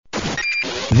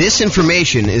This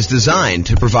information is designed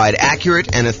to provide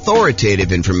accurate and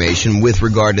authoritative information with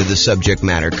regard to the subject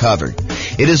matter covered.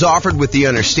 It is offered with the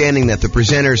understanding that the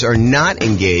presenters are not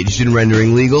engaged in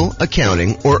rendering legal,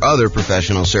 accounting, or other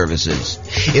professional services.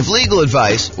 If legal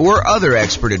advice or other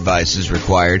expert advice is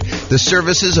required, the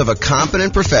services of a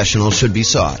competent professional should be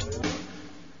sought.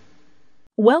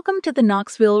 Welcome to the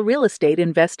Knoxville Real Estate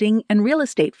Investing and Real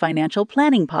Estate Financial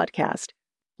Planning Podcast.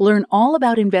 Learn all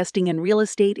about investing in real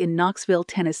estate in Knoxville,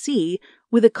 Tennessee,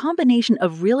 with a combination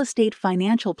of real estate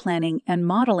financial planning and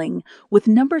modeling with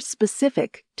numbers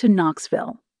specific to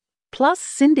Knoxville. Plus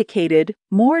syndicated,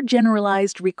 more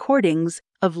generalized recordings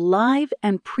of live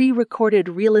and pre-recorded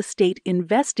real estate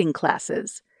investing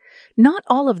classes, not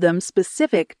all of them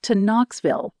specific to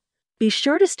Knoxville. Be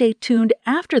sure to stay tuned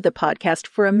after the podcast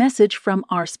for a message from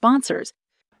our sponsors.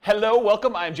 Hello,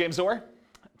 welcome. I'm James Orr.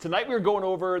 Tonight we're going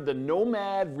over the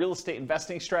Nomad real estate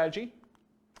investing strategy.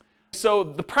 So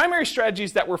the primary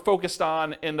strategies that we're focused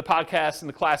on in the podcast and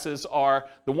the classes are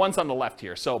the ones on the left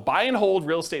here. So buy and hold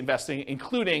real estate investing,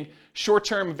 including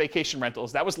short-term vacation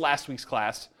rentals. That was last week's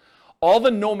class. All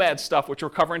the Nomad stuff, which we're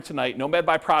covering tonight, Nomad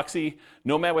by proxy,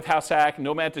 Nomad with house hack,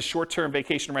 Nomad to short-term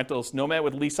vacation rentals, Nomad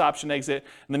with lease option exit,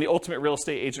 and then the ultimate real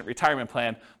estate agent retirement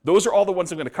plan. Those are all the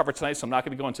ones I'm going to cover tonight, so I'm not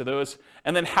going to go into those.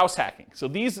 And then house hacking. So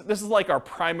this is like our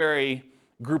primary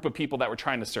group of people that we're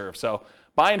trying to serve. So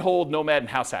buy and hold, Nomad, and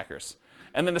house hackers.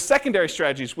 And then the secondary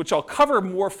strategies, which I'll cover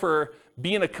more for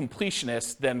being a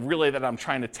completionist than really that I'm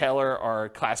trying to tailor our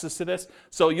classes to this.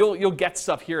 So you'll get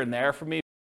stuff here and there from me.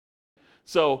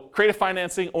 So creative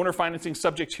financing, owner financing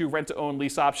subject to rent-to-own,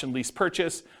 lease option, lease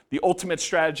purchase, the ultimate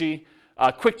strategy,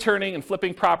 quick turning and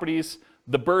flipping properties,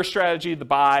 the BRRRR strategy, the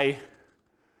buy,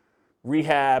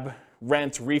 rehab,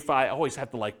 rent, refi. I always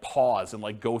have to pause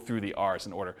and go through the R's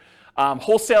in order.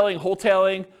 Wholesaling,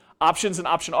 wholetailing, options and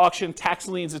option auction, tax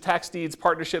liens and tax deeds,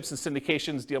 partnerships and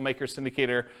syndications, deal maker,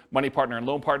 syndicator, money partner, and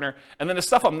loan partner. And then the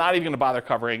stuff I'm not even going to bother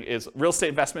covering is real estate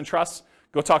investment trusts.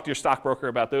 Go talk to your stockbroker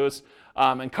about those,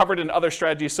 and covered in other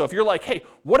strategies. So if you're like, hey,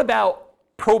 what about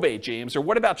probate, James? Or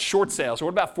what about short sales? Or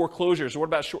what about foreclosures? Or what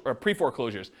about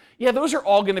pre-foreclosures? Yeah, those are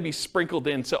all going to be sprinkled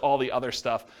into all the other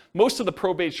stuff. Most of the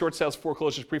probate, short sales,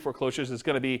 foreclosures, pre-foreclosures is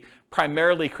going to be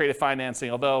primarily creative financing,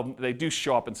 although they do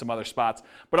show up in some other spots.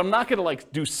 But I'm not going to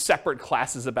do separate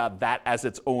classes about that as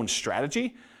its own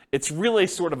strategy. It's really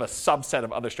sort of a subset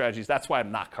of other strategies. That's why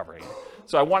I'm not covering it.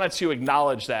 So I wanted to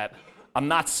acknowledge that I'm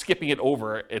not skipping it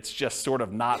over. It's just sort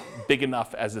of not big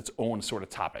enough as its own sort of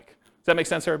topic. Does that make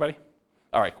sense, everybody?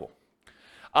 All right, cool.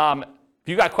 If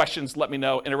you got questions, let me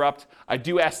know. Interrupt. I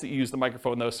do ask that you use the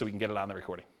microphone, though, so we can get it on the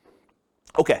recording.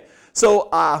 Okay, so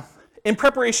in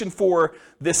preparation for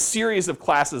this series of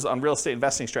classes on real estate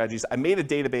investing strategies, I made a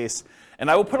database, and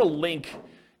I will put a link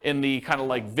in the kind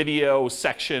of video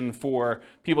section for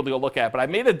people to go look at. But I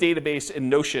made a database in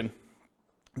Notion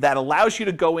that allows you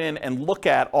to go in and look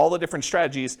at all the different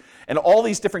strategies and all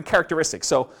these different characteristics.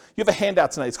 So you have a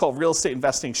handout tonight. It's called Real Estate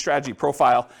Investing Strategy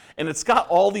Profile, and it's got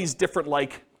all these different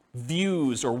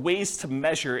views or ways to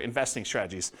measure investing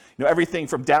strategies. Everything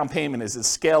from down payment is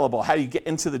scalable, how you get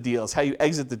into the deals, how you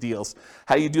exit the deals,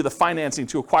 how you do the financing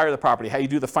to acquire the property, how you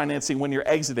do the financing when you're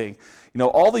exiting.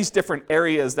 All these different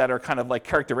areas that are kind of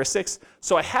characteristics.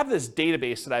 So I have this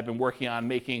database that I've been working on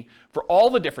making for all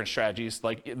the different strategies,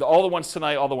 all the ones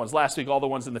tonight, all the ones last week, all the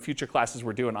ones in the future classes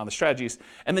we're doing on the strategies.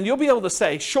 And then you'll be able to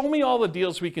say, show me all the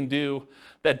deals we can do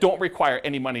that don't require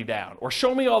any money down, or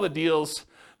show me all the deals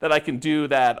that I can do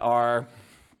that are,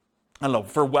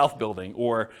 for wealth building,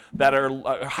 or that are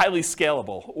highly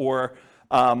scalable, or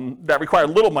that require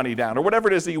little money down, or whatever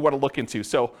it is that you want to look into.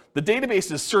 So the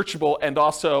database is searchable and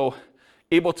also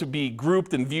able to be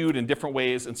grouped and viewed in different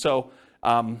ways. And so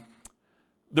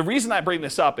the reason I bring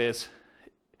this up is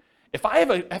if I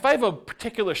have a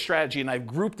particular strategy and I've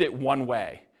grouped it one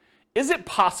way, is it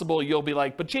possible you'll be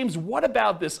like, but James, what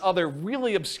about this other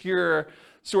really obscure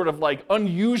sort of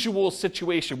unusual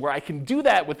situation where I can do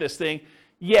that with this thing?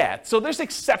 Yeah, so there's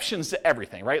exceptions to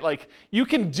everything, right? You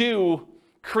can do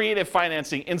creative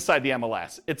financing inside the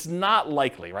MLS. It's not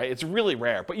likely, right? It's really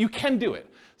rare, but you can do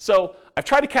it. So I've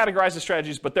tried to categorize the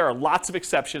strategies, but there are lots of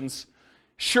exceptions.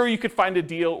 Sure, you could find a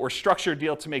deal or structure a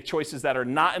deal to make choices that are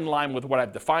not in line with what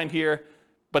I've defined here.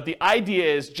 But the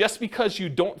idea is just because you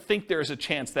don't think there's a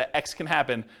chance that X can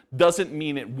happen doesn't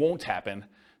mean it won't happen.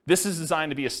 This is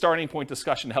designed to be a starting point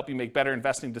discussion to help you make better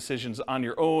investing decisions on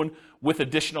your own with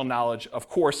additional knowledge. Of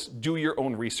course, do your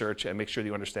own research and make sure that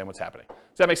you understand what's happening.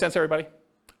 Does that make sense, everybody?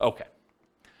 Okay.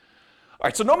 All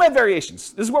right, so Nomad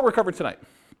variations. This is what we're covering tonight.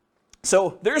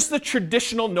 So there's the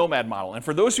traditional Nomad model. And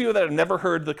for those of you that have never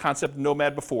heard the concept of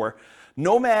Nomad before,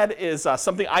 Nomad is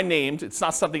something I named. It's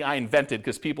not something I invented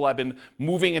because people have been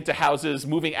moving into houses,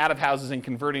 moving out of houses and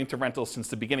converting to rentals since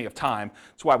the beginning of time.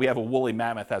 That's why we have a woolly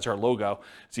mammoth as our logo.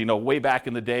 So, way back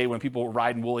in the day when people were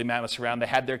riding woolly mammoths around, they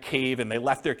had their cave and they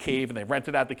left their cave and they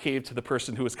rented out the cave to the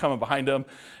person who was coming behind them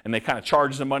and they kind of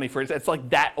charged them money for it. It's like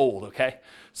that old, okay?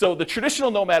 So the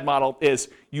traditional Nomad model is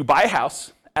you buy a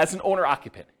house as an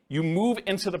owner-occupant. You move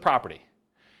into the property.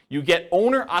 You get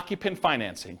owner-occupant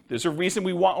financing. There's a reason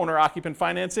we want owner-occupant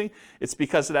financing. It's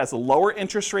because it has a lower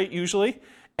interest rate usually,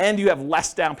 and you have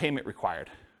less down payment required.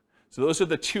 So those are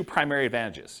the two primary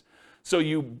advantages. So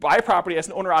you buy a property as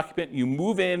an owner-occupant, you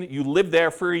move in, you live there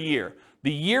for a year.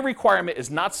 The year requirement is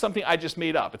not something I just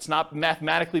made up. It's not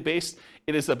mathematically based.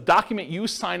 It is a document you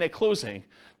sign at closing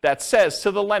that says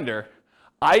to the lender,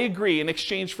 I agree in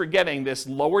exchange for getting this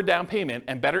lower down payment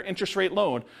and better interest rate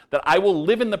loan that I will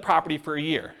live in the property for a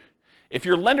year. If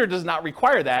your lender does not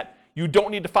require that, you don't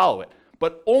need to follow it.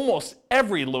 But almost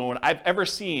every loan I've ever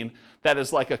seen that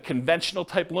is like a conventional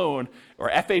type loan or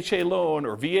FHA loan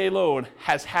or VA loan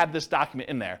has had this document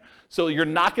in there. So you're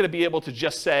not going to be able to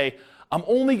just say, I'm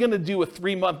only going to do a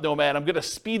 3-month Nomad. I'm going to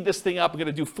speed this thing up. I'm going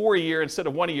to do 4 a year instead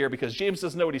of 1 a year because James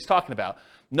doesn't know what he's talking about.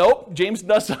 Nope, James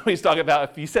does know what he's talking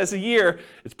about. If he says a year,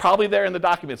 it's probably there in the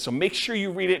document. So make sure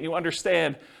you read it and you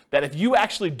understand that if you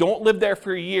actually don't live there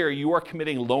for a year, you are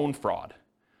committing loan fraud.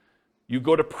 You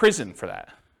go to prison for that,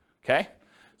 okay?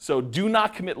 So do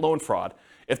not commit loan fraud.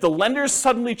 If the lenders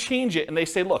suddenly change it and they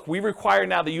say, look, we require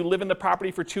now that you live in the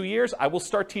property for 2 years, I will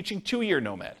start teaching 2-year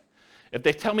Nomad. If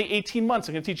they tell me 18 months,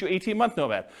 I'm going to teach you 18-month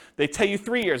Nomad. They tell you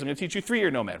 3 years, I'm going to teach you 3-year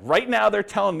Nomad. Right now, they're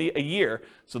telling me a year,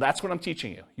 so that's what I'm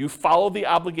teaching you. You follow the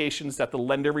obligations that the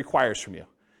lender requires from you.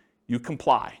 You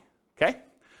comply, okay?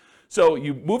 So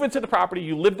you move into the property,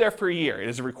 you live there for a year. It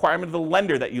is a requirement of the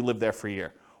lender that you live there for a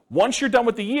year. Once you're done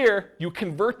with the year, you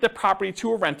convert the property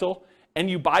to a rental, and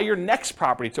you buy your next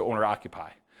property to owner-occupy.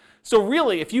 So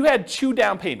really, if you had 2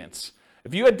 down payments,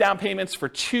 if you had down payments for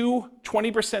 2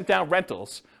 20% down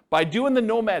rentals, by doing the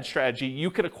Nomad strategy,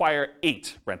 you could acquire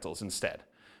 8 rentals instead.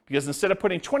 Because instead of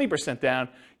putting 20% down,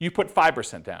 you put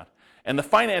 5% down. And the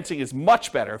financing is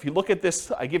much better. If you look at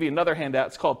this, I give you another handout.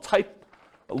 It's called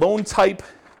loan type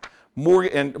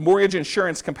mortgage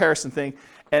insurance comparison thing.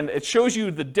 And it shows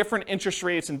you the different interest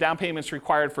rates and down payments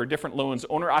required for different loans,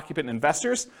 owner-occupant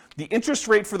investors. The interest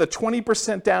rate for the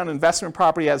 20% down investment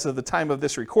property as of the time of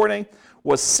this recording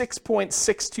was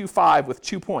 6.625 with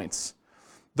 2 points.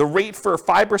 The rate for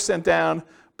 5% down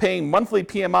paying monthly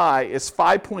PMI is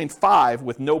 5.5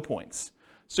 with no points.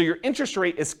 So your interest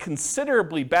rate is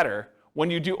considerably better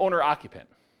when you do owner-occupant,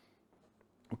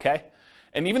 okay?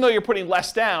 And even though you're putting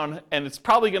less down, and it's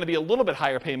probably going to be a little bit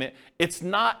higher payment, it's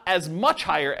not as much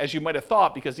higher as you might have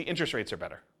thought because the interest rates are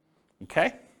better,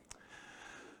 okay?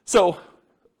 So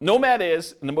Nomad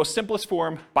is, in the most simplest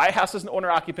form, buy a house as an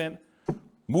owner-occupant,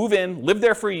 move in, live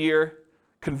there for a year,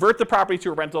 convert the property to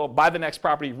a rental, buy the next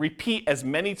property, repeat as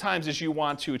many times as you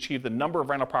want to achieve the number of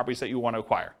rental properties that you want to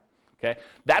acquire. Okay?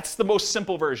 That's the most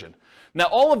simple version. Now,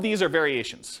 all of these are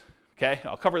variations. Okay?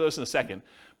 I'll cover those in a second.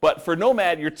 But for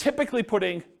Nomad, you're typically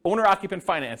putting owner-occupant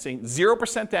financing,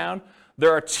 0% down.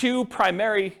 There are 2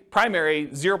 primary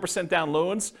 0% down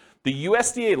loans. The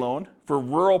USDA loan for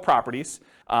rural properties.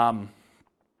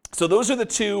 So those are the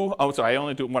 2, oh, sorry, I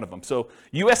only do one of them. So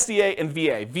USDA and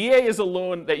VA. VA is a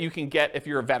loan that you can get if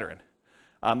you're a veteran.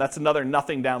 That's another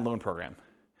nothing down loan program.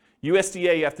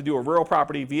 USDA, you have to do a rural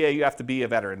property. VA, you have to be a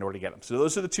veteran in order to get them. So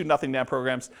those are the 2 nothing down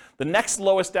programs. The next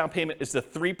lowest down payment is the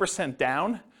 3%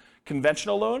 down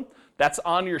conventional loan. That's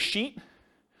on your sheet.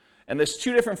 And there's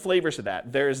 2 different flavors of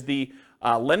that. There's the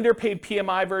lender paid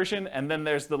PMI version, and then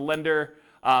there's the lender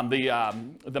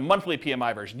the monthly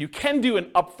PMI version. You can do an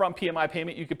upfront PMI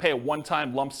payment. You could pay a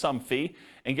one-time lump sum fee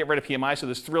and get rid of PMI. So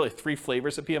there's really 3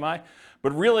 flavors of PMI.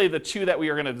 But really the 2 that we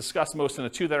are going to discuss most and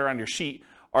the 2 that are on your sheet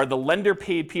are the lender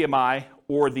paid PMI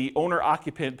or the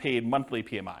owner-occupant paid monthly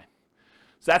PMI.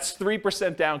 So that's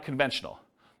 3% down conventional.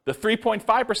 The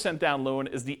 3.5% down loan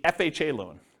is the FHA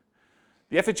loan.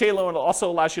 The FHA loan also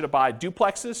allows you to buy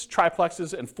duplexes,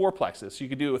 triplexes, and fourplexes. So you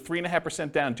could do a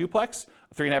 3.5% down duplex,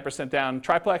 a 3.5% down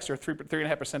triplex, or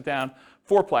 3.5% down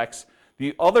fourplex.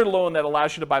 The other loan that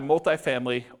allows you to buy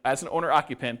multifamily as an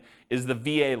owner-occupant is the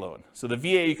VA loan. So the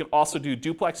VA, you can also do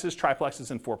duplexes,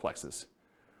 triplexes, and fourplexes.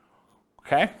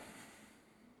 Okay?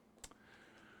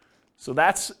 So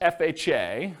that's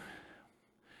FHA.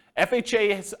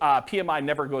 FHA's PMI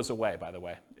never goes away, by the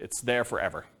way. It's there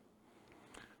forever.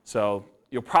 So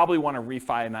you'll probably want to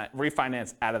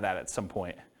refinance out of that at some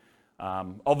point.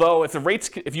 Although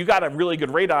if you got a really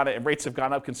good rate on it and rates have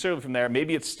gone up considerably from there,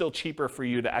 maybe it's still cheaper for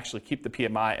you to actually keep the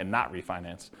PMI and not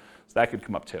refinance. So that could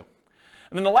come up too.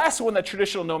 And then the last one that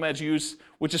traditional nomads use,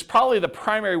 which is probably the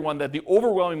primary one that the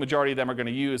overwhelming majority of them are going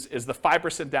to use, is the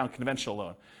 5% down conventional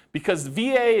loan. Because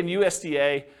VA and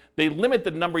USDA, they limit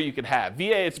the number you can have.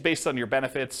 VA, it's based on your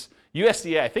benefits.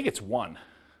 USDA, I think it's 1.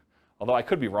 Although I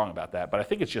could be wrong about that, but I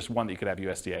think it's just 1 that you could have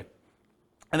USDA.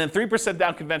 And then 3%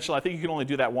 down conventional, I think you can only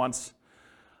do that once.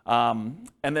 And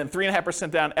then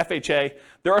 3.5% down FHA.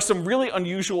 There are some really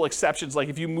unusual exceptions, like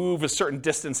if you move a certain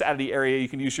distance out of the area, you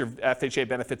can use your FHA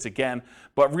benefits again.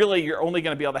 But really, you're only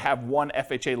going to be able to have 1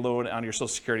 FHA loan on your Social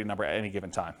Security number at any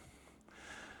given time.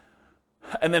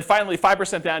 And then finally,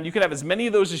 5% down, you can have as many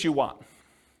of those as you want,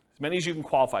 as many as you can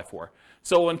qualify for.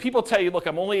 So when people tell you, look,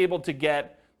 I'm only able to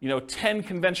get 10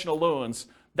 conventional loans,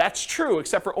 that's true,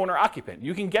 except for owner-occupant.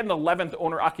 You can get an 11th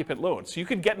owner-occupant loan. So you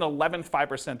could get an 11th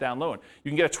 5% down loan. You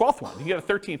can get a 12th one. You can get a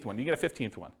 13th one. You can get a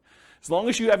 15th one. As long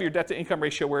as you have your debt-to-income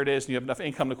ratio where it is and you have enough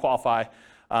income to qualify,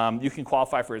 you can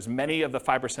qualify for as many of the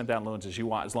 5% down loans as you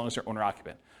want, as long as you're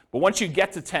owner-occupant. But once you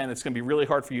get to 10, it's going to be really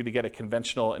hard for you to get a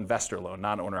conventional investor loan,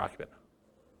 non-owner-occupant.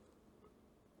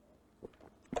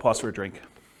 Pause for a drink.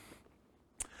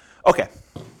 Okay.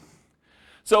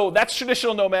 So that's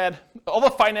traditional nomad. All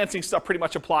the financing stuff pretty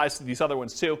much applies to these other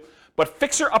ones too. But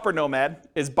fixer-upper nomad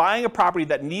is buying a property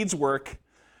that needs work,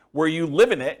 where you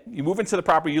live in it, you move into the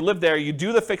property, you live there, you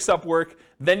do the fix-up work,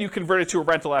 then you convert it to a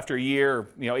rental after a year,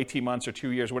 18 months or 2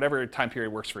 years, whatever time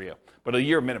period works for you, but a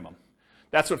year minimum.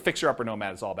 That's what fixer-upper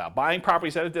nomad is all about. Buying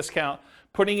properties at a discount,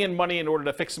 putting in money in order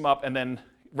to fix them up, and then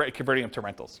converting them to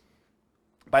rentals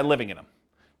by living in them.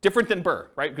 Different than Burr,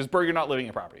 right? Because Burr, you're not living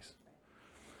in properties.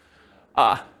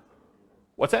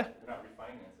 What's that? You're not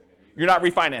refinancing it. You're not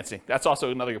refinancing. That's also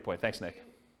another good point. Thanks, Nick.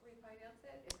 Refinance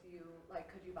it if you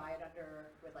could you buy it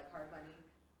with hard money,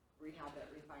 rehab it,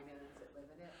 refinance it, live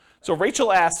in it? So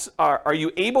Rachel asks, are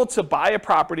you able to buy a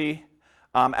property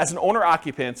as an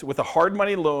owner-occupant with a hard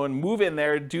money loan, move in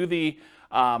there, do the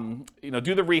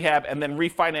rehab, and then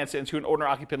refinance it into an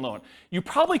owner-occupant loan? You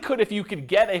probably could if you could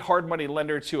get a hard money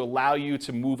lender to allow you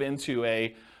to move into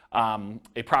a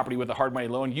property with a hard money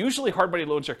loan. Usually hard money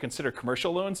loans are considered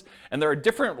commercial loans, and there are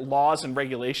different laws and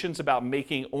regulations about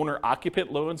making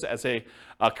owner-occupant loans as a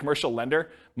commercial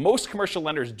lender. Most commercial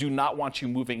lenders do not want you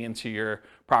moving into your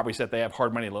properties that they have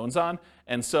hard money loans on,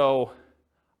 and so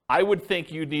I would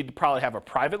think you need to probably have a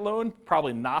private loan,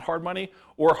 probably not hard money,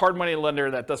 or a hard money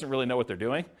lender that doesn't really know what they're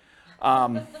doing,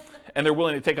 and they're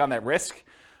willing to take on that risk.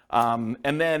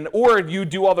 Or you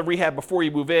do all the rehab before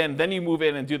you move in, then you move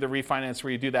in and do the refinance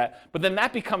where you do that. But then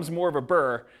that becomes more of a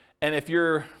Burr. And if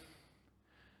you're,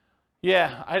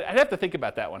 I'd have to think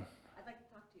about that one. I'd like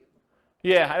to talk to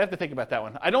you. Yeah, I'd have to think about that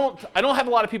one. I don't have a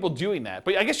lot of people doing that,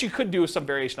 but I guess you could do some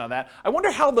variation on that. I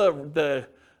wonder how the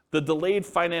delayed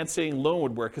financing loan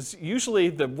would work, because usually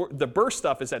the Burr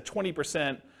stuff is at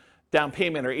 20% down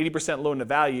payment or 80% loan to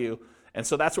value. And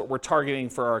so that's what we're targeting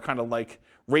for our kind of like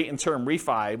rate and term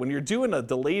refi. When you're doing a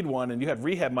delayed one and you have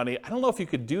rehab money, I don't know if you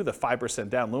could do the 5%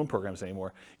 down loan programs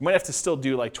anymore. You might have to still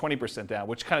do like 20% down,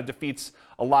 which kind of defeats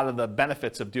a lot of the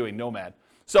benefits of doing Nomad.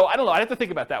 So I don't know, I'd have to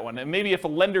think about that one. And maybe if a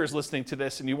lender is listening to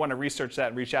this and you want to research that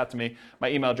and reach out to me, my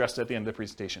email address is at the end of the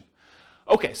presentation.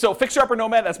 Okay, so fixer-upper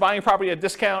Nomad, that's buying a property at a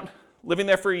discount, living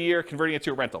there for a year, converting it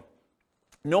to a rental.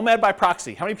 Nomad by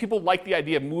proxy. How many people like the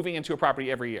idea of moving into a property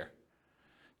every year?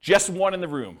 Just one in the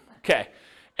room. Okay.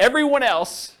 Everyone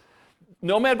else,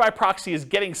 Nomad by proxy is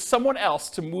getting someone else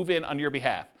to move in on your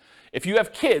behalf. If you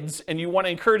have kids and you want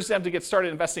to encourage them to get started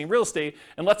investing in real estate,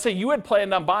 and let's say you had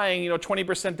planned on buying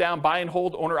 20% down, buy and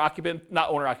hold owner-occupant,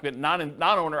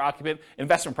 non-owner-occupant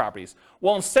investment properties.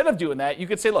 Well, instead of doing that, you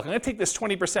could say, look, I'm going to take this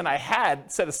 20% I had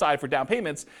set aside for down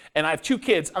payments, and I have 2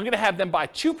 kids. I'm going to have them buy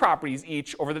 2 properties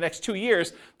each over the next 2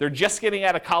 years. They're just getting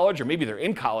out of college, or maybe they're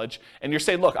in college, and you're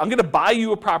saying, look, I'm going to buy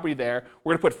you a property there.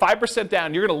 We're going to put 5%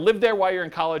 down. You're going to live there while you're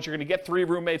in college. You're going to get 3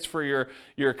 roommates for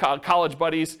your college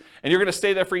buddies, and you're going to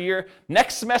stay there for a year.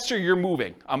 Next semester, you're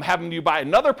moving. I'm having you buy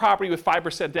another property with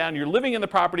 5% down. You're living in the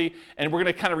property, and we're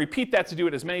going to kind of repeat that to do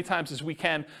it as many times as we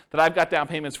can that I've got down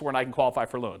payments for and I can qualify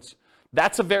for loans.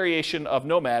 That's a variation of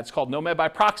Nomad. It's called Nomad by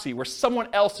proxy, where someone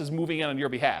else is moving in on your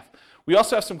behalf. We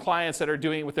also have some clients that are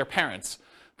doing it with their parents.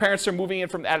 Parents are moving in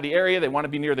from out of the area. They want to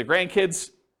be near their grandkids.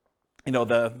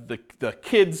 The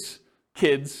kids,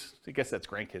 I guess that's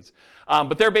grandkids.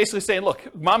 But they're basically saying,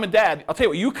 look, mom and dad, I'll tell you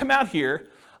what, you come out here.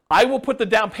 I will put the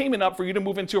down payment up for you to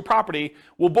move into a property.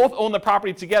 We'll both own the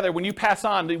property together. When you pass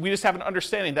on, we just have an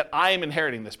understanding that I am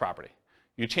inheriting this property.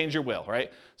 You change your will,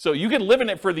 right? So you can live in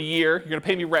it for the year. You're going to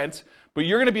pay me rent, but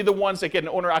you're going to be the ones that get an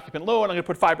owner-occupant loan. I'm going to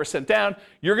put 5% down.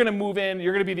 You're going to move in.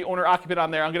 You're going to be the owner-occupant on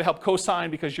there. I'm going to help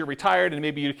co-sign because you're retired and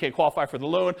maybe you can't qualify for the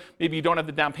loan. Maybe you don't have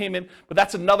the down payment, but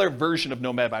that's another version of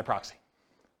Nomad by proxy.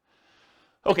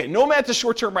 Okay, Nomad's a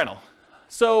short-term rental.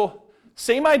 So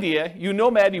same idea. You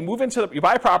Nomad, you move into, you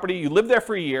buy a property, you live there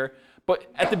for a year. But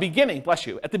at the beginning, bless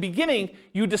you, at the beginning,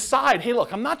 you decide, hey,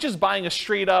 look, I'm not just buying a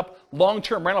straight up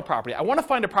long-term rental property. I want to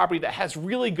find a property that has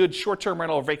really good short-term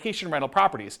rental or vacation rental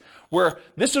properties where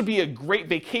this would be a great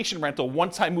vacation rental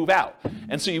once I move out.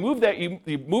 And so you move there, you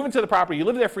move into the property, you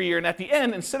live there for a year, and at the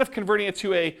end, instead of converting it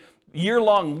to a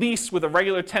year-long lease with a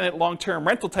regular tenant long-term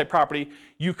rental type property,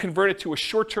 you convert it to a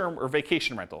short-term or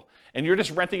vacation rental. And you're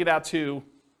just renting it out to,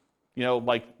 you know,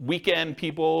 like weekend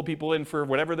people in for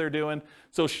whatever they're doing.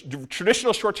 So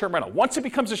traditional short-term rental. Once it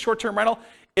becomes a short-term rental,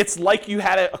 it's like you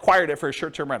had acquired it for a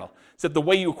short-term rental. Except the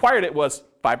way you acquired it was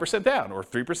 5% down, or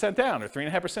 3% down, or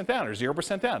 3.5% down, or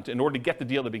 0% down in order to get the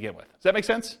deal to begin with. Does that make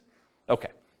sense? Okay.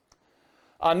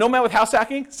 Nomad with house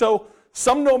hacking. So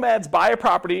some nomads buy a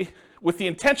property with the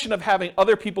intention of having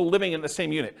other people living in the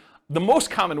same unit. The most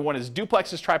common one is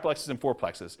duplexes, triplexes, and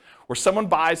fourplexes, where someone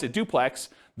buys a duplex,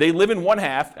 they live in one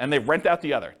half, and they rent out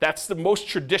the other. That's the most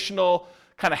traditional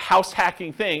kind of house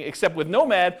hacking thing, except with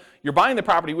Nomad, you're buying the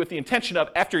property with the intention of,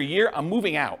 after a year, I'm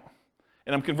moving out,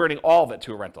 and I'm converting all of it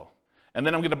to a rental. And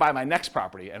then I'm going to buy my next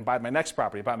property, and buy my next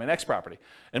property, buy my next property.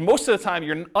 And most of the time,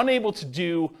 you're unable to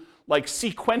do like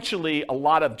sequentially a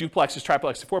lot of duplexes,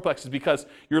 triplexes, fourplexes because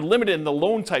you're limited in the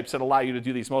loan types that allow you to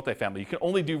do these multifamily. You can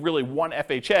only do really one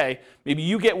FHA. Maybe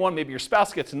you get one, maybe your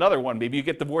spouse gets another one. Maybe you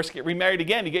get divorced, get remarried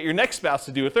again, you get your next spouse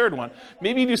to do a third one.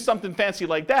 Maybe you do something fancy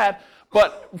like that,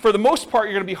 but for the most part,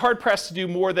 you're going to be hard-pressed to do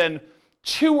more than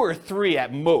 2 or 3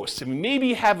 at most. I mean, maybe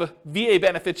you have a VA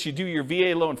benefits, you do your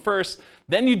VA loan first,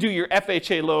 then you do your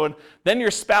FHA loan, then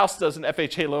your spouse does an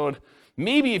FHA loan.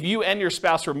 Maybe if you and your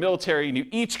spouse were military and you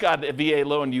each got a VA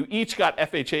loan, you each got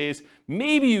FHAs,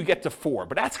 maybe you get to 4,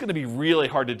 but that's going to be really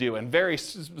hard to do and very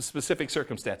specific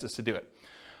circumstances to do it.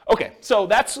 Okay, so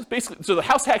that's basically, so the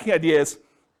house hacking idea is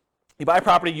you buy a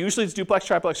property, usually it's duplex,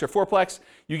 triplex, or fourplex,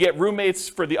 you get roommates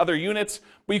for the other units,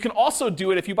 but you can also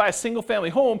do it if you buy a single family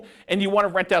home and you want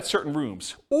to rent out certain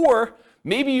rooms. Or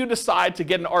maybe you decide to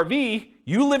get an RV,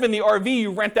 you live in the RV,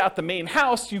 you rent out the main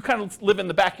house, you kind of live in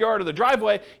the backyard or the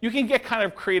driveway, you can get kind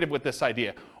of creative with this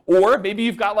idea. Or maybe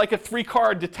you've got like a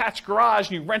 3-car detached garage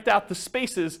and you rent out the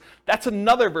spaces. That's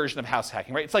another version of house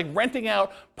hacking, right? It's like renting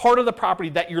out part of the property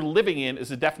that you're living in is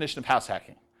the definition of house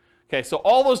hacking. Okay, so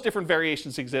all those different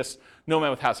variations exist,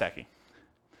 Nomad with house hacking.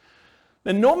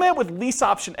 Then Nomad with lease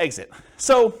option exit.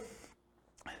 So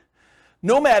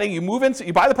nomading, you move in,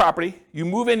 you buy the property, you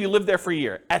move in, you live there for a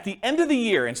year. At the end of the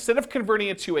year, instead of converting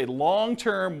it to a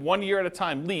long-term, 1 year at a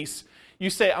time lease, you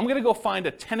say, I'm going to go find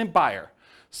a tenant buyer,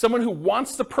 someone who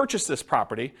wants to purchase this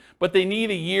property, but they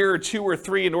need a year or 2 or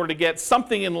 3 in order to get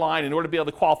something in line in order to be able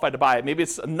to qualify to buy it. Maybe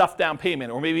it's enough down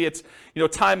payment, or maybe it's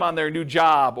time on their new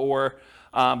job, or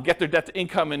get their debt to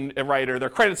income right, or their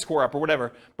credit score up, or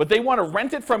whatever. But they want to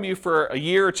rent it from you for a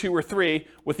year or 2 or 3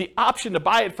 with the option to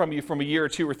buy it from you from a year or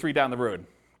 2 or 3 down the road.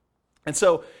 And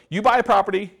so you buy a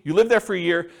property, you live there for a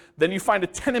year, then you find a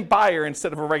tenant buyer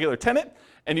instead of a regular tenant,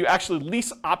 and you actually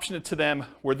lease option it to them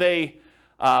where they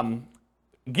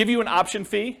give you an option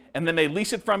fee, and then they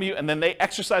lease it from you, and then they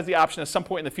exercise the option at some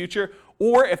point in the future.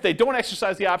 Or if they don't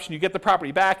exercise the option, you get the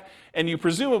property back, and you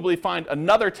presumably find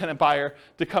another tenant buyer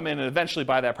to come in and eventually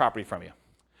buy that property from you.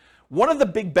 One of the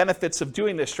big benefits of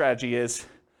doing this strategy is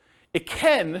it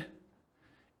can,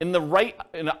 in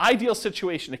an ideal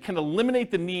situation, it can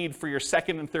eliminate the need for your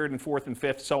second and third and fourth and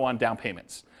fifth, so on, down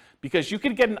payments. Because you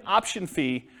can get an option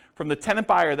fee from the tenant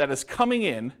buyer that is coming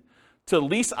in to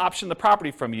lease option the property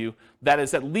from you that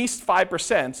is at least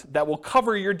 5% that will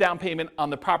cover your down payment on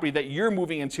the property that you're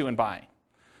moving into and buying.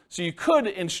 So you could,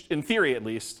 in theory at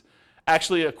least,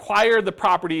 actually acquire the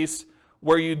properties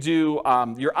where you do,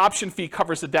 your option fee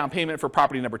covers the down payment for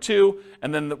property number 2,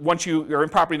 and then once you're in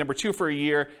property number 2 for a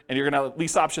year and you're going to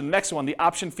lease option the next one, the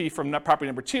option fee from property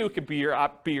number 2 could be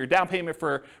your down payment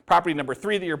for property number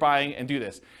 3 that you're buying, and do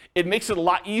this. It makes it a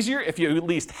lot easier if you at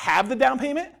least have the down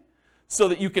payment so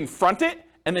that you can front it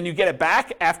and then you get it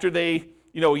back after a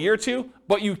year or 2,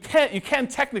 but you can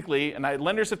technically, and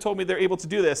lenders have told me they're able to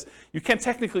do this, you can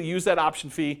technically use that option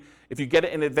fee if you get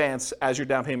it in advance as your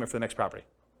down payment for the next property.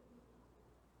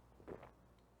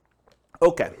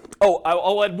 Okay. Oh,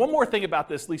 I'll add one more thing about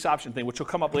this lease option thing, which will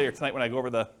come up later tonight when I go over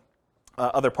the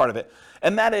other part of it,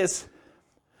 and that is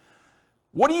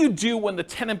What do you do when the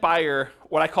tenant buyer,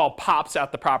 what I call, pops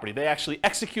out the property? They actually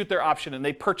execute their option and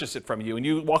they purchase it from you, and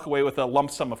you walk away with a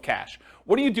lump sum of cash.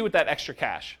 What do you do with that extra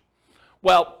cash?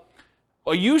 Well,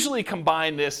 I usually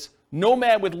combine this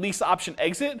Nomad with lease option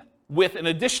exit with an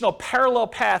additional parallel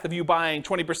path of you buying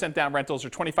 20% down rentals or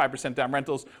 25% down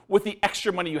rentals with the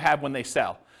extra money you have when they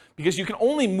sell. Because you can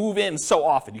only move in so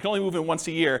often. You can only move in once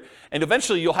a year, and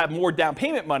eventually you'll have more down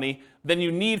payment money than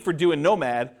you need for doing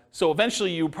Nomad. So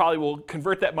eventually you probably will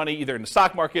convert that money either in the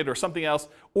stock market or something else,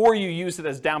 or you use it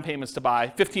as down payments to buy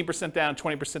 15% down,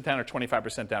 20% down, or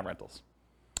 25% down rentals.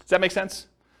 Does that make sense?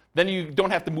 Then you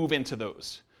don't have to move into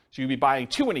those. So you'd be buying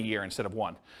 2 in a year instead of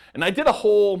 1. And I did a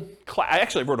whole class, I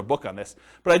actually wrote a book on this,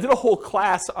 but I did a whole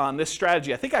class on this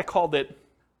strategy. I think I called it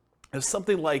as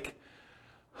something like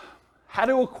how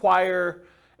to acquire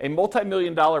a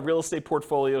multi-million-dollar real estate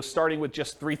portfolio starting with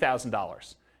just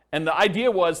 $3,000. And the idea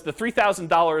was the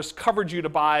 $3,000 covered you to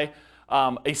buy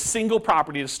a single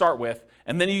property to start with,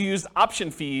 and then you used option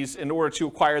fees in order to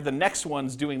acquire the next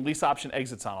ones doing lease option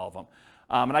exits on all of them.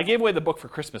 And I gave away the book for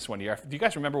Christmas one year. Do you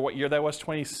guys remember what year that was?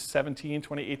 2017,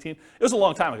 2018? It was a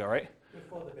long time ago, right?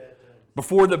 Before the bad times.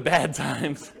 Before the bad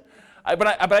times.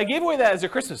 But I gave away that as a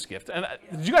Christmas gift. And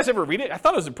did you guys ever read it? I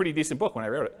thought it was a pretty decent book when I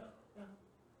wrote it.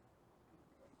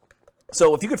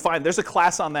 So if you could find, there's a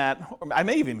class on that. I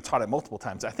may have even taught it multiple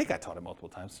times. I think I taught it multiple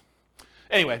times.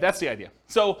 Anyway, that's the idea.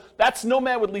 So that's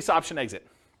Nomad with lease option exit.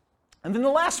 And then the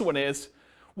last one is,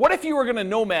 what if you were going to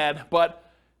Nomad, but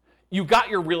you got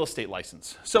your real estate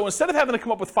license? So instead of having to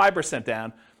come up with 5%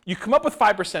 down, you come up with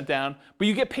 5% down, but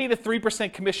you get paid a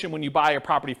 3% commission when you buy a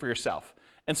property for yourself.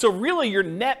 And so really you're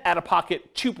net out of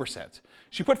pocket 2%. So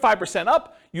you put 5%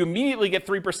 up, you immediately get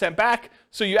 3% back,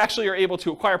 so you actually are able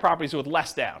to acquire properties with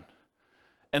less down.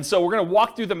 And so we're going to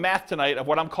walk through the math tonight of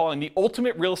what I'm calling the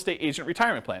ultimate real estate agent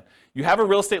retirement plan. You have a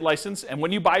real estate license, and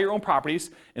when you buy your own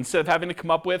properties, instead of having to come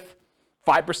up with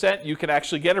 5%, you can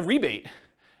actually get a rebate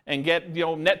and get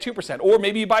net 2%. Or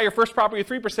maybe you buy your first property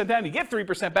with 3% down, you get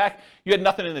 3% back, you had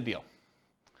nothing in the deal.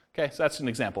 Okay, so that's an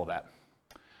example of that.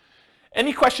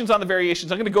 Any questions on the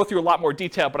variations? I'm going to go through a lot more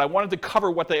detail, but I wanted to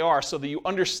cover what they are so that you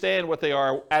understand what they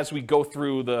are as we go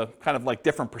through the kind of like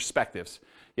different perspectives.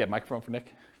 Yeah, microphone for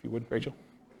Nick, if you would, Rachel.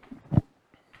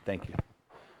 Thank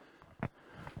you.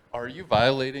 Are you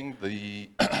violating the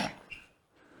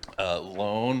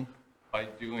loan by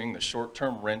doing the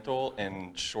short-term rental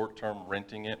and short-term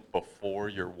renting it before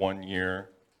your 1 year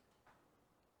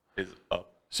is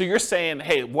up? So you're saying,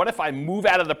 hey, what if I move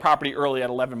out of the property early at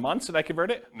 11 months and I convert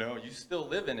it? No, you still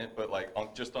live in it, but like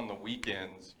just on the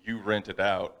weekends, you rent it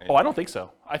out. Oh, I don't think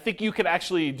so. I think you could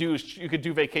actually do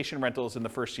vacation rentals in the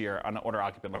first year on an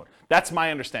owner-occupant loan. That's my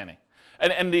understanding.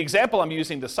 And the example I'm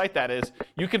using to cite that is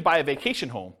you could buy a vacation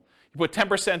home. You put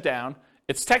 10% down.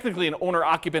 It's technically an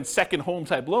owner-occupant second home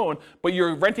type loan, but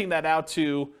you're renting that out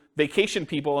to vacation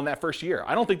people in that first year.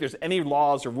 I don't think there's any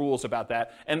laws or rules about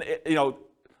that. And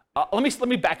let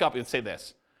me back up and say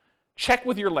this. Check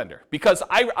with your lender, because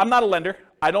I'm not a lender.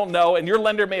 I don't know, and your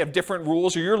lender may have different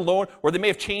rules, or your loan, or they may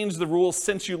have changed the rules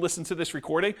since you listened to this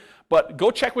recording. But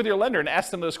go check with your lender and ask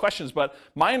them those questions. But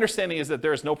my understanding is that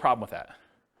there is no problem with that.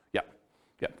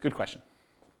 Yeah, good question.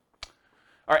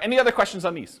 All right, any other questions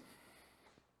on these?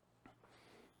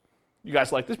 You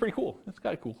guys like this? Pretty cool. It's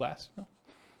got a cool class.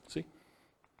 See?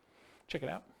 Check it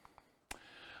out.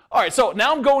 All right, so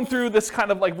now I'm going through this kind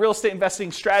of like real estate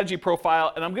investing strategy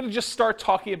profile, and I'm going to just start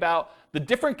talking about the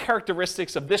different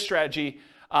characteristics of this strategy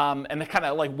and the kind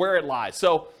of like where it lies.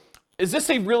 So is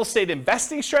this a real estate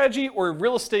investing strategy or a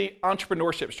real estate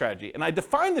entrepreneurship strategy? And I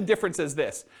define the difference as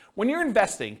this. When you're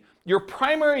investing, your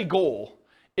primary goal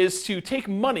is to take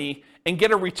money and get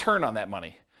a return on that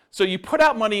money. So you put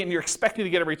out money and you're expecting to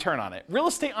get a return on it. Real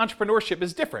estate entrepreneurship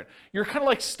is different. You're kind of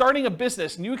like starting a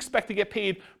business and you expect to get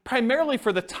paid primarily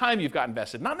for the time you've got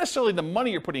invested. Not necessarily the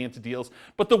money you're putting into deals,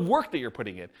 but the work that you're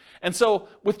putting in. And so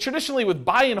traditionally with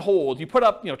buy and hold, you put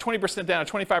up 20% down or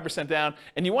 25% down,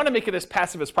 and you want to make it as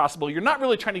passive as possible. You're not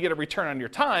really trying to get a return on your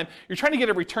time. You're trying to get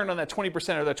a return on that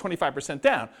 20% or that 25%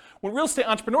 down. With real estate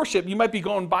entrepreneurship, you might be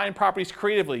going buying properties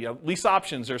creatively, lease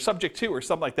options or subject to or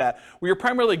something like that, where you're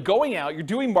primarily going out, you're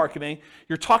doing marketing,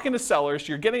 you're talking to sellers,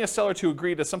 you're getting a seller to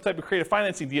agree to some type of creative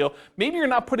financing deal. Maybe you're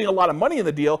not putting a lot of money in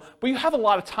the deal, but you have a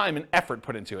lot of time and effort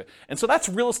put into it. And so that's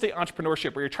real estate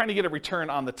entrepreneurship, where you're trying to get a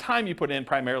return on the time you put in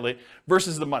primarily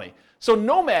versus the money. So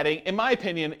nomading, in my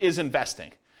opinion, is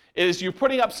investing. Is you're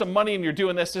putting up some money and you're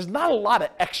doing this. There's not a lot of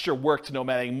extra work to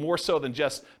nomading, more so than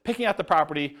just picking out the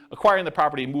property, acquiring the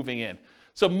property, and moving in.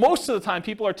 So most of the time,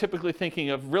 people are typically thinking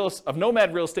of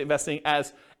nomad real estate investing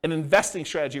as an investing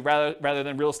strategy rather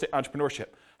than real estate entrepreneurship.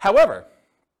 However,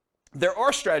 there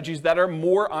are strategies that are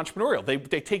more entrepreneurial. They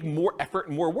take more effort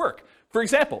and more work. For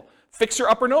example,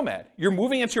 fixer-upper nomad. You're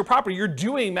moving into your property, you're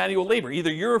doing manual labor.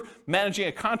 Either you're managing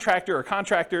a contractor or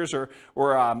contractors or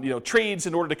trades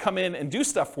in order to come in and do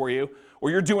stuff for you, or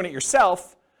you're doing it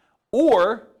yourself,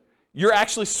 or you're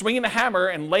actually swinging a hammer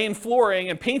and laying flooring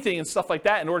and painting and stuff like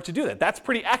that in order to do that. That's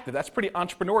pretty active. That's pretty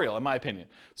entrepreneurial, in my opinion.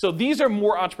 So these are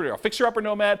more entrepreneurial. Fixer-upper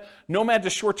nomad, nomad to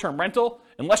short-term rental.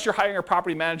 Unless you're hiring a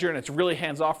property manager and it's really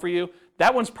hands-off for you,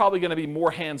 that one's probably going to be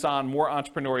more hands-on, more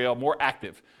entrepreneurial, more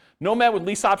active. Nomad with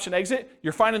lease option exit,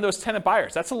 you're finding those tenant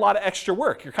buyers. That's a lot of extra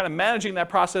work. You're kind of managing that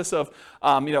process of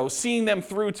seeing them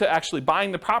through to actually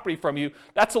buying the property from you.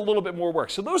 That's a little bit more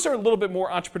work. So those are a little bit more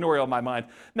entrepreneurial in my mind.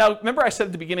 Now, remember I said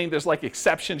at the beginning there's like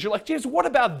exceptions. You're like, James, what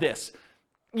about this?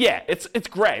 Yeah, it's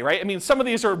gray, right? I mean, some of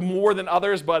these are more than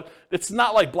others, but it's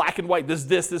not like black and white.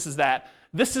 This is that.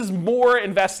 This is more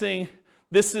investing.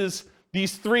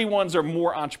 These three ones are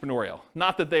more entrepreneurial.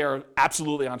 Not that they are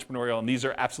absolutely entrepreneurial and these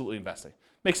are absolutely investing.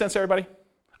 Make sense, everybody?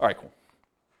 All right, cool.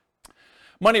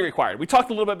 Money required. We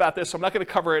talked a little bit about this, so I'm not going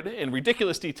to cover it in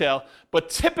ridiculous detail, but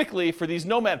typically for these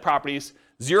Nomad properties,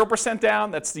 0%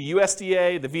 down, that's the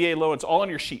USDA, the VA loan, it's all on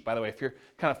your sheet, by the way, if you're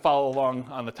kind of follow along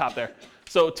on the top there.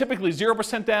 So typically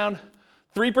 0% down,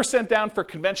 3% down for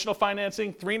conventional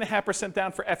financing, 3.5%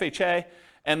 down for FHA,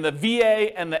 and the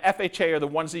VA and the FHA are the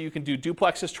ones that you can do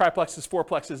duplexes, triplexes,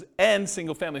 fourplexes, and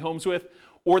single-family homes with,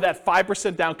 or that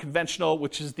 5% down conventional,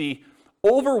 which is the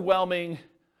overwhelming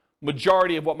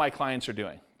majority of what my clients are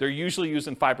doing. They're usually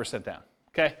using 5% down,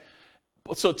 okay?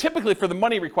 So typically for the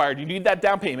money required, you need that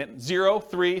down payment, 0,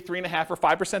 3, 3.5, or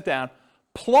 5% down,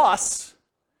 plus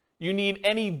you need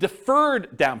any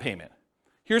deferred down payment.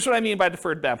 Here's what I mean by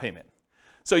deferred down payment.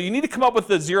 So you need to come up with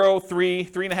the 0, 3,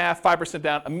 3.5, 5%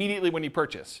 down immediately when you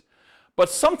purchase. But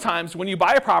sometimes when you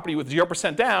buy a property with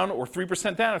 0% down, or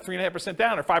 3% down, or 3.5%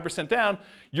 down, or 5% down,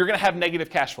 you're gonna have negative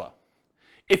cash flow.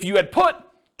 If you had put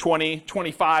 20,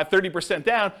 25, 30%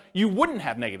 down, you wouldn't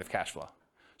have negative cash flow.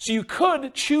 So you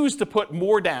could choose to put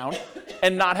more down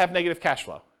and not have negative cash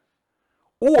flow.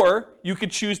 Or you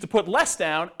could choose to put less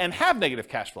down and have negative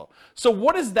cash flow. So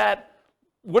what is that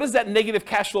negative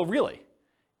cash flow really?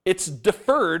 It's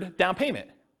deferred down payment.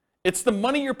 It's the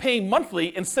money you're paying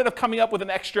monthly instead of coming up with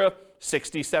an extra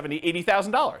 $60,000, $70,000,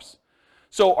 $80,000.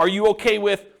 So are you okay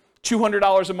with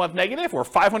 $200 a month negative or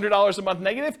 $500 a month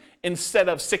negative instead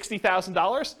of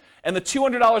 $60,000? And the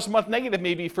 $200 a month negative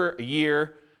may be for a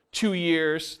year, 2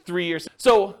 years, 3 years.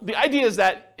 So the idea is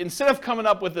that instead of coming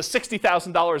up with the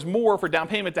 $60,000 more for down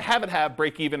payment to have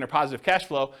break even or positive cash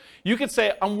flow, you could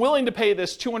say, I'm willing to pay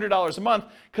this $200 a month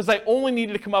because I only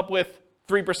needed to come up with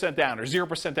 3% down or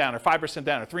 0% down or 5%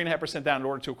 down or 3.5% down in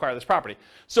order to acquire this property.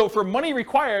 So for money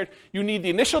required, you need the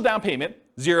initial down payment,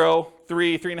 0,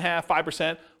 3, 3.5,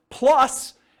 5%,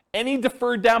 plus any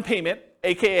deferred down payment,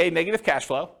 aka negative cash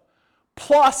flow,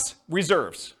 plus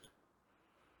reserves.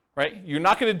 Right? You're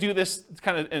not going to do this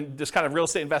kind of real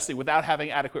estate investing without having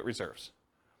adequate reserves.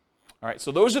 All right,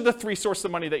 so those are the three sources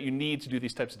of money that you need to do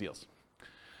these types of deals.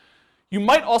 You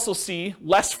might also see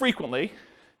less frequently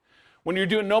when you're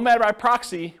doing Nomad by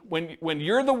proxy, when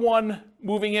you're the one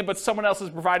moving in but someone else is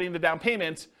providing the down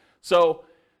payment. So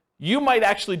you might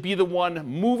actually be the one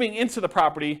moving into the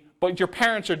property, but your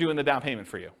parents are doing the down payment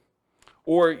for you.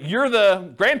 Or you're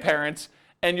the grandparents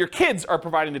and your kids are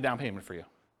providing the down payment for you.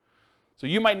 So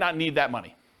you might not need that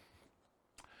money.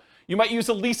 You might use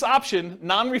a lease option,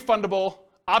 non-refundable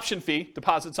option fee,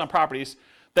 deposits on properties,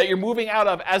 that you're moving out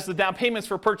of as the down payments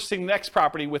for purchasing the next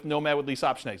property with Nomad with lease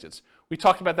option exits. We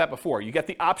talked about that before. You get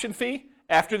the option fee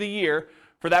after the year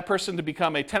for that person to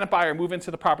become a tenant buyer, move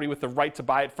into the property with the right to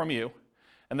buy it from you.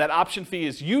 And that option fee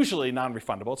is usually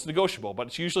non-refundable. It's negotiable, but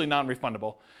it's usually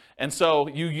non-refundable. And so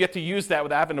you get to use that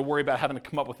without having to worry about having to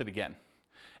come up with it again.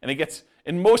 And it gets,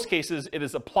 in most cases, it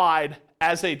is applied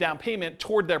as a down payment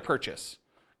toward their purchase.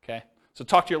 Okay? So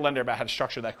talk to your lender about how to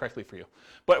structure that correctly for you.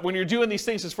 But when you're doing these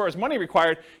things as far as money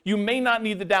required, you may not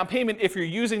need the down payment if you're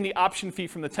using the option fee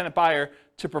from the tenant buyer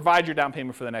to provide your down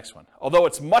payment for the next one. Although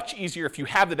it's much easier if you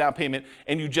have the down payment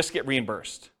and you just get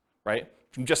reimbursed, right?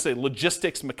 From just a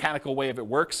logistics, mechanical way of it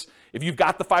works. If you've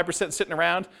got the 5% sitting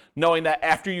around, knowing that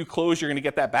after you close, you're going to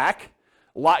get that back,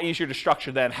 a lot easier to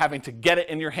structure than having to get it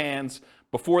in your hands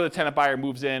before the tenant buyer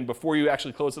moves in, before you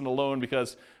actually close on the loan,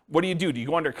 because what do? Do you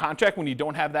go under contract when you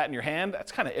don't have that in your hand?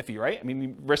 That's kind of iffy, right? I mean,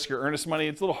 you risk your earnest money.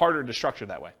 It's a little harder to structure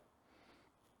that way.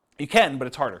 You can, but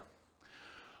it's harder.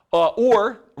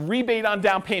 Or rebate on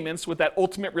down payments with that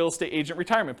ultimate real estate agent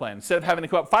retirement plan. Instead of having to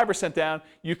come up 5% down,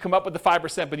 you come up with the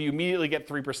 5%, but you immediately get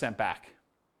 3% back.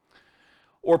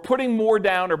 or putting more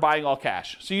down or buying all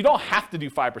cash. So you don't have to do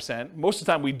 5%. Most of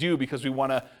the time we do because we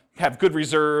want to have good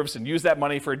reserves and use that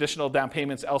money for additional down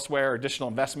payments elsewhere, or additional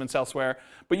investments elsewhere.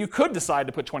 But you could decide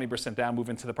to put 20% down, move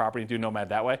into the property, and do Nomad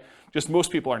that way. Just most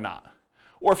people are not.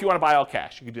 Or if you want to buy all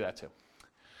cash, you can do that too.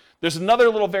 There's another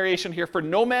little variation here for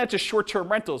Nomad to short-term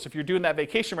rentals. If you're doing that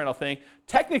vacation rental thing,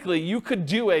 technically you could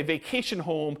do a vacation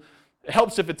home. It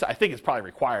helps if it's, I think it's probably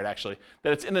required actually,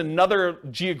 that it's in another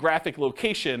geographic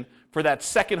location for that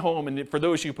second home, and for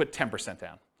those you put 10%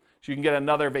 down. So you can get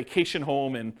another vacation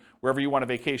home and wherever you want to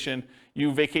vacation,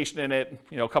 you vacation in it,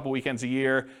 a couple weekends a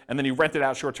year, and then you rent it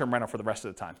out short-term rental for the rest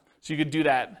of the time. So you could do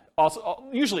that also,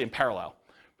 usually in parallel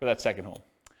for that second home.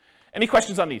 Any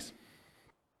questions on these?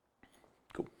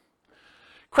 Cool.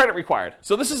 Credit required.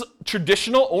 So this is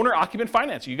traditional owner-occupant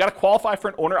financing. You got to qualify for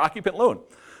an owner-occupant loan.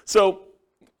 So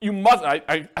you must,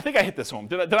 I think I hit this home.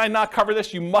 Did I not cover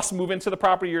this? You must move into the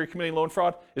property or you're committing loan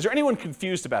fraud. Is there anyone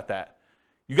confused about that?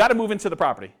 You got to move into the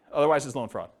property, otherwise it's loan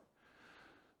fraud.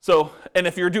 So, and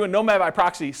if you're doing Nomad by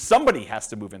proxy, somebody has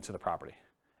to move into the property.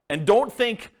 And don't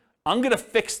think, I'm going to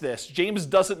fix this. James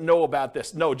doesn't know about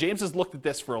this. No, James has looked at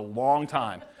this for a long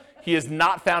time. He has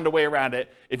not found a way around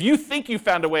it. If you think you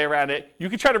found a way around it, you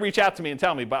can try to reach out to me and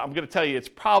tell me, but I'm going to tell you it's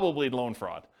probably loan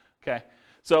fraud. Okay?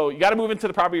 So you got to move into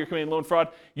the property you're committing loan fraud.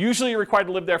 Usually you're required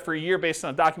to live there for a year based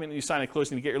on a document that you sign at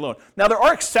closing to get your loan. Now there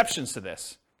are exceptions to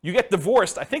this. You get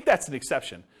divorced, I think that's an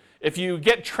exception. If you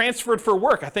get transferred for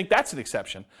work, I think that's an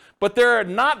exception. But there are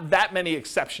not that many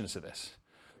exceptions to this.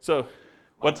 So,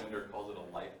 what? My lender calls it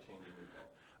a life-changing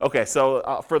event. Okay,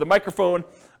 so for the microphone,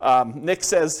 Nick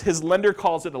says his lender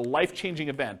calls it a life-changing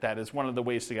event. That is one of the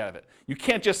ways to get out of it. You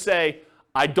can't just say,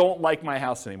 I don't like my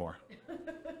house anymore.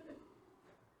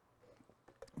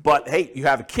 But hey, you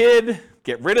have a kid,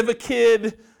 get rid of a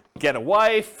kid, get a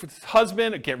wife,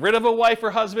 husband, or get rid of a wife or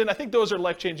husband. I think those are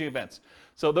life-changing events.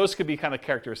 So those could be kind of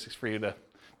characteristics for you to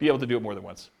be able to do it more than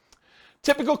once.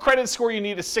 Typical credit score you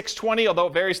need is 620, although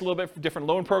it varies a little bit for different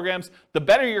loan programs. The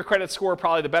better your credit score,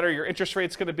 probably the better your interest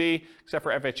rate's going to be, except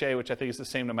for FHA, which I think is the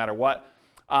same no matter what.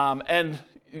 And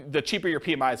the cheaper your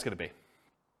PMI is going to be.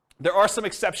 There are some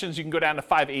exceptions. You can go down to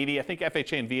 580. I think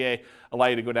FHA and VA allow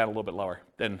you to go down a little bit lower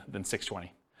than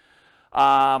 620.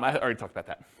 I already talked about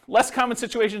that. Less common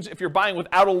situations, if you're buying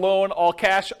without a loan, all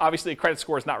cash, obviously a credit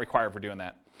score is not required for doing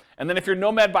that. And then if you're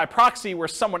Nomad by proxy, where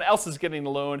someone else is getting the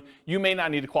loan, you may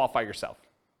not need to qualify yourself.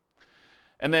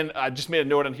 And then I just made a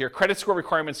note on here, credit score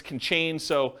requirements can change,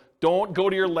 so don't go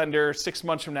to your lender 6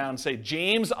 months from now and say,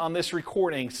 James on this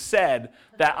recording said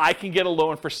that I can get a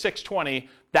loan for 620,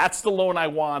 that's the loan I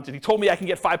want, and he told me I can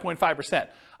get 5.5%.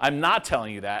 I'm not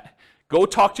telling you that. Go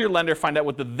talk to your lender, find out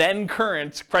what the then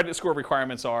current credit score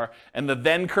requirements are, and the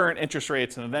then current interest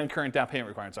rates, and the then current down payment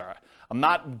requirements are. I'm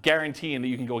not guaranteeing that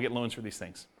you can go get loans for these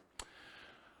things.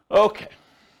 Okay,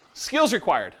 skills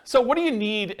required. So what do you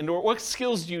need, what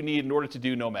skills do you need in order to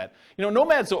do Nomad?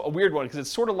 Nomad's a weird one because it's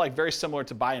sort of like very similar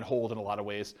to buy and hold in a lot of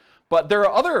ways. But there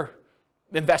are other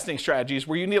investing strategies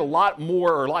where you need a lot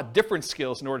more or a lot different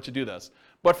skills in order to do this.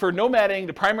 But for nomading,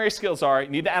 the primary skills are you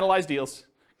need to analyze deals.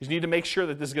 You need to make sure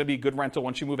that this is going to be a good rental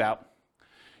once you move out.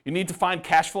 You need to find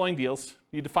cash flowing deals.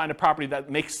 You need to find a property that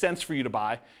makes sense for you to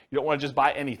buy. You don't want to just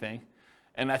buy anything.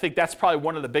 And I think that's probably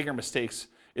one of the bigger mistakes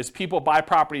is people buy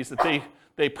properties that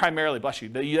they primarily, bless you,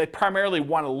 they primarily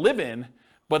want to live in,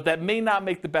 but that may not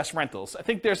make the best rentals. I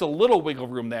think there's a little wiggle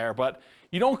room there, but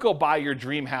you don't go buy your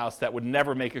dream house that would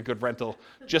never make a good rental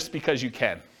just because you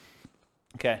can.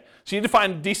 Okay, so you need to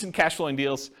find decent cash flowing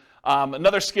deals.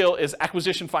 Another skill is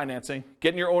acquisition financing,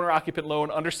 getting your owner-occupant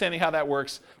loan, understanding how that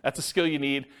works. That's a skill you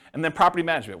need. And then property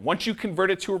management. Once you convert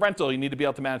it to a rental, you need to be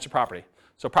able to manage the property.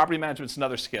 So property management is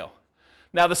another skill.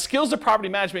 Now, the skills of property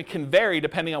management can vary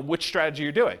depending on which strategy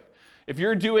you're doing. If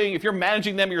you're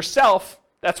managing them yourself,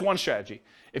 that's one strategy.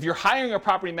 If you're hiring a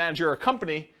property manager or a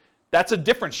company, that's a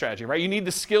different strategy, right? You need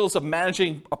the skills of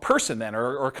managing a person then,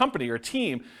 or a company or a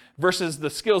team, versus the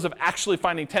skills of actually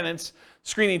finding tenants,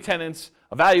 screening tenants,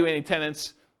 evaluating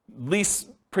tenants, lease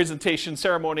presentation,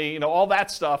 ceremony, all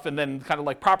that stuff, and then kind of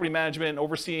like property management,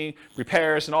 overseeing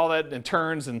repairs and all that, and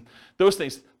turns and those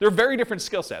things. They're very different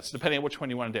skill sets depending on which one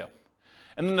you want to do.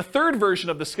 And then the third version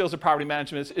of the skills of property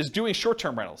management is doing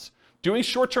short-term rentals. Doing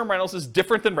short-term rentals is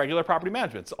different than regular property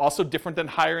management. It's also different than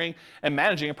hiring and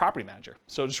managing a property manager.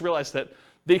 So just realize that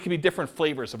they can be different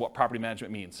flavors of what property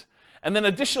management means. And then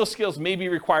additional skills may be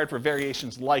required for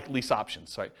variations like lease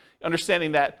options, right?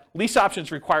 Understanding that lease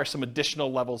options require some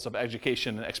additional levels of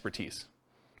education and expertise.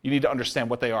 You need to understand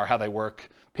what they are, how they work,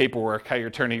 paperwork, how your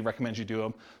attorney recommends you do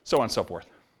them, so on and so forth.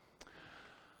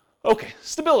 Okay,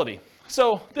 stability.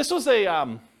 So this was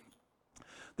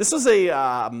This was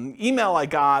a email I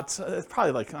got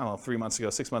probably like, I don't know, 3 months ago,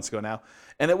 6 months ago now.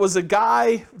 And it was a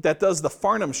guy that does the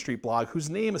Farnham Street blog, whose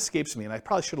name escapes me, and I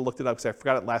probably should have looked it up because I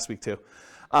forgot it last week too.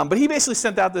 But he basically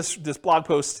sent out this blog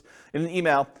post in an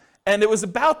email, and it was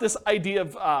about this idea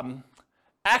of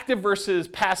active versus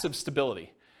passive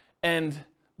stability. And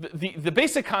the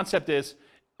basic concept is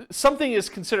something is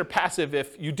considered passive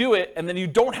if you do it, and then you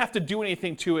don't have to do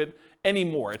anything to it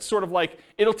anymore. It's sort of like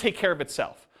it'll take care of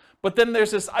itself. But then there's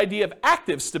this idea of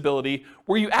active stability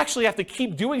where you actually have to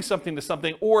keep doing something to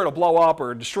something, or it'll blow up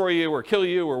or destroy you or kill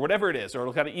you or whatever it is, or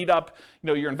it'll kind of eat up,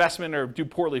 your investment or do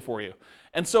poorly for you.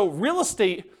 And so real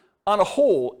estate on a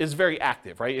whole is very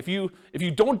active, right? If you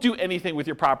don't do anything with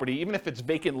your property, even if it's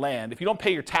vacant land, if you don't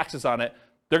pay your taxes on it,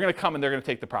 they're going to come and they're going to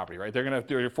take the property, right? They're going to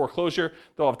do your foreclosure,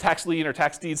 they'll have tax lien or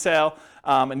tax deed sale,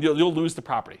 and you'll lose the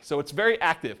property. So it's very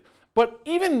active. But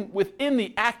even within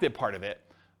the active part of it,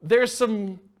 there's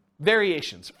some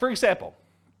variations. For example,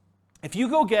 if you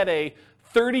go get a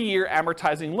 30-year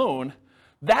amortizing loan,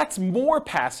 that's more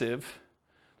passive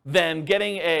than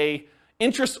getting a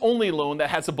interest-only loan that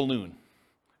has a balloon,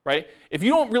 right? If you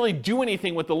don't really do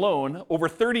anything with the loan, over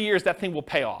 30 years, that thing will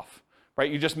pay off, right?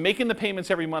 You're just making the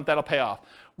payments every month, that'll pay off.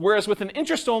 Whereas with an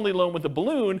interest-only loan with a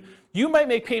balloon, you might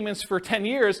make payments for 10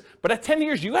 years, but at 10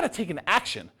 years, you got to take an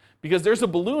action, because there's a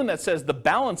balloon that says the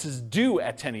balance is due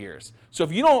at 10 years. So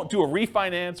if you don't do a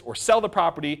refinance or sell the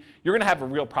property, you're going to have a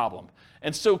real problem.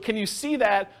 And so can you see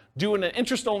that doing an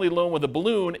interest-only loan with a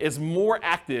balloon is more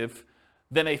active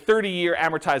than a 30-year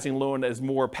amortizing loan that is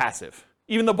more passive?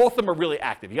 Even though both of them are really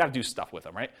active, you got to do stuff with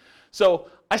them, right? So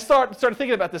I started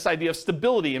thinking about this idea of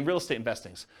stability in real estate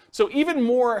investing. So even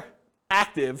more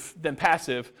active than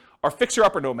passive are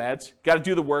fixer-upper nomads. Got to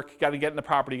do the work, got to get in the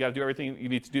property, got to do everything you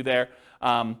need to do there.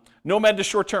 Nomad to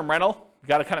short-term rental. You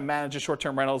got to kind of manage the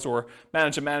short-term rentals or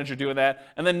manage a manager doing that.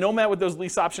 And then nomad with those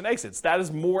lease option exits. That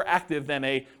is more active than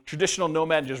a traditional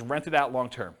nomad just rent it out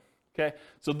long-term. Okay,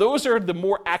 so those are the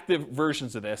more active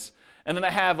versions of this. And then I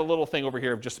have a little thing over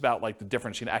here of just about like the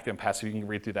difference between active and passive. You can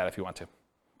read through that if you want to.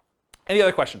 Any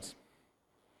other questions?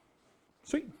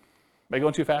 Sweet. Am I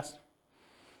going too fast?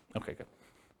 Okay, good.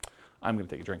 I'm going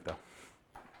to take a drink though.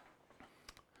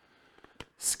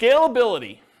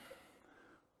 Scalability.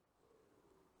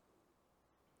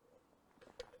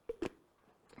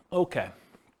 Okay.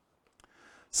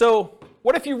 So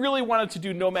what if you really wanted to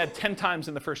do Nomad 10 times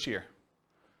in the first year?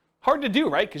 Hard to do,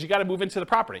 right? Because you got to move into the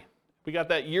property. We got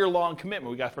that year-long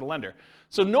commitment we got for the lender.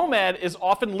 So Nomad is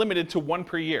often limited to one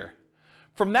per year.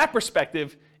 From that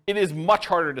perspective, it is much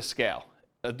harder to scale.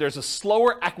 There's a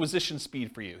slower acquisition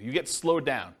speed for you. You get slowed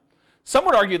down. Some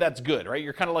would argue that's good, right?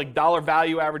 You're kind of like dollar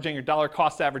value averaging or dollar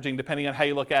cost averaging, depending on how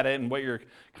you look at it and what you're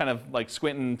kind of like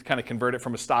squinting to kind of convert it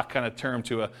from a stock kind of term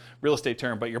to a real estate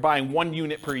term. But you're buying 1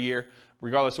 unit per year,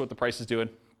 regardless of what the price is doing.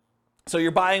 So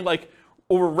you're buying like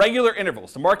over regular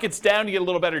intervals. The market's down, you get a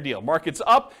little better deal. Market's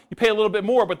up, you pay a little bit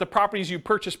more, but the properties you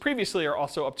purchased previously are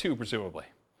also up too, presumably.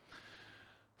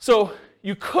 So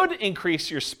you could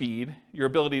increase your speed, your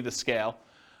ability to scale,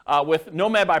 with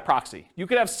Nomad by proxy. You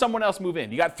could have someone else move in.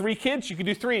 You got 3 kids, you could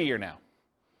do 3 a year now,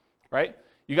 right?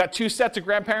 You got 2 sets of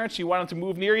grandparents, you want them to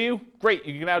move near you, great,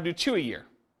 you can now do 2 a year.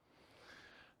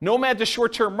 Nomad to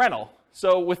short-term rental.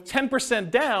 So with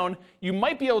 10% down, you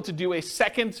might be able to do a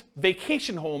second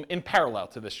vacation home in parallel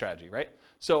to this strategy, right?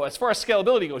 So as far as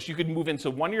scalability goes, you could move into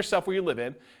one yourself where you live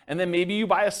in, and then maybe you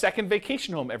buy a second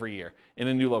vacation home every year in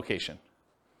a new location.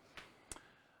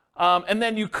 And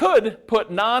then you could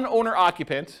put non-owner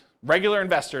occupant, regular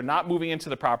investor, not moving into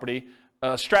the property,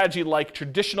 a strategy like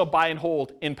traditional buy and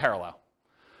hold in parallel.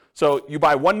 So you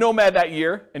buy 1 Nomad that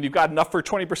year, and you've got enough for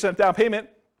 20% down payment.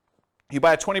 You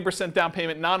buy a 20% down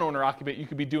payment non-owner occupant, you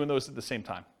could be doing those at the same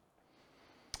time.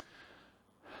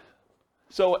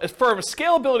 So as from a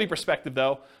scalability perspective,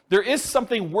 though, there is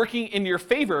something working in your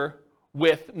favor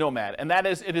with Nomad, and that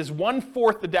is it is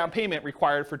 1/4 the down payment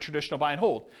required for traditional buy and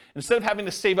hold. Instead of having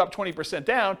to save up 20%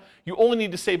 down, you only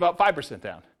need to save up 5%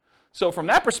 down. So from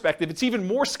that perspective, it's even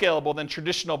more scalable than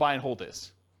traditional buy and hold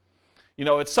is. You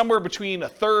know, it's somewhere between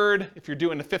 1/3 if you're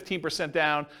doing the 15%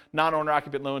 down non-owner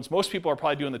occupant loans. Most people are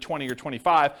probably doing the 20 or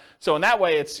 25. So in that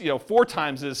way, it's 4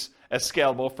 times as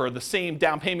scalable. For the same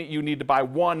down payment you need to buy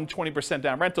 1 20%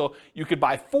 down rental, you could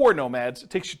buy 4 Nomads. It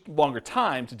takes you longer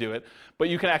time to do it, but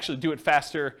you can actually do it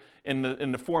faster in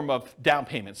the form of down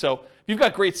payment. So if you've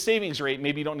got great savings rate,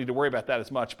 maybe you don't need to worry about that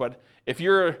as much. But if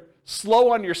you're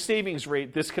slow on your savings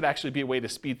rate, this could actually be a way to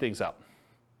speed things up.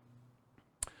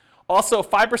 Also,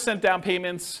 5% down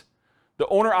payments, the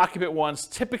owner-occupant ones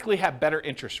typically have better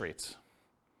interest rates.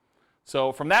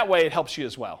 So from that way, it helps you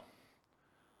as well.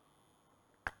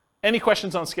 Any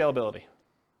questions on scalability?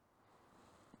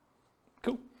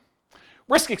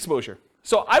 Risk exposure.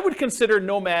 So I would consider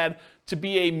Nomad to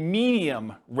be a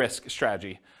medium risk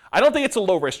strategy. I don't think it's a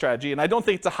low risk strategy, and I don't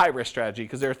think it's a high risk strategy,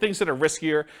 because there are things that are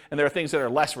riskier and there are things that are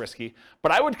less risky.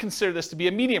 But I would consider this to be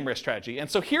a medium risk strategy. And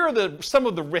so here are some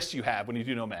of the risks you have when you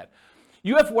do Nomad.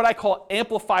 You have what I call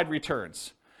amplified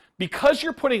returns. Because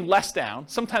you're putting less down,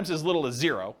 sometimes as little as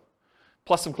 0,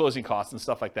 plus some closing costs and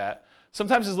stuff like that,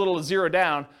 sometimes as little as 0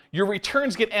 down, your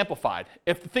returns get amplified.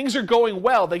 If things are going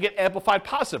well, they get amplified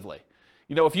positively.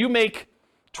 You know, if you make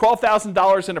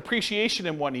 $12,000 in appreciation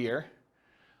in 1 year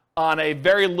on a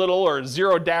very little or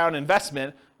 0 down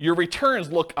investment, your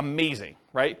returns look amazing,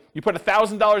 right? You put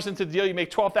 $1,000 into the deal, you make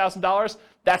 $12,000,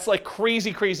 that's like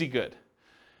crazy, crazy good.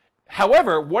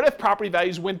 However, what if property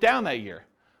values went down that year?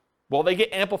 Well, they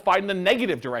get amplified in the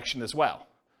negative direction as well.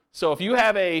 So if you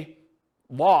have a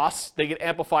loss, they get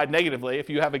amplified negatively. If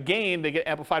you have a gain, they get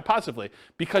amplified positively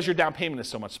because your down payment is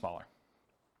so much smaller.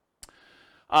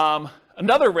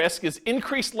 Another risk is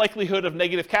increased likelihood of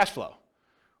negative cash flow,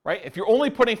 right? If you're only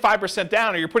putting 5%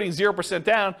 down or you're putting 0%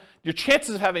 down, your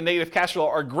chances of having negative cash flow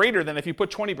are greater than if you put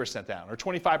 20% down or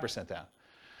 25% down.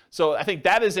 So I think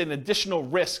that is an additional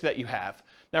risk that you have.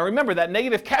 Now remember, that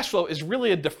negative cash flow is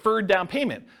really a deferred down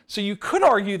payment. So you could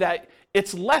argue that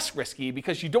it's less risky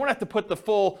because you don't have to put the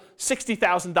full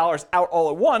 $60,000 out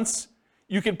all at once.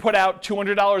 You can put out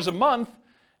 $200 a month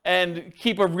and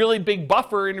keep a really big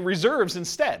buffer in reserves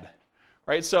instead,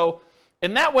 right? So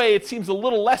in that way, it seems a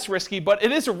little less risky, but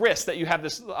it is a risk that you have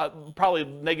this probably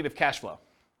negative cash flow.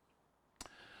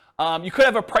 You could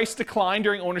have a price decline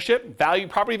during ownership.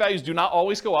 Property values do not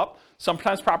always go up.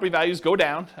 Sometimes property values go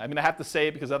down. I mean, I have to say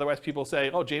it because otherwise people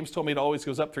say, oh, James told me it always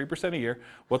goes up 3% a year.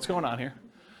 What's going on here?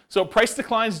 So price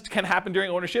declines can happen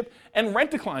during ownership, and rent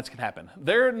declines can happen.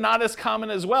 They're not as common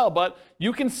as well, but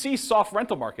you can see soft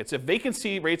rental markets. If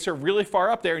vacancy rates are really far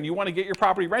up there and you want to get your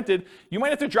property rented, you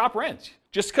might have to drop rent.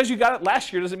 Just because you got it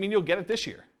last year doesn't mean you'll get it this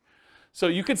year. So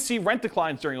you could see rent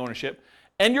declines during ownership.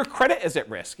 And your credit is at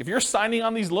risk. If you're signing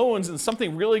on these loans and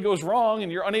something really goes wrong and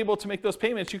you're unable to make those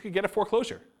payments, you could get a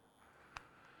foreclosure.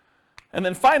 And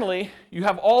then finally, you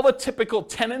have all the typical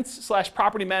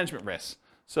tenants/property management risks.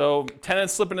 So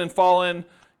tenants slipping and falling,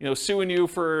 suing you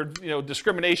for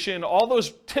discrimination, all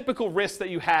those typical risks that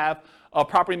you have of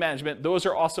property management, those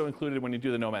are also included when you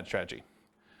do the Nomad strategy.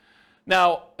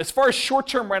 Now, as far as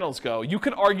short-term rentals go, you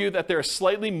could argue that there's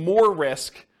slightly more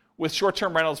risk with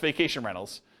short-term rentals, vacation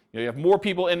rentals. You have more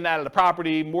people in and out of the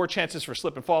property, more chances for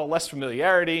slip and fall, less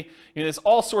familiarity. There's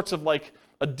all sorts of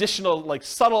additional,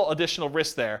 subtle additional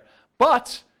risks there.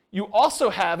 But you also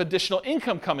have additional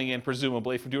income coming in,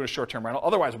 presumably, from doing a short-term rental.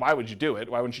 Otherwise, why would you do it?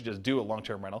 Why wouldn't you just do a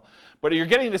long-term rental? But you're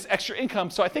getting this extra income,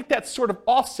 so I think that sort of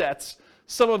offsets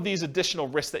some of these additional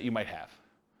risks that you might have.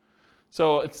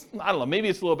 So I don't know, maybe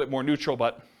it's a little bit more neutral,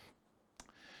 but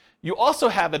you also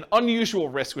have an unusual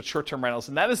risk with short-term rentals,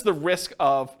 and that is the risk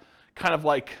of kind of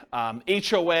like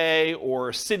HOA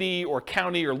or city or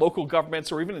county or local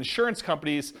governments or even insurance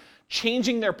companies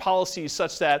changing their policies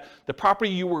such that the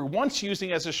property you were once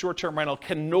using as a short-term rental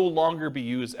can no longer be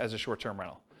used as a short-term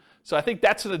rental. So I think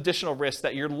that's an additional risk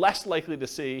that you're less likely to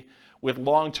see with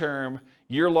long-term,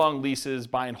 year-long leases,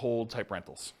 buy and hold type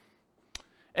rentals.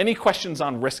 Any questions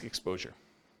on risk exposure?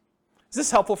 Is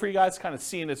this helpful for you guys, kind of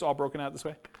seeing it's all broken out this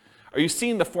way? Are you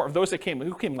seeing the form, those that came,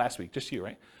 who came last week? Just you,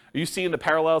 right? Are you seeing the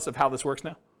parallels of how this works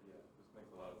now? Yeah, this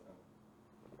makes a lot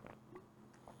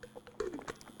of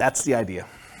sense. That's the idea.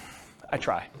 I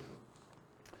try.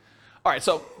 All right,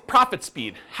 so profit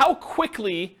speed. How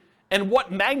quickly and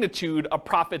what magnitude of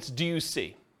profits do you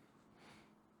see?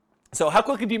 So how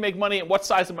quickly do you make money and what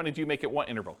size of money do you make at what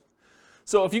interval?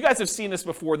 So if you guys have seen this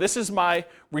before, this is my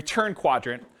return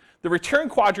quadrant. The return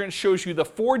quadrant shows you the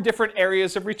 4 different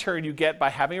areas of return you get by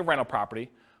having a rental property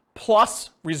plus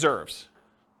reserves.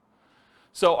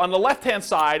 So on the left-hand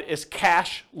side is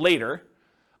cash later,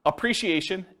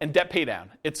 appreciation, and debt paydown.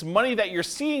 It's money that you're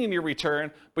seeing in your return,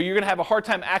 but you're going to have a hard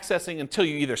time accessing until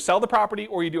you either sell the property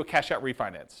or you do a cash-out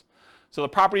refinance. So the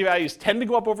property values tend to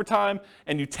go up over time,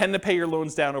 and you tend to pay your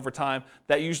loans down over time.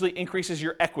 That usually increases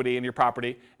your equity in your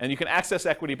property, and you can access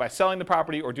equity by selling the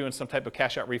property or doing some type of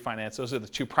cash-out refinance. Those are the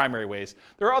 2 primary ways.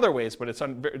 There are other ways, but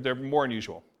they're more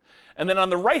unusual. And then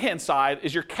on the right-hand side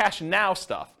is your cash now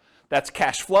stuff. That's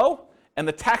cash flow and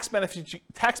the tax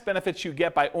benefits you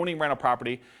get by owning rental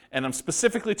property, and I'm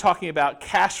specifically talking about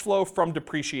cash flow from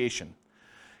depreciation.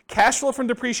 Cash flow from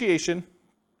depreciation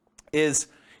is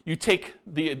you take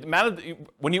the amount of,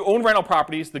 when you own rental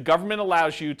properties, the government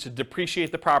allows you to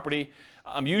depreciate the property,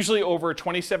 usually over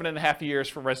 27 and a half years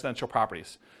for residential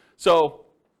properties. So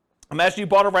imagine you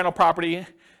bought a rental property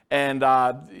And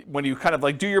when you kind of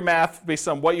like do your math based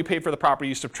on what you paid for the property,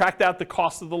 you subtract out the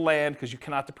cost of the land, because you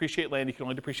cannot depreciate land, you can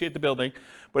only depreciate the building.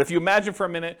 But if you imagine for a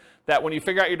minute that when you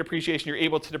figure out your depreciation, you're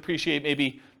able to depreciate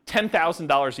maybe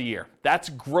 $10,000 a year. That's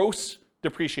gross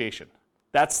depreciation.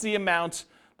 That's the amount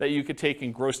that you could take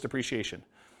in gross depreciation.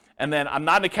 And then I'm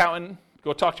not an accountant,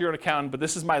 go talk to your own accountant, but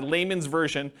this is my layman's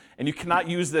version, and you cannot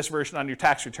use this version on your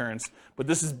tax returns, but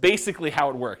this is basically how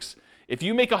it works. If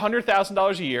you make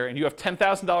 $100,000 a year and you have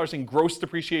 $10,000 in gross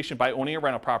depreciation by owning a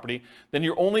rental property, then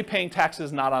you're only paying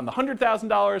taxes not on the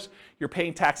 $100,000, you're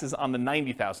paying taxes on the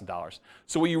 $90,000.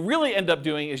 So what you really end up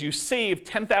doing is you save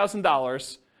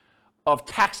 $10,000 of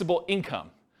taxable income.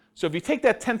 So if you take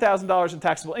that $10,000 in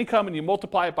taxable income and you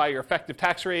multiply it by your effective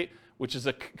tax rate, which is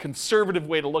a conservative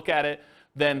way to look at it,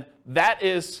 then that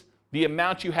is the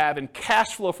amount you have in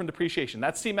cash flow from depreciation.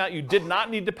 That's the amount you did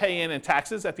not need to pay in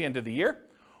taxes at the end of the year,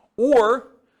 or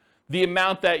the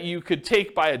amount that you could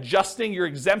take by adjusting your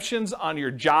exemptions on your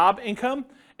job income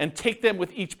and take them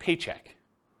with each paycheck.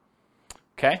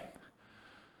 Okay?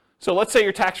 So let's say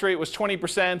your tax rate was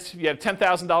 20%, you had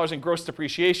 $10,000 in gross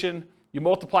depreciation, you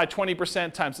multiply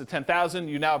 20% times the $10,000,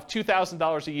 you now have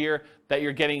 $2,000 a year that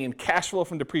you're getting in cash flow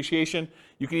from depreciation.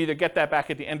 You can either get that back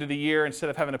at the end of the year instead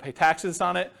of having to pay taxes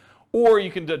on it, or you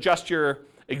can adjust your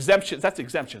exemptions. That's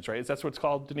exemptions, right? That's what it's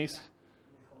called, Denise?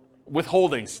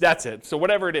 Withholdings, that's it. So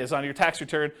whatever it is on your tax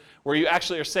return where you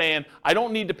actually are saying, I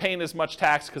don't need to pay in as much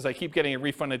tax because I keep getting a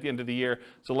refund at the end of the year,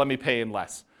 so let me pay in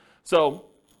less. So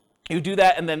you do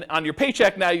that, and then on your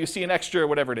paycheck now you see an extra,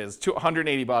 whatever it is,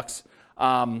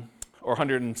 $180 or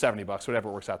 170 bucks, whatever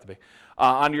it works out to be,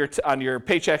 on your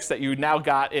paychecks that you now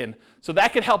got in. So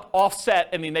that could help offset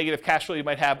any negative cash flow you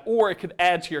might have, or it could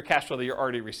add to your cash flow that you're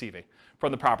already receiving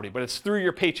from the property. But it's through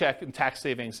your paycheck and tax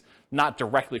savings, not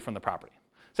directly from the property.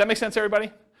 Does that make sense,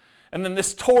 everybody? And then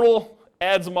this total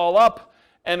adds them all up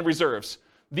and reserves.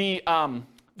 The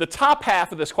top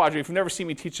half of this quadrant, if you've never seen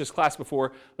me teach this class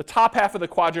before, the top half of the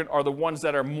quadrant are the ones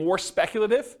that are more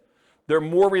speculative. They're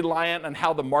more reliant on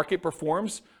how the market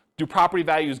performs. Do property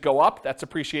values go up? That's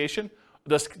appreciation.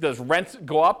 Does rent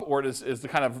go up, or is the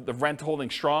kind of the rent holding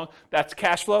strong? That's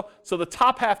cash flow. So the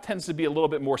top half tends to be a little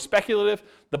bit more speculative.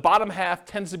 The bottom half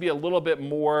tends to be a little bit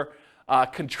more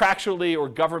contractually or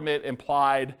government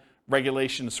implied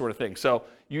regulation sort of thing. So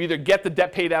you either get the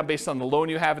debt pay down based on the loan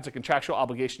you have, it's a contractual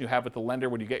obligation you have with the lender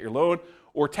when you get your loan,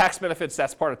 or tax benefits,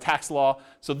 that's part of tax law.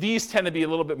 So these tend to be a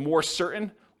little bit more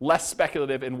certain, less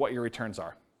speculative in what your returns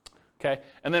are. Okay?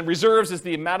 And then reserves is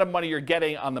the amount of money you're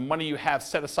getting on the money you have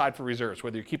set aside for reserves,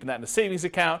 whether you're keeping that in a savings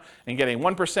account and getting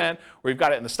 1%, or you've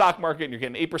got it in the stock market and you're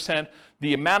getting 8%.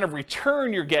 The amount of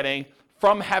return you're getting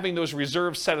from having those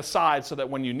reserves set aside so that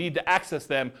when you need to access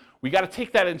them, we got to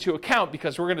take that into account,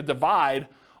 because we're going to divide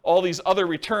all these other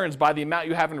returns by the amount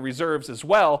you have in reserves as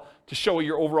well to show what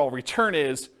your overall return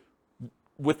is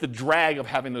with the drag of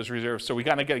having those reserves. So we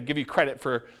got to give you credit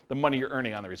for the money you're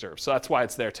earning on the reserves. So that's why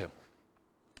it's there too.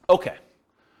 Okay,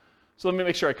 so let me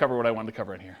make sure I cover what I wanted to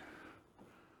cover in here.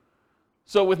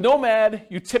 So with Nomad,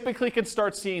 you typically can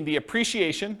start seeing the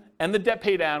appreciation and the debt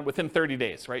pay down within 30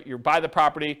 days, right? You buy the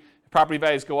property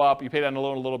values go up, you pay down the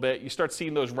loan a little bit, you start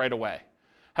seeing those right away.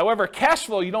 However, cash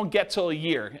flow you don't get till a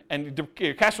year, and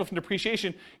your cash flow from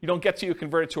depreciation you don't get till you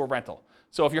convert it to a rental.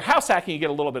 So if you're house hacking, you get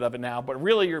a little bit of it now, but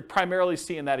really you're primarily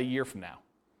seeing that a year from now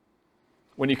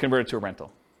when you convert it to a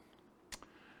rental.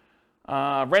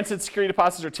 Rents and security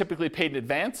deposits are typically paid in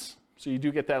advance, so you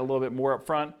do get that a little bit more up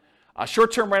front.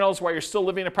 Short-term rentals, while you're still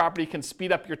living in a property, can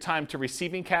speed up your time to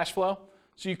receiving cash flow.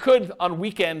 So you could, on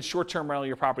weekends, short-term rental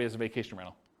your property as a vacation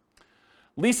rental.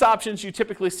 Lease options, you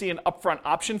typically see an upfront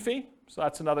option fee. So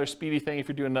that's another speedy thing if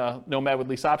you're doing a Nomad with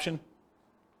lease option.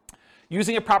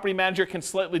 Using a property manager can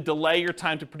slightly delay your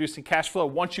time to producing cash flow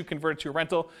once you convert it to a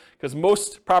rental, because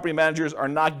most property managers are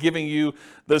not giving you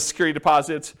the security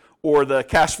deposits or the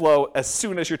cash flow as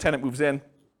soon as your tenant moves in.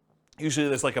 Usually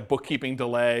there's like a bookkeeping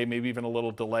delay, maybe even a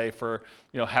little delay for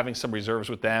having some reserves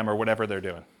with them or whatever they're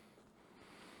doing.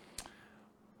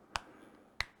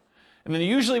 And then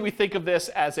usually we think of this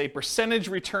as a percentage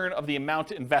return of the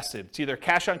amount invested. It's either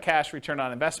cash on cash return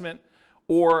on investment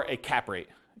or a cap rate.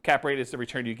 Cap rate is the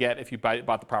return you get if you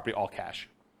bought the property all cash.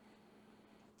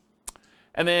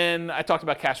 And then I talked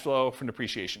about cash flow from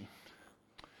depreciation.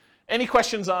 Any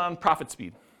questions on profit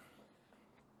speed?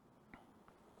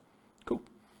 Cool.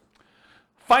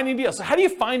 Finding deals. So how do you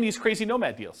find these crazy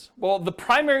Nomad deals? Well, the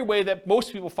primary way that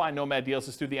most people find Nomad deals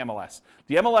is through the MLS.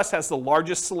 The MLS has the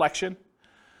largest selection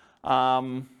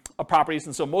of properties,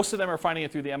 and so most of them are finding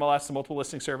it through the MLS, the multiple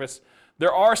listing service.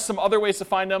 There are some other ways to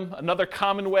find them. Another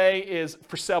common way is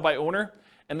for sale by owner,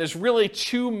 And there's really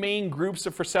two main groups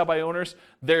of for sale by owners.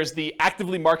 There's the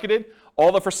actively marketed,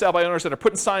 all the for sale by owners that are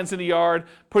putting signs in the yard,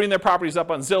 putting their properties up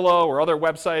on Zillow or other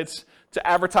websites to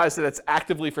advertise that it's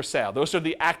actively for sale. Those are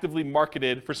the actively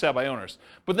marketed for sale by owners.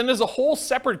 But then there's a whole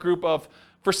separate group of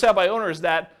for sale by owners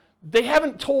that they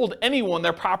haven't told anyone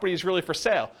their property is really for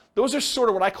sale. Those are sort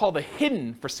of what I call the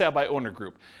hidden for sale by owner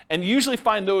group. And you usually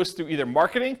find those through either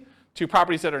marketing to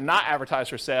properties that are not advertised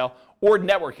for sale, or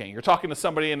networking. You're talking to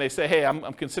somebody and they say, hey,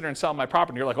 I'm considering selling my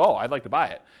property. You're like, oh, I'd like to buy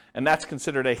it. And that's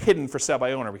considered a hidden for sale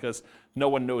by owner because no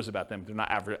one knows about them. They're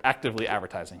not actively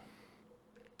advertising.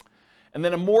 And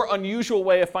then a more unusual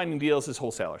way of finding deals is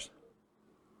wholesalers.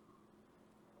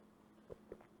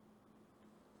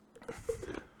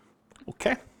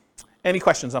 Okay. Any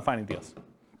questions on finding deals?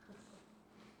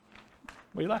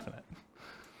 What are you laughing at?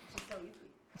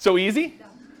 So easy?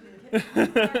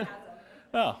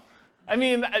 Oh. I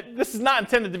mean, this is not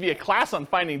intended to be a class on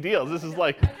finding deals. This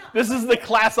is the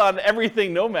class on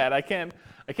everything Nomad. I can't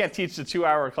teach the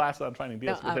 2-hour class on finding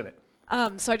deals within it.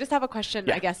 So I just have a question.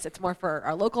 Yeah. I guess it's more for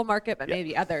our local market, but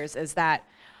maybe others, is that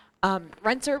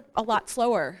rents are a lot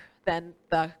slower than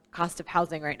the cost of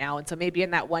housing right now. And so maybe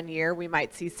in that 1 year, we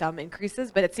might see some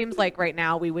increases, but it seems like right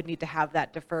now we would need to have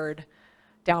that deferred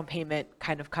down payment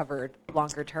kind of covered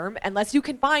longer term, unless you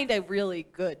can find a really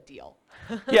good deal.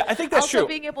 Yeah, I think that's also, true.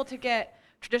 being able to get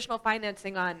traditional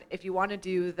financing on, if you want to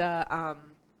do the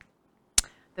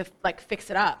like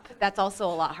fix it up, that's also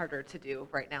a lot harder to do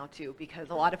right now too, because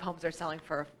a lot of homes are selling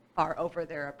for far over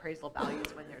their appraisal values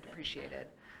when they're depreciated.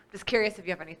 Just curious if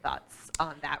you have any thoughts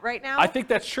on that right now. I think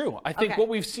that's true. I think what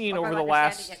we've seen over the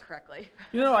last, it correctly.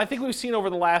 I think we've seen over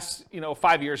the last,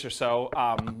 5 years or so,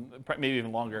 maybe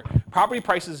even longer, property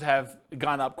prices have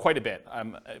gone up quite a bit,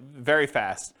 very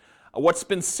fast. What's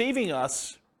been saving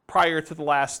us prior to the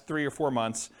last 3 or 4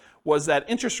 months was that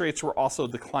interest rates were also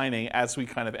declining as we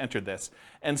kind of entered this.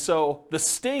 And so the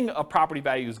sting of property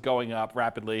values going up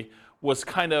rapidly was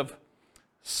kind of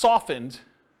softened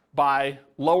by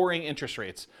lowering interest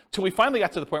rates till we finally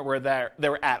got to the point where they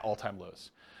were at all-time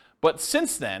lows. But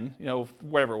since then,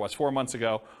 whatever it was, 4 months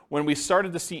ago, when we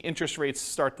started to see interest rates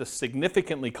start to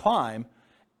significantly climb,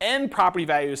 and property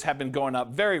values have been going up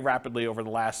very rapidly over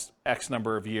the last X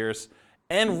number of years,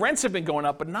 and rents have been going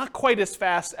up, but not quite as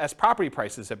fast as property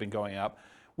prices have been going up,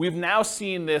 we've now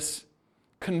seen this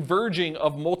converging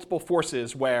of multiple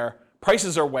forces where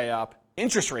prices are way up,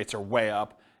 interest rates are way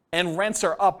up, and rents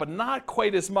are up, but not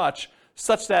quite as much,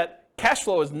 such that cash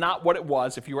flow is not what it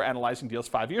was if you were analyzing deals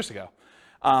 5 years ago.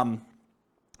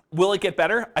 Will it get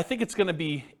better? I think it's going to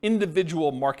be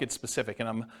individual market specific,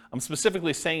 and I'm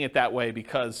specifically saying it that way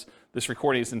because this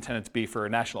recording is intended to be for a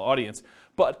national audience.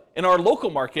 But in our local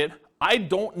market, I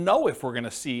don't know if we're going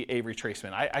to see a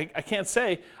retracement. I can't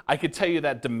say. I could tell you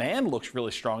that demand looks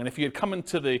really strong, and if you had come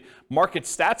into the market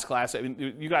stats class, I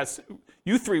mean,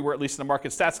 you three were at least in the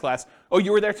market stats class. Oh,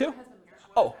 you were there too?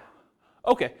 Oh,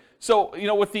 okay. So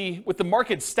with the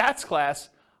market stats class,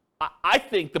 I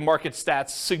think the market stats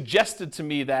suggested to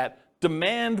me that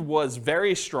demand was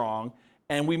very strong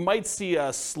and we might see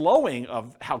a slowing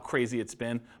of how crazy it's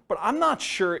been, but I'm not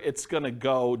sure it's going to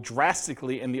go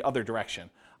drastically in the other direction.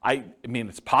 I mean,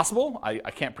 it's possible. I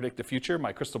can't predict the future.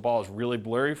 My crystal ball is really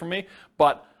blurry for me,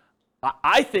 but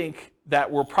I think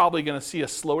that we're probably going to see a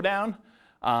slowdown,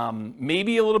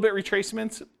 maybe a little bit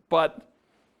retracement, but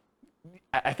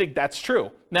I think that's true.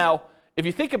 Now, if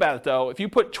you think about it, though, if you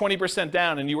put 20%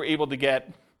 down and you were able to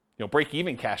get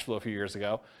break-even cash flow a few years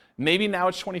ago, maybe now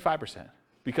it's 25%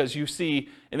 because you see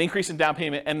an increase in down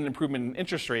payment and an improvement in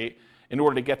interest rate in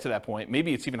order to get to that point.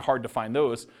 Maybe it's even hard to find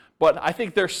those. But I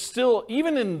think there's still,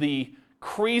 even in the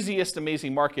craziest,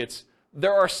 amazing markets,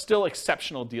 there are still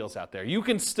exceptional deals out there. You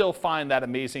can still find that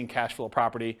amazing cash flow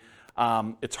property.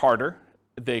 It's harder.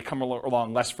 They come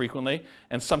along less frequently,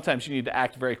 and sometimes you need to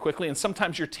act very quickly, and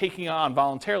sometimes you're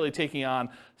voluntarily taking on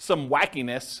some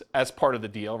wackiness as part of the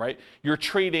deal, right? You're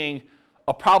trading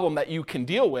a problem that you can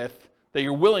deal with, that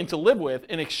you're willing to live with,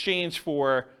 in exchange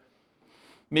for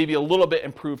maybe a little bit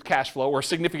improved cash flow or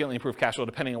significantly improved cash flow,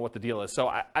 depending on what the deal is. So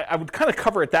I would kind of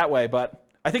cover it that way, but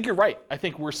I think you're right. I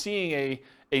think we're seeing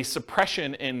a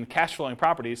suppression in cash flowing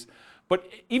properties, but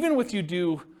even with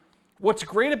what's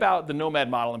great about the Nomad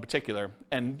model in particular,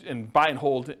 and buy and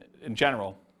hold in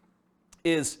general,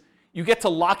 is you get to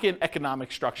lock in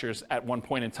economic structures at one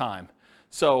point in time.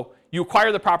 So you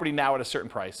acquire the property now at a certain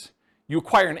price. You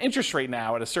acquire an interest rate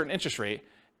now at a certain interest rate,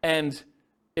 and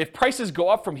if prices go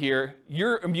up from here,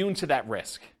 you're immune to that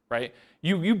risk, right?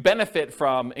 You benefit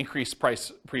from increased price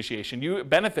appreciation. You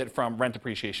benefit from rent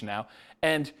appreciation now,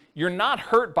 and you're not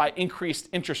hurt by increased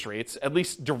interest rates, at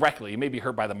least directly. You may be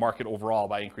hurt by the market overall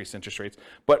by increased interest rates,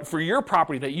 but for your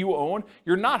property that you own,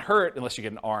 you're not hurt unless you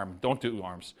get an ARM. Don't do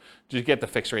ARMs. Just get the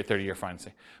fixed rate 30-year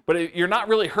financing. But you're not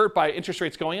really hurt by interest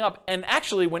rates going up, and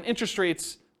actually when interest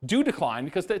rates do decline,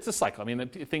 because it's a cycle. I mean,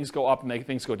 things go up and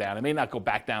things go down. It may not go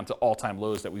back down to all-time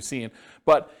lows that we've seen,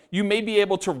 but you may be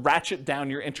able to ratchet down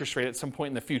your interest rate at some point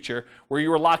in the future where you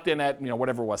were locked in at,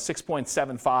 whatever it was,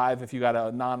 6.75 if you got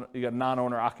a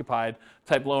non-owner occupied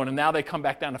type loan, and now they come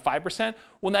back down to 5%.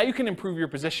 Well, now you can improve your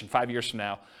position 5 years from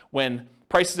now when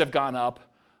prices have gone up,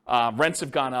 rents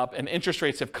have gone up, and interest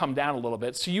rates have come down a little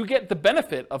bit. So you get the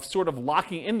benefit of sort of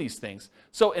locking in these things.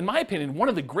 So in my opinion, one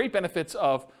of the great benefits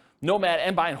of Nomad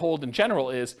and buy and hold in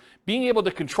general is being able to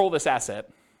control this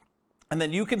asset, and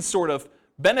then you can sort of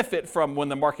benefit from when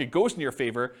the market goes in your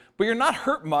favor, but you're not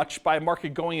hurt much by a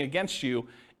market going against you,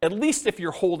 at least if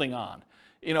you're holding on.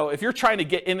 If you're trying to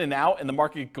get in and out and the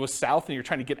market goes south and you're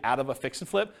trying to get out of a fix and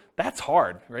flip, that's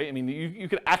hard, right? I mean, you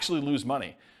could actually lose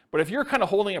money. But if you're kind of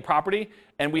holding a property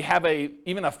and we have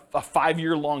even a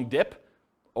 5-year long dip,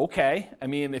 okay. I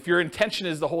mean, if your intention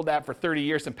is to hold that for 30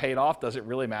 years and pay it off, does it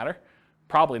really matter?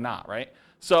 Probably not, right?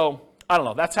 So I don't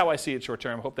know. That's how I see it short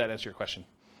term. Hope that answered your question.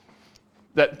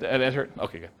 That answered?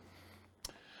 Okay, good.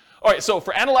 All right, so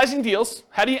for analyzing deals,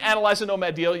 how do you analyze a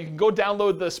Nomad deal? You can go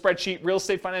download the spreadsheet,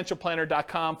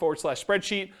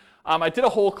 realestatefinancialplanner.com/spreadsheet. I did a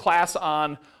whole class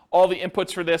on all the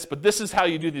inputs for this, but this is how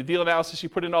you do the deal analysis. You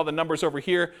put in all the numbers over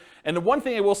here. And the one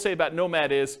thing I will say about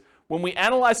Nomad is when we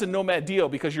analyze a Nomad deal,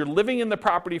 because you're living in the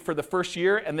property for the first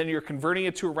year and then you're converting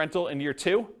it to a rental in year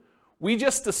 2, we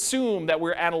just assume that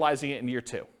we're analyzing it in year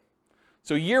 2.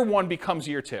 So year 1 becomes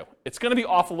year 2. It's going to be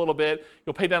off a little bit.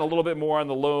 You'll pay down a little bit more on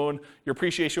the loan. Your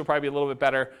appreciation will probably be a little bit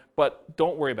better, but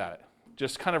don't worry about it.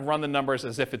 Just kind of run the numbers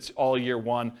as if it's all year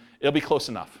 1. It'll be close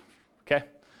enough, okay?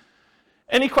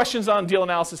 Any questions on deal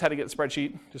analysis, how to get the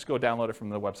spreadsheet? Just go download it from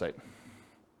the website.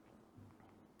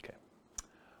 Okay.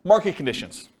 Market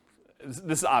conditions.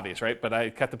 This is obvious, right? But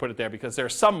I had to put it there because there are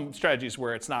some strategies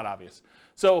where it's not obvious.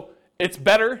 So it's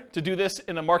better to do this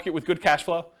in a market with good cash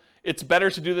flow. It's better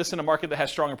to do this in a market that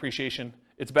has strong appreciation.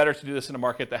 It's better to do this in a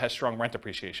market that has strong rent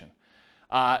appreciation.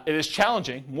 It is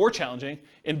challenging, more challenging,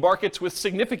 in markets with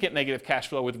significant negative cash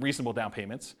flow with reasonable down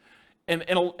payments. And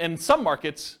in some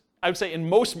markets, I would say in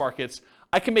most markets,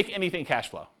 I can make anything cash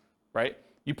flow, right?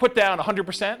 You put down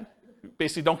 100%,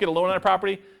 basically don't get a loan on a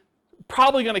property,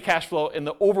 probably going to cash flow in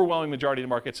the overwhelming majority of the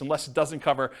markets unless it doesn't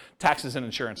cover taxes and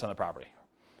insurance on the property.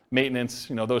 Maintenance,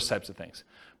 those types of things.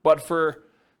 But for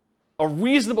a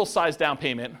reasonable size down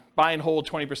payment, buy and hold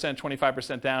 20%,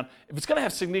 25% down, if it's going to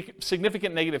have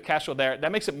significant negative cash flow there,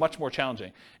 that makes it much more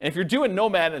challenging. And if you're doing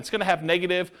Nomad and it's going to have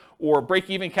negative or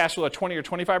break-even cash flow at 20 or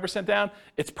 25% down,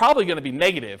 it's probably going to be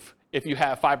negative if you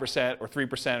have 5% or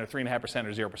 3% or 3.5%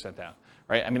 or 0% down,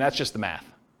 right? I mean, that's just the math.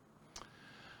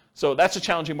 So that's a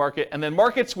challenging market. And then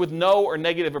markets with no or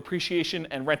negative appreciation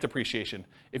and rent appreciation.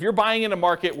 If you're buying in a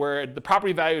market where the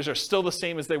property values are still the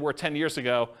same as they were 10 years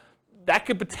ago, that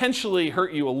could potentially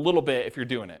hurt you a little bit if you're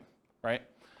doing it, right?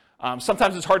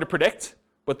 Sometimes it's hard to predict,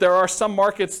 but there are some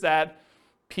markets that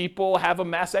people have a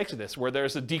mass exodus where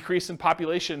there's a decrease in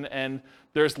population and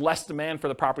there's less demand for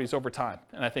the properties over time.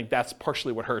 And I think that's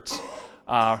partially what hurts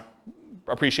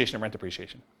appreciation and rent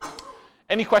appreciation.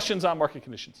 Any questions on market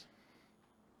conditions?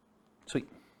 Sweet.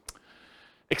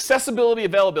 Accessibility,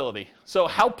 availability. So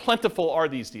how plentiful are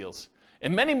these deals?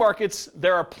 In many markets,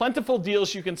 there are plentiful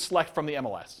deals you can select from the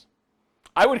MLS.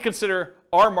 I would consider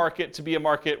our market to be a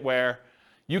market where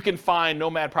you can find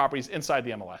Nomad properties inside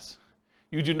the MLS.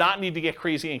 You do not need to get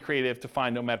crazy and creative to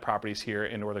find Nomad properties here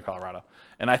in Northern Colorado.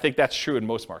 And I think that's true in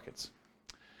most markets.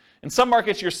 In some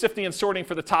markets, you're sifting and sorting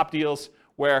for the top deals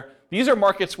where these are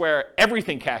markets where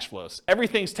everything cash flows.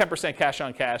 Everything's 10% cash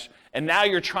on cash. And now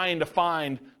you're trying to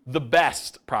find the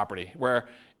best property where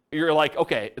you're like,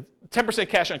 okay, 10%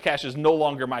 cash on cash is no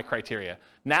longer my criteria.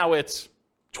 Now it's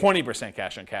 20%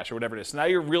 cash on cash or whatever it is. So now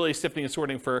you're really sifting and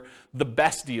sorting for the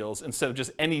best deals instead of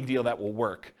just any deal that will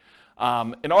work.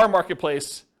 In our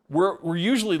marketplace, we're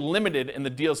usually limited in the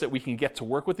deals that we can get to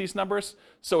work with these numbers.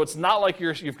 So it's not like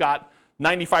you've got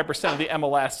 95% of the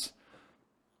MLS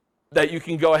that you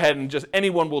can go ahead and just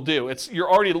anyone will do.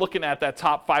 You're already looking at that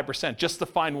top 5% just to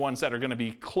find ones that are going to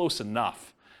be close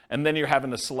enough. And then you're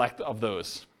having to select of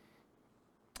those.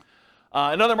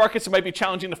 In other markets, it might be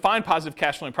challenging to find positive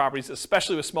cash flowing properties,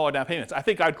 especially with smaller down payments. I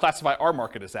think I'd classify our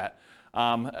market as that.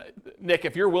 Nick,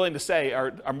 if you're willing to say,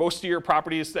 are most of your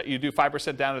properties that you do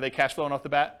 5% down, are they cash flowing off the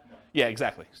bat? Yeah,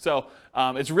 exactly. So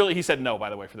it's really, he said no, by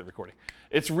the way, for the recording.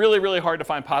 It's really, really hard to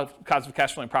find positive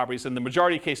cash flowing properties. In the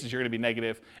majority of cases, you're going to be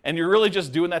negative, and you're really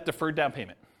just doing that deferred down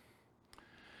payment.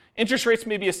 Interest rates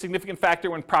may be a significant factor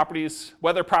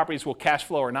whether properties will cash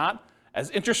flow or not. As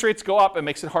interest rates go up, it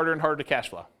makes it harder and harder to cash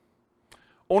flow.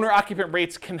 Owner-occupant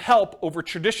rates can help over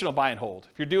traditional buy and hold.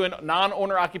 If you're doing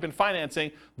non-owner-occupant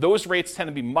financing, those rates tend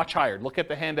to be much higher. Look at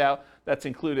the handout that's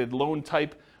included, loan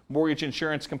type, mortgage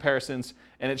insurance comparisons,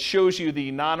 and it shows you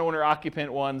the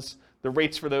non-owner-occupant ones, the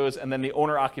rates for those, and then the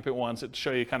owner-occupant ones that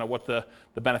show you kind of what the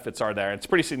benefits are there. It's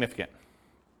pretty significant.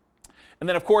 And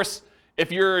then, of course,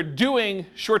 if you're doing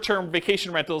short-term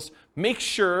vacation rentals, make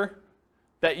sure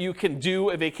that you can do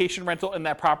a vacation rental in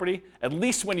that property, at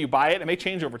least when you buy it. It may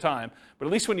change over time, but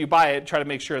at least when you buy it, try to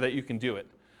make sure that you can do it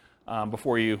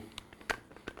before you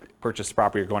purchase the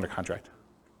property or go under contract.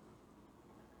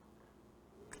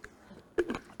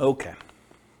 Okay.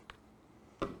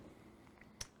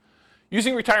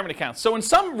 Using retirement accounts. So in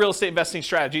some real estate investing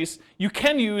strategies, you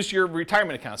can use your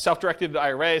retirement account, self-directed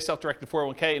IRA, self-directed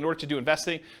 401k in order to do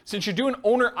investing. Since you're doing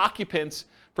owner-occupants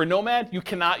for Nomad, you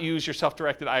cannot use your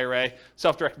self-directed IRA,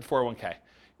 self-directed 401k.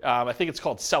 I think it's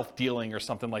called self-dealing or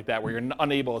something like that, where you're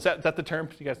unable. Is that the term?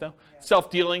 Do you guys know? Yeah.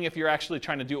 Self-dealing if you're actually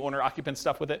trying to do owner-occupant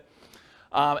stuff with it.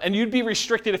 And you'd be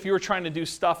restricted if you were trying to do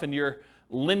stuff in your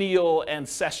lineal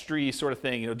ancestry sort of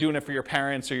thing, doing it for your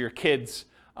parents or your kids.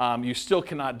 You still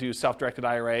cannot do self-directed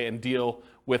IRA and deal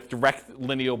with direct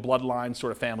lineal bloodline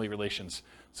sort of family relations.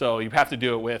 So you have to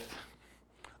do it with,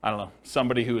 I don't know,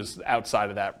 somebody who is outside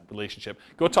of that relationship.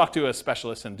 Go talk to a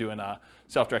specialist in doing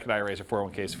self-directed IRAs or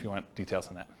 401ks if you want details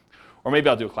on that. Or maybe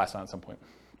I'll do a class on it at some point.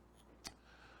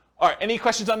 All right, any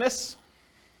questions on this?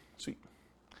 Sweet.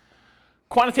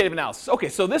 Quantitative analysis. Okay,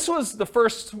 so this was the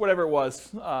first, whatever it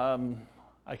was.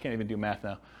 I can't even do math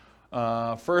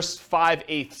now. First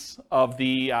 5/8 of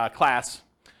the class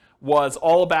was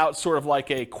all about sort of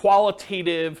like a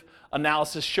qualitative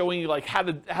analysis showing you like how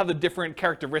the different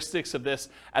characteristics of this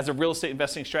as a real estate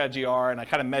investing strategy are, and I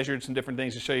kind of measured some different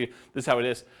things to show you this is how it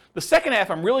is. The second half,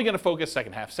 I'm really going to focus,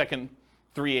 second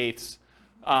 3/8,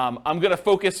 I'm going to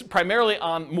focus primarily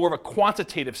on more of a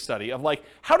quantitative study of like,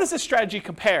 how does this strategy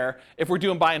compare if we're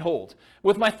doing buy and hold?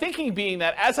 With my thinking being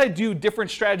that as I do different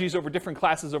strategies over different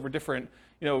classes, over different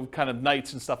kind of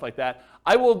nights and stuff like that,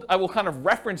 I will kind of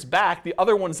reference back the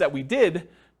other ones that we did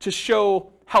to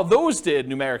show how those did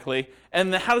numerically,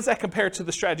 and then how does that compare to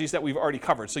the strategies that we've already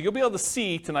covered. So you'll be able to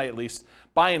see tonight at least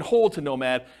buy and hold to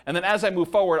Nomad, and then as I move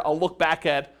forward, I'll look back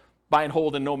at buy and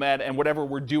hold and Nomad and whatever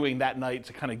we're doing that night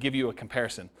to kind of give you a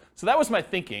comparison. So that was my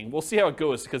thinking. We'll see how it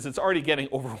goes because it's already getting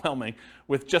overwhelming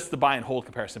with just the buy and hold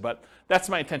comparison, but that's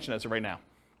my intention as of right now.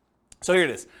 So here it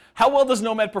is. How well does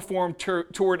Nomad perform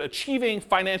toward achieving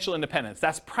financial independence?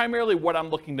 That's primarily what I'm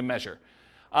looking to measure.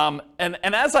 And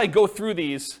as I go through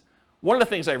these, one of the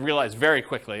things I realized very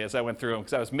quickly as I went through them,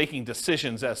 because I was making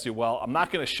decisions as to, well, I'm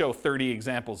not going to show 30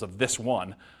 examples of this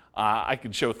one. I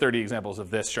could show 30 examples of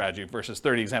this strategy versus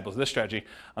 30 examples of this strategy.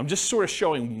 I'm just sort of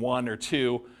showing one or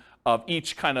two of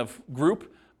each kind of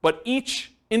group, but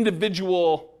each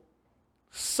individual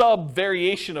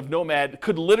sub-variation of Nomad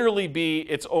could literally be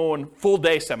its own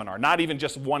full-day seminar, not even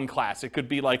just one class. It could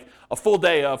be like a full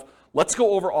day of, let's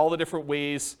go over all the different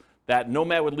ways that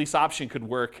Nomad with lease option could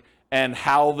work and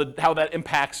how that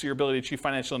impacts your ability to achieve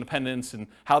financial independence and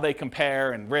how they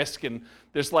compare and risk. And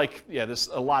there's there's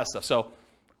a lot of stuff. So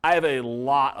I have a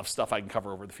lot of stuff I can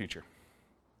cover over the future.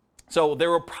 So there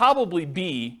will probably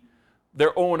be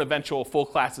their own eventual full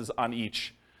classes on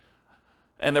each.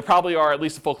 And there probably are at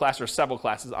least a full class or several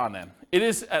classes on them. It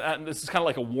is, and this is kind of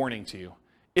like a warning to you,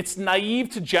 it's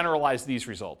naive to generalize these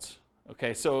results.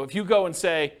 Okay, so if you go and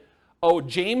say, oh,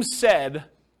 James said,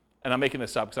 and I'm making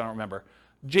this up because I don't remember,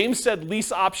 James said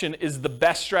lease option is the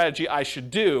best strategy I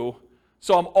should do,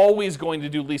 so I'm always going to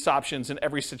do lease options in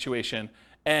every situation.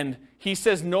 And he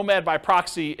says Nomad by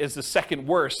proxy is the second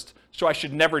worst, so I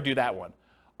should never do that one.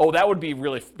 Oh, that would be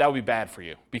bad for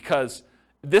you, because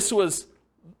this was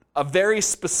a very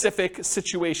specific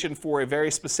situation for a very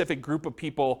specific group of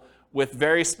people with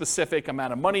very specific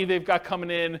amount of money they've got coming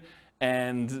in,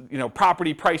 and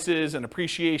property prices and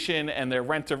appreciation and their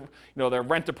rent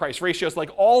to price ratios. Like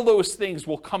all those things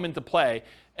will come into play.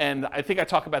 And I think I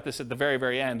talk about this at the very,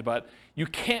 very end, but you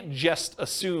can't just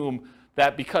assume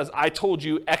that because I told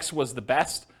you X was the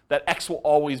best, that X will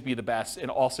always be the best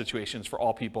in all situations for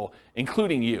all people,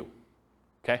 including you.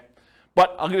 Okay?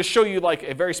 But I'm going to show you like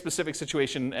a very specific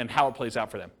situation and how it plays out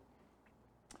for them.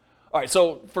 All right,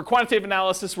 so for quantitative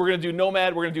analysis, we're going to do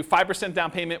Nomad. We're going to do 5%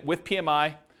 down payment with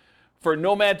PMI. For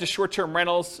Nomad to short-term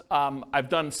rentals, I've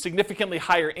done significantly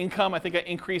higher income. I think I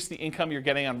increased the income you're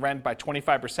getting on rent by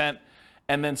 25%,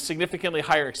 and then significantly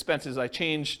higher expenses. I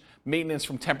changed maintenance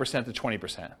from 10% to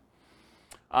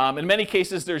 20%. In many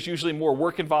cases, there's usually more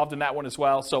work involved in that one as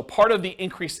well. So part of the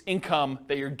increased income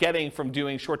that you're getting from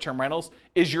doing short-term rentals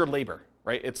is your labor,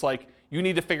 right? It's like you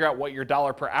need to figure out what your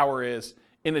dollar per hour is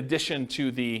in addition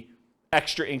to the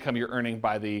extra income you're earning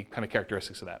by the kind of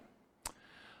characteristics of that.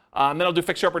 Then I'll do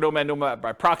fixer upper Nomad, Nomad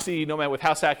by proxy, Nomad with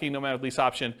house hacking, Nomad with lease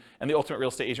option, and the ultimate real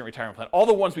estate agent retirement plan. All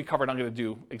the ones we covered I'm going to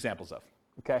do examples of,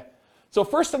 okay? So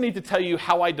first I need to tell you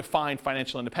how I define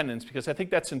financial independence because I think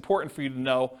that's important for you to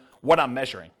know what I'm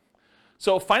measuring.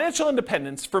 So financial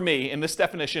independence for me in this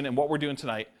definition and what we're doing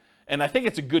tonight, and I think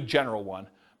it's a good general one,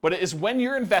 but it is when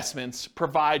your investments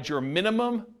provide your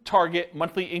minimum target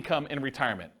monthly income in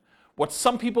retirement. What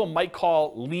some people might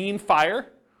call lean FIRE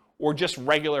or just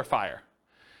regular FIRE.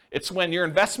 It's when your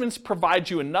investments provide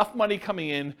you enough money coming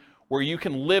in where you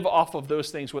can live off of those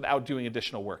things without doing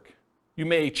additional work. You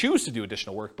may choose to do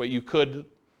additional work, but you could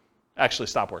actually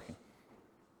stop working.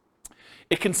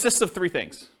 It consists of three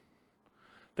things.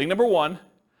 Thing number one,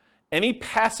 any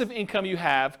passive income you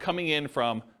have coming in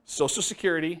from Social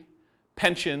Security,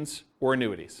 pensions, or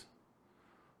annuities.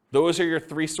 Those are your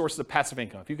three sources of passive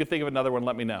income. If you could think of another one,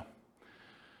 let me know.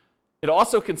 It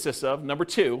also consists of, number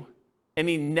two,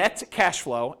 any net cash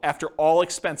flow after all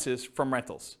expenses from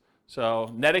rentals. So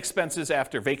net expenses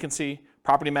after vacancy,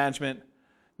 property management,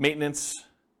 maintenance,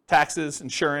 taxes,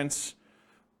 insurance,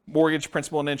 mortgage,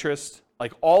 principal, and interest.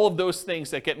 Like all of those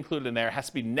things that get included in there has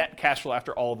to be net cash flow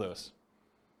after all of those.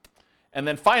 And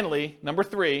then finally, number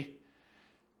three,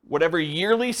 whatever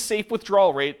yearly safe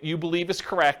withdrawal rate you believe is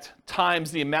correct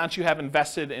times the amount you have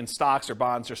invested in stocks or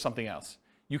bonds or something else.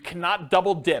 You cannot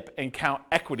double dip and count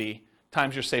equity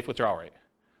times your safe withdrawal rate.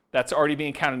 That's already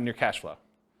being counted in your cash flow.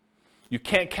 You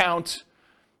can't count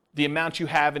the amount you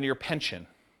have in your pension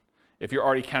if you're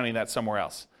already counting that somewhere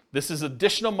else. This is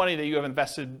additional money that you have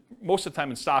invested most of the time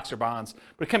in stocks or bonds,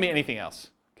 but it can be anything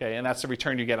else, okay? And that's the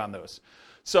return you get on those.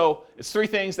 So it's three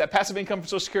things: that passive income from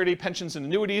Social Security, pensions, and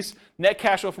annuities, net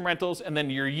cash flow from rentals, and then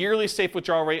your yearly safe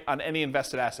withdrawal rate on any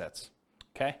invested assets,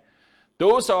 okay?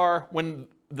 Those are when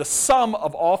the sum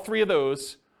of all three of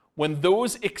those, when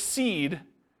those exceed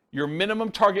your minimum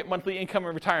target monthly income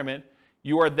in retirement,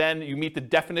 you meet the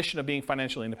definition of being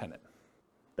financially independent.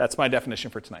 That's my definition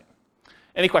for tonight.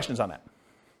 Any questions on that?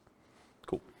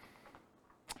 Cool.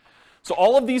 So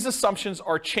all of these assumptions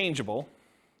are changeable.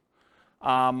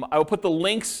 I will put the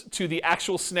links to the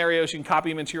actual scenarios. You can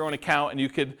copy them into your own account, and you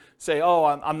could say, oh,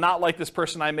 I'm not like this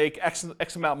person. I make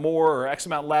X amount more or X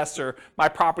amount less, or my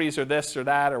properties are this or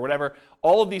that or whatever.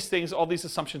 All of these things, all these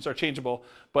assumptions are changeable,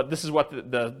 but this is what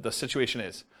the situation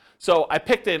is. So I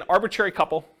picked an arbitrary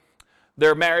couple.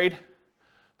 They're married.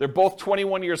 They're both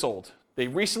 21 years old. They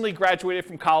recently graduated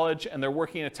from college, and they're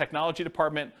working in a technology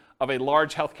department of a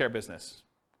large healthcare business.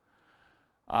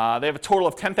 They have a total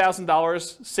of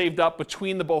 $10,000 saved up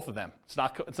between the both of them. It's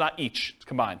not each, it's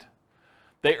combined.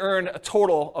 They earn a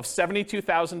total of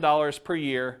 $72,000 per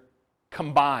year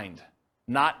combined,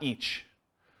 not each.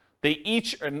 They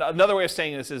each, another way of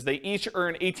saying this is they each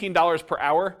earn $18 per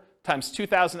hour times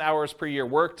 2,000 hours per year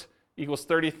worked equals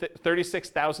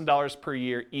 $36,000 per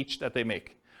year each that they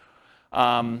make.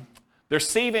 They're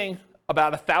saving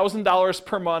about $1,000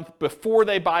 per month before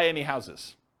they buy any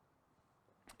houses.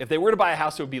 If they were to buy a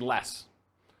house, it would be less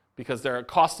because their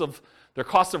cost of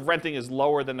renting is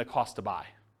lower than the cost to buy.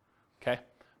 Okay?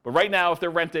 But right now, if they're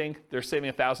renting, they're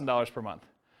saving $1,000 per month.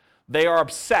 They are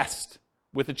obsessed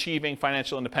with achieving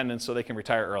financial independence so they can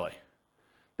retire early.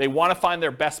 They want to find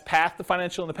their best path to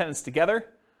financial independence together.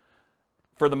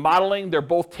 For the modeling, they're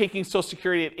both taking Social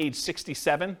Security at age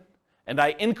 67, and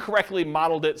I incorrectly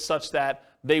modeled it such that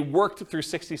they worked through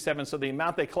 67, so the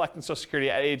amount they collect in Social Security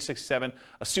at age 67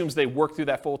 assumes they work through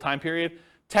that full time period.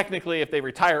 Technically, if they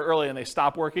retire early and they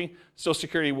stop working, Social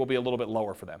Security will be a little bit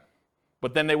lower for them.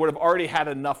 But then they would have already had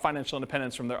enough financial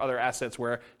independence from their other assets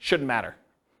where it shouldn't matter.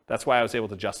 That's why I was able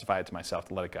to justify it to myself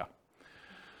to let it go.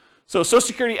 So Social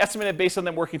Security estimated based on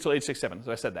them working until age 67,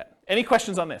 so I said that. Any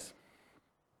questions on this?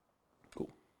 Cool.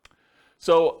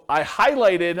 So I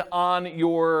highlighted on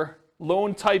your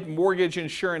loan type mortgage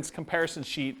insurance comparison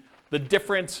sheet the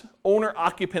different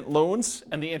owner-occupant loans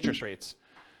and the interest rates.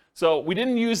 So we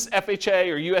didn't use FHA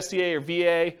or USDA or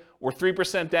VA or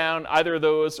 3% down, either of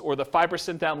those, or the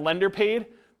 5% down lender paid.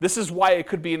 This is why it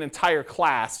could be an entire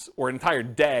class or an entire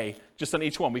day just on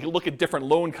each one. We could look at different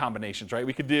loan combinations, right?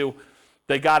 We could do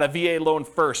They got a VA loan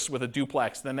first with a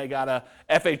duplex, then they got a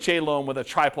FHA loan with a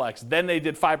triplex, then they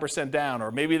did 5% down,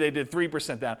 or maybe they did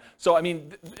 3% down. So, I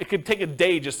mean, it could take a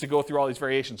day just to go through all these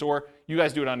variations, or you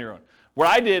guys do it on your own. What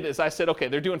I did is I said, okay,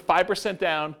 they're doing 5%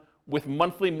 down with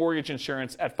monthly mortgage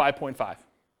insurance at 5.5.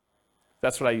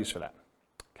 That's what I use for that,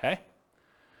 okay?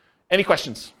 Any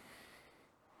questions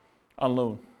on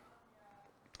loan?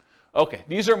 Okay,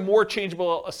 these are more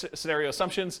changeable scenario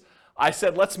assumptions. I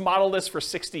said, let's model this for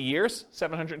 60 years,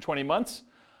 720 months.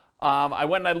 I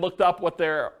went and I looked up what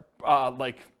their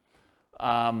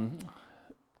kind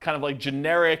of like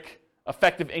generic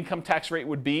effective income tax rate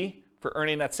would be for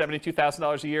earning that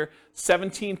 $72,000 a year.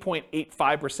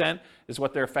 17.85% is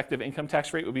what their effective income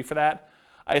tax rate would be for that.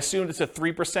 I assumed it's a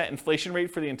 3% inflation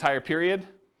rate for the entire period.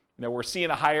 You know, we're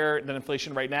seeing a higher than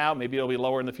inflation right now. Maybe it'll be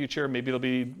lower in the future. Maybe it'll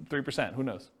be 3%. Who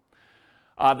knows?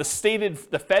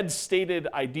 The Fed's stated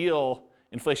ideal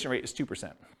inflation rate is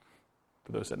 2%,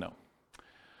 for those that know.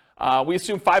 We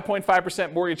assume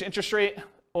 5.5% mortgage interest rate,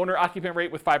 owner-occupant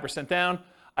rate with 5% down.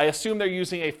 I assume they're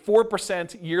using a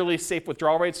 4% yearly safe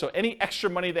withdrawal rate. So any extra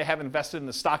money they have invested in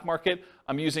the stock market,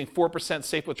 I'm using 4%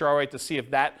 safe withdrawal rate to see if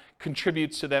that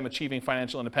contributes to them achieving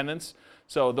financial independence.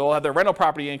 So they'll have their rental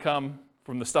property income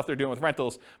from the stuff they're doing with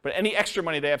rentals, but any extra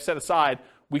money they have set aside,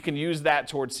 we can use that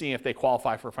towards seeing if they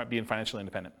qualify for being financially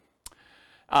independent.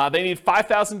 They need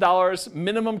 $5,000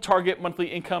 minimum target monthly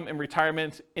income in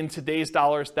retirement in today's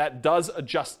dollars. That does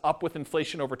adjust up with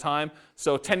inflation over time.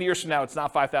 So 10 years from now, it's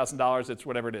not $5,000, it's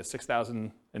whatever it is,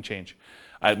 $6,000 and change.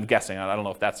 I'm guessing, I don't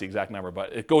know if that's the exact number,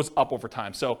 but it goes up over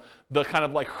time. So the kind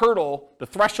of like hurdle, the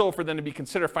threshold for them to be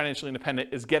considered financially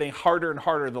independent is getting harder and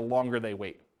harder the longer they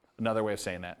wait. Another way of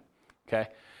saying that, okay?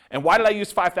 And why did I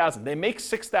use $5,000? They make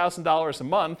 $6,000 a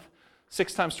month.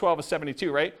 6 times 12 is 72,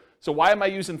 right? So why am I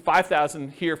using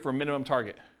 $5,000 here for minimum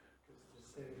target?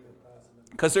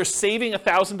 Because they're saving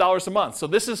 $1,000 a month. So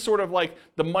this is sort of like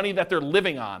the money that they're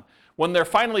living on. When they're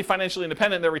finally financially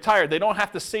independent, they're retired, they don't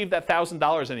have to save that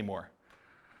 $1,000 anymore.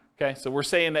 Okay, so we're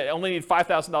saying that they only need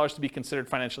 $5,000 to be considered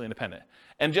financially independent.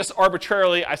 And just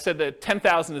arbitrarily, I said that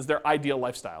 $10,000 is their ideal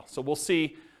lifestyle. So we'll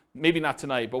see, maybe not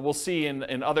tonight, but we'll see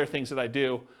in other things that I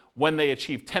do when they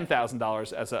achieve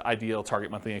 $10,000 as an ideal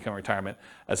target monthly income retirement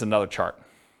as another chart.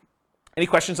 Any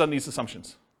questions on these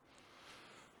assumptions?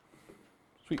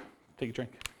 Sweet, take a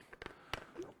drink.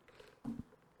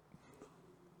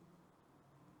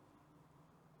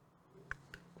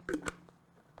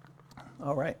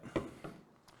 All right.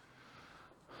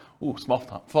 Ooh, small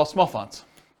fonts.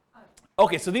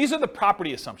 Okay, so these are the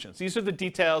property assumptions. These are the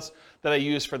details that I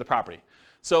use for the property.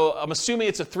 So I'm assuming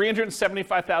it's a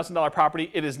 $375,000 property.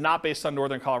 It is not based on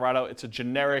Northern Colorado. It's a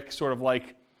generic sort of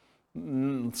like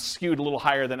skewed a little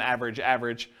higher than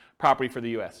average property for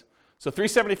the U.S. So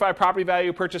 $375 property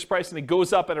value, purchase price, and it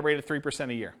goes up at a rate of 3%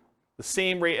 a year. The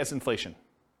same rate as inflation.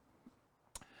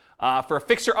 For a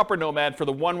fixer-upper Nomad, for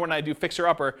the one when I do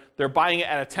fixer-upper, they're buying it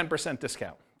at a 10%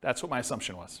 discount. That's what my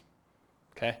assumption was.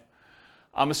 Okay.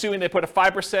 I'm assuming they put a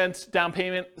 5% down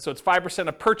payment, so it's 5%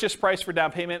 of purchase price for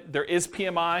down payment. There is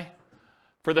PMI.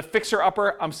 For the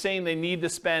fixer-upper, I'm saying they need to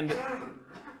spend,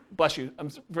 bless you,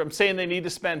 I'm saying they need to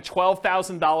spend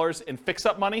 $12,000 in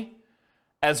fix-up money,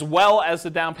 as well as the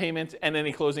down payment and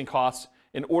any closing costs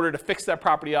in order to fix that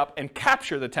property up and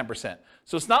capture the 10%.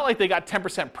 So it's not like they got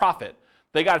 10% profit.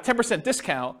 They got a 10%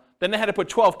 discount, then they had to put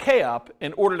 $12K up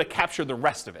in order to capture the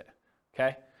rest of it,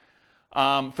 okay?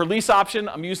 For lease option,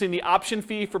 I'm using the option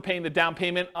fee for paying the down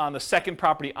payment on the second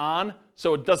property on,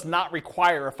 so it does not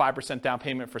require a 5% down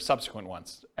payment for subsequent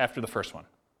ones after the first one.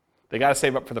 They got to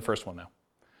save up for the first one now.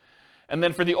 And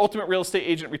then for the ultimate real estate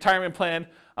agent retirement plan,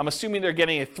 I'm assuming they're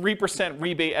getting a 3%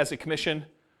 rebate as a commission.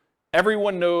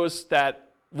 Everyone knows that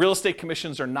real estate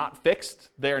commissions are not fixed.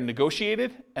 They are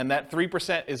negotiated, and that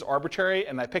 3% is arbitrary,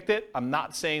 and I picked it. I'm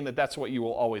not saying that that's what you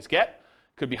will always get.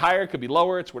 Could be higher, could be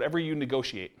lower. It's whatever you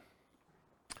negotiate.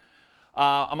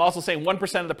 I'm also saying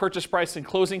 1% of the purchase price and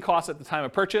closing costs at the time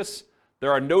of purchase.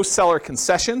 There are no seller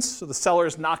concessions, so the seller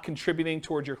is not contributing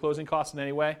towards your closing costs in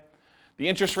any way. The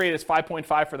interest rate is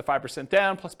 5.5 for the 5%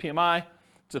 down plus PMI.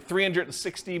 It's a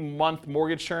 360-month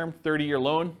mortgage term, 30-year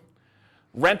loan.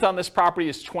 Rent on this property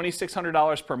is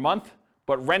 $2,600 per month,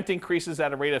 but rent increases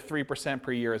at a rate of 3%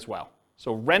 per year as well.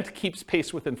 So rent keeps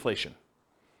pace with inflation.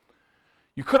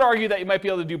 You could argue that you might be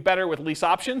able to do better with lease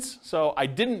options. So I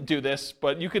didn't do this,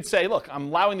 but you could say, look, I'm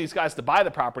allowing these guys to buy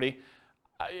the property.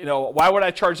 Why would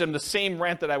I charge them the same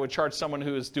rent that I would charge someone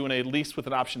who is doing a lease with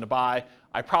an option to buy?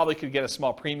 I probably could get a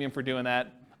small premium for doing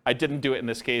that. I didn't do it in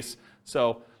this case.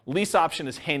 So lease option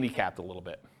is handicapped a little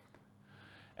bit.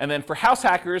 And then for house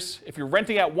hackers, if you're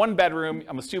renting out 1 bedroom,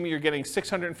 I'm assuming you're getting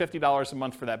 $650 a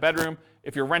month for that bedroom.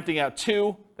 If you're renting out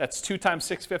 2, that's 2 times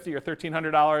 $650 or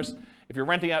 $1,300. If you're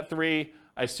renting out 3,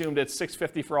 I assumed it's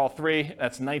 $650 for all 3.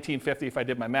 That's $1,950 if I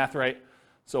did my math right.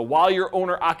 So while you're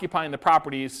owner occupying the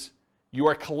properties, you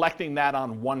are collecting that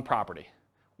on 1 property.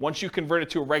 Once you convert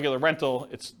it to a regular rental,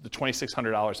 it's the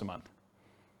 $2,600 a month.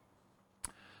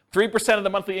 3% of the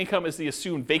monthly income is the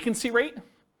assumed vacancy rate.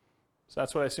 So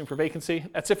that's what I assume for vacancy.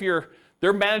 That's if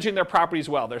they're managing their properties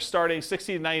well. They're starting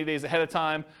 60 to 90 days ahead of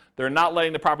time. They're not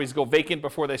letting the properties go vacant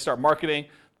before they start marketing.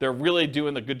 They're really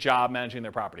doing a good job managing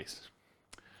their properties.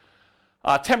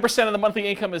 10% of the monthly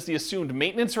income is the assumed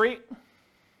maintenance rate.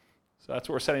 So that's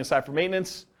what we're setting aside for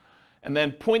maintenance. And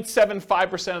then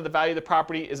 0.75% of the value of the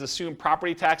property is assumed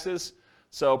property taxes.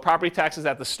 So property taxes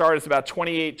at the start is about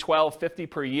 $28,1250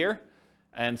 per year.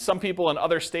 And some people in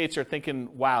other states are thinking,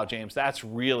 wow, James, that's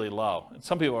really low. And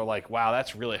some people are like, wow,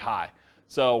 that's really high.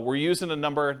 So we're using a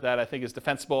number that I think is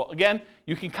defensible. Again,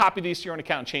 you can copy these to your own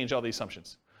account and change all the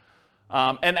assumptions.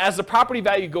 And as the property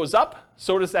value goes up,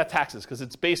 so does that taxes, because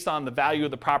it's based on the value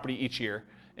of the property each year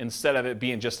instead of it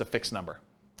being just a fixed number.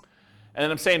 And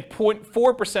then I'm saying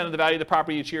 0.4% of the value of the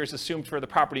property each year is assumed for the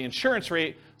property insurance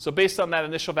rate. So based on that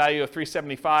initial value of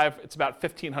 $375, it's about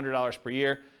 $1,500 per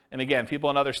year. And again, people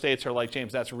in other states are like,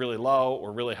 James, that's really low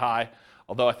or really high,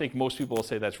 although I think most people will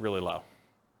say that's really low.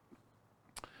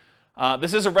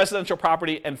 This is a residential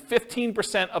property, and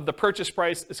 15% of the purchase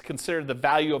price is considered the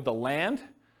value of the land.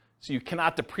 So you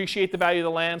cannot depreciate the value of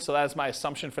the land, so that is my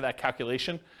assumption for that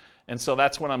calculation. And so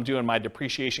that's when I'm doing my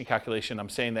depreciation calculation. I'm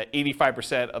saying that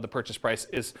 85% of the purchase price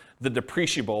is the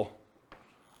depreciable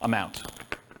amount.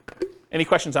 Any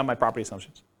questions on my property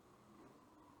assumptions?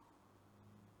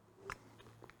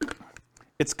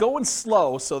 It's going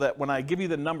slow so that when I give you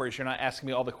the numbers, you're not asking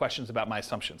me all the questions about my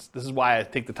assumptions. This is why I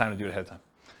take the time to do it ahead of time.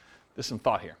 There's some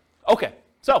thought here. Okay,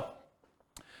 so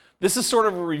this is sort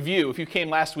of a review. If you came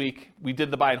last week, we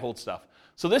did the buy and hold stuff.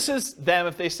 So this is them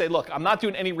if they say, look, I'm not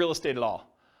doing any real estate at all.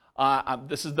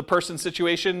 This is the person's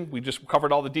situation. We just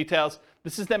covered all the details.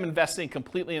 This is them investing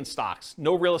completely in stocks.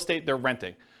 No real estate, they're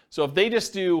renting. So if they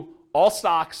just do all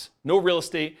stocks, no real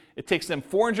estate, it takes them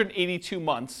 482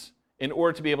 months in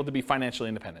order to be able to be financially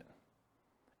independent.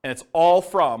 And it's all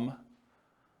from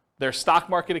their stock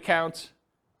market account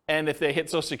and if they hit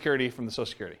Social Security from the Social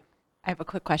Security. I have a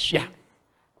quick question.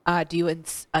 Yeah. Do you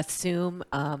assume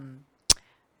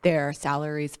their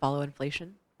salaries follow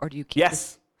inflation, or do you keep?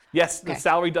 Yes. Yes, Okay. the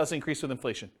salary does increase with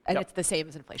inflation. And Yep. it's the same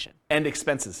as inflation? And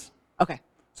expenses. Okay.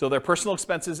 So their personal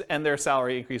expenses and their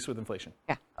salary increase with inflation.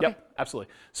 Yeah. Okay. Yep,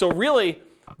 absolutely. So really,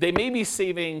 they may be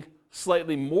saving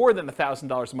slightly more than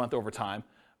 $1,000 a month over time,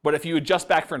 but if you adjust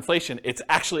back for inflation, it's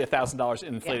actually $1,000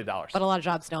 in inflated dollars. But a lot of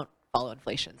jobs don't follow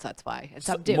inflation, so that's why. And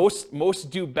some So do. most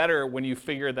do better when you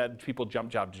figure that people jump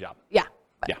job to job. Yeah.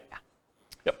 but- Yeah.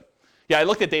 Yep. Yeah, I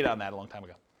looked at data on that a long time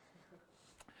ago.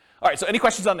 All right, so any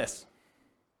questions on this?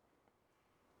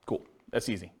 Cool, that's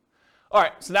easy. All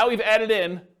right, so now we've added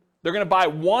in, they're gonna buy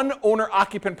 1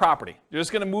 owner-occupant property. They're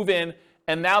just gonna move in,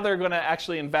 and now they're gonna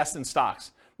actually invest in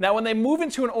stocks. Now, when they move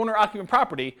into an owner-occupant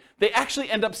property, they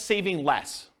actually end up saving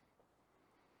less,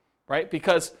 right?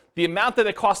 Because the amount that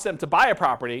it costs them to buy a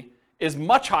property is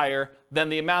much higher than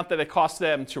the amount that it costs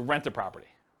them to rent a property.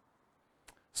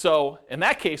 So in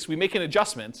that case, we make an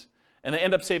adjustment, and they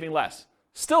end up saving less.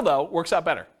 Still, though, works out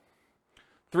better.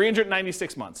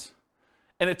 396 months.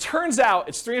 And it turns out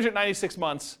it's 396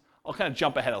 months. I'll kind of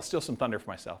jump ahead. I'll steal some thunder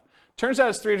for myself. Turns out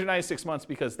it's 396 months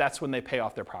because that's when they pay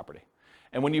off their property.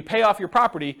 And when you pay off your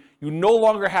property, you no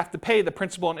longer have to pay the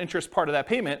principal and interest part of that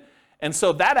payment. And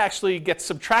so that actually gets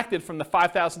subtracted from the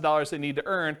 $5,000 they need to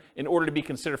earn in order to be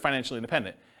considered financially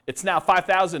independent. It's now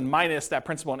 $5,000 minus that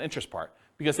principal and interest part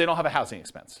because they don't have a housing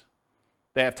expense.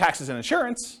 They have taxes and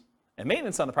insurance and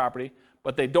maintenance on the property,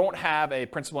 but they don't have a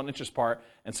principal and interest part.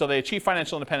 And so they achieve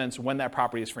financial independence when that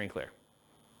property is free and clear.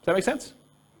 Does that make sense?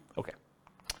 Okay.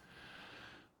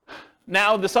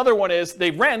 Now this other one is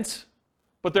they rent,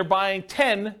 but they're buying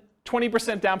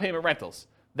 20% down payment rentals.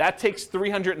 That takes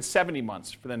 370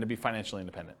 months for them to be financially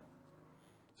independent.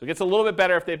 So it gets a little bit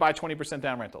better if they buy 20%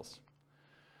 down rentals.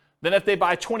 Then if they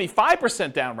buy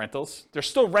 25% down rentals, they're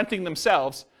still renting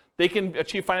themselves, they can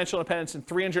achieve financial independence in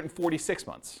 346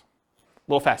 months.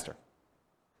 A little faster.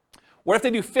 What if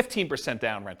they do 15%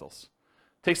 down rentals?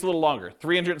 Takes a little longer,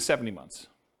 370 months.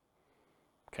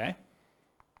 Okay?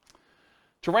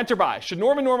 To rent or buy. Should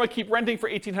Norm and Norma keep renting for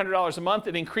 $1,800 a month?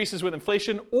 It increases with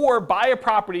inflation, or buy a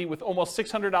property with almost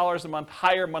 $600 a month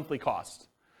higher monthly cost.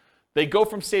 They go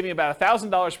from saving about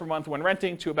 $1,000 per month when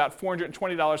renting to about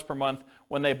 $420 per month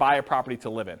when they buy a property to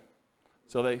live in.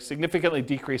 So they significantly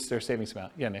decrease their savings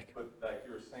amount. Yeah, Nick? But like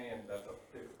you were saying, that's a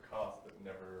fixed cost that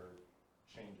never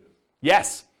changes.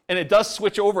 Yes, and it does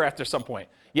switch over after some point.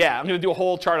 Yeah, I'm going to do a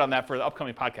whole chart on that for the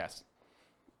upcoming podcast.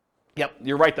 Yep,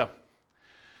 you're right though.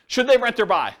 Should they rent or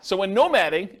buy? So when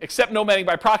nomading, except nomading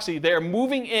by proxy, they are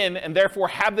moving in and therefore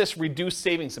have this reduced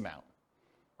savings amount.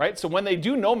 Right? So when they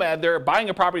do nomad, they're buying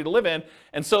a property to live in,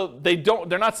 and so they're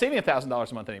not saving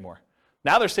 $1,000 a month anymore.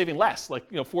 Now they're saving less,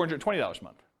 like $420 a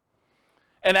month.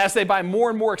 And as they buy more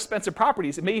and more expensive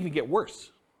properties, it may even get worse.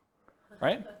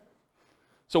 Right?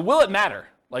 So will it matter?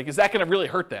 Like, is that going to really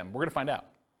hurt them? We're going to find out.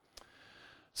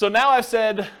 So now I've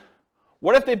said,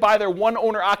 what if they buy their one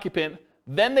owner occupant,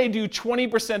 then they do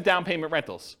 20% down payment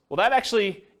rentals? Well, that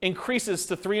actually increases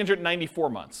to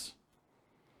 394 months.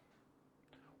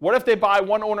 What if they buy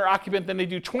one owner occupant, then they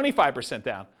do 25%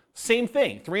 down? Same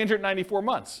thing, 394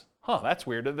 months. That's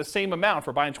weird. They're the same amount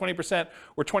for buying 20%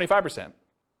 or 25%.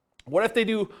 What if they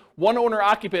do one owner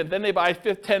occupant, then they buy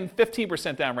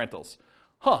 15% down rentals?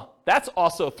 That's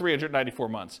also 394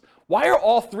 months. Why are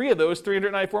all three of those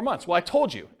 394 months? Well, I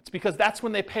told you. It's because that's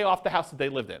when they pay off the house that they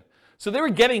lived in. So they were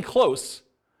getting close,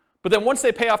 but then once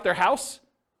they pay off their house,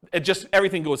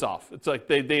 everything goes off. It's like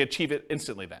they achieve it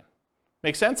instantly then.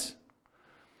 Make sense?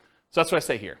 So that's what I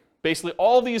say here. Basically,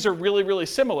 all these are really, really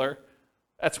similar.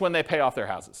 That's when they pay off their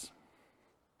houses.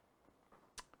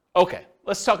 Okay,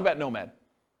 let's talk about Nomad.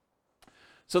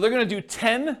 So they're going to do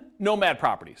 10 Nomad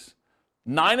properties.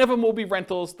 9 of them will be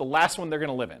rentals. The last one they're going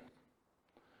to live in.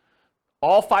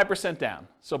 All 5% down.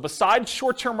 So besides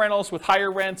short-term rentals with higher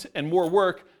rent and more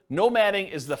work, nomading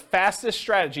is the fastest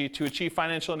strategy to achieve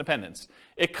financial independence.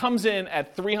 It comes in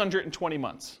at 320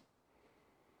 months.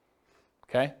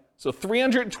 Okay? So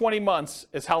 320 months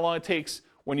is how long it takes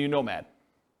when you nomad.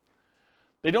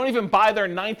 They don't even buy their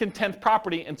 9th and 10th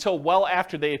property until well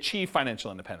after they achieve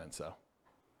financial independence, though.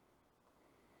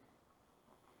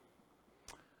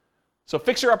 So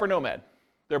fixer-upper nomad.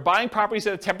 They're buying properties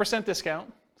at a 10%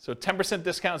 discount. So 10%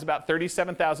 discount is about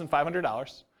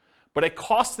 $37,500. But it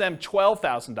costs them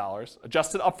 $12,000,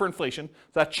 adjusted up for inflation.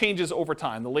 So that changes over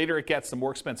time. The later it gets, the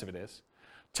more expensive it is,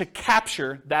 to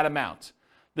capture that amount.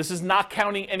 This is not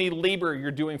counting any labor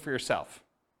you're doing for yourself.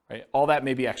 Right? All that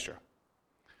may be extra.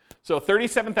 So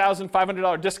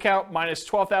 $37,500 discount minus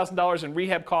 $12,000 in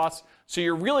rehab costs. So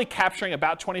you're really capturing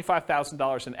about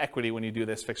 $25,000 in equity when you do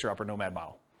this fixer-upper nomad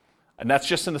model. And that's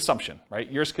just an assumption, right?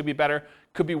 Yours could be better,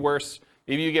 could be worse.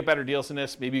 Maybe you get better deals in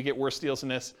this, maybe you get worse deals in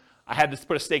this. I had to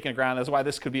put a stake in the ground. That's why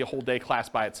this could be a whole day class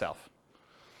by itself.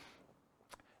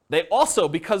 They also,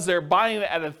 because they're buying it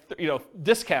at a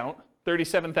discount,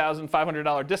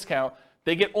 $37,500 discount,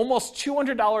 they get almost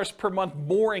 $200 per month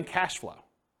more in cash flow.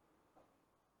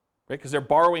 Right? Because they're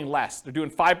borrowing less. They're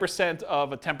doing 5%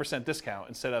 of a 10% discount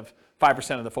instead of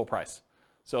 5% of the full price.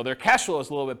 So their cash flow is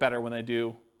a little bit better when they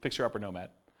do fixer-upper nomad.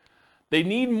 They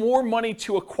need more money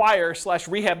to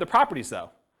acquire/rehab the properties, though,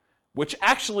 which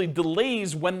actually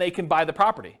delays when they can buy the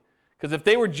property. Because if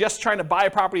they were just trying to buy a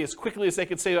property as quickly as they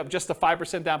could save up just a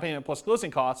 5% down payment plus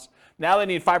closing costs, now they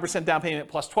need 5% down payment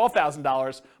plus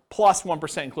 $12,000 plus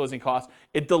 1% in closing costs.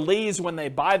 It delays when they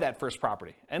buy that first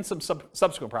property and some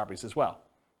subsequent properties as well.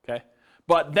 Okay?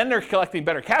 But then they're collecting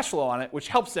better cash flow on it, which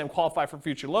helps them qualify for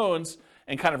future loans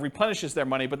and kind of replenishes their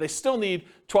money, but they still need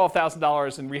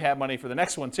 $12,000 in rehab money for the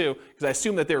next one too, because I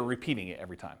assume that they're repeating it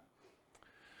every time.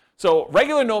 So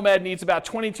regular nomad needs about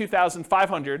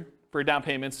 $22,500 for down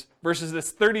payments versus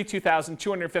this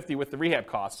 $32,250 with the rehab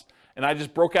costs. And I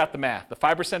just broke out the math. The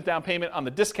 5% down payment on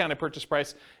the discounted purchase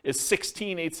price is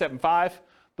 $16,875.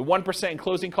 The 1% in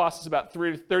closing costs is about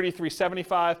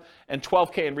 $33,775 and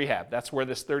 $12K in rehab. That's where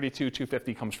this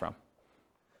 $32,250 comes from.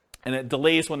 And it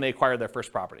delays when they acquire their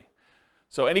first property.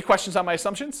 So any questions on my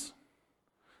assumptions?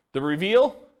 The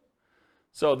reveal.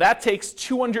 So that takes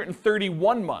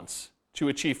 231 months to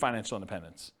achieve financial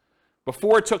independence.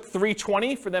 Before it took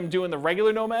 320 for them doing the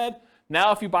regular nomad.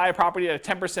 Now if you buy a property at a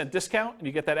 10% discount and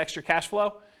you get that extra cash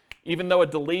flow, even though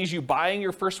it delays you buying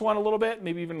your first one a little bit,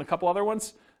 maybe even a couple other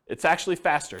ones, it's actually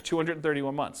faster,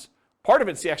 231 months. Part of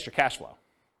it's the extra cash flow.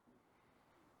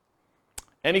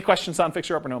 Any questions on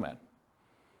fixer-upper nomad?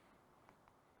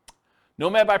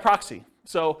 Nomad by proxy.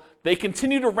 So they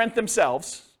continue to rent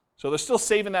themselves, so they're still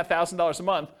saving that $1,000 a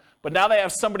month, but now they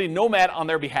have somebody nomad on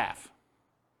their behalf.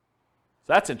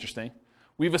 So that's interesting.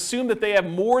 We've assumed that they have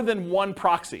more than one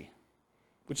proxy,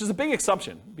 which is a big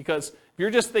assumption, because if you're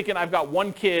just thinking I've got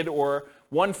one kid or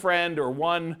one friend or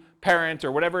one parent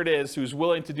or whatever it is who's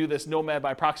willing to do this nomad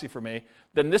by proxy for me,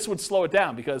 then this would slow it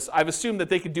down, because I've assumed that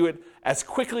they could do it as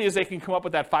quickly as they can come up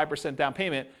with that 5% down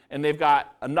payment, and they've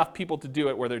got enough people to do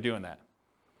it where they're doing that.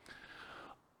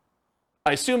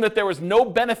 I assume that there was no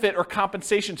benefit or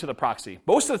compensation to the proxy.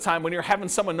 Most of the time when you're having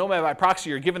someone nomad by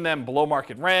proxy, you're giving them below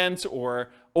market rent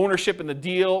or ownership in the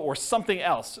deal or something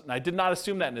else. And I did not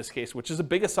assume that in this case, which is a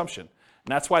big assumption.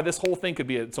 And that's why this whole thing could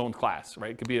be its own class, right?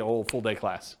 It could be a whole full day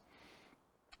class.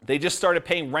 They just started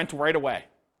paying rent right away.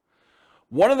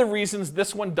 One of the reasons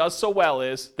this one does so well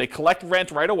is they collect rent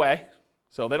right away,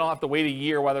 so they don't have to wait a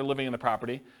year while they're living in the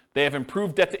property. They have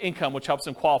improved debt to income, which helps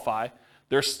them qualify.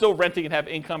 They're still renting and have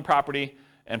income property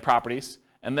and properties,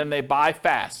 and then they buy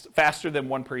faster than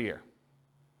one per year,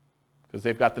 because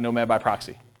they've got the Nomad by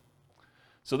proxy.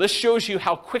 So this shows you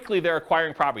how quickly they're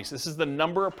acquiring properties. This is the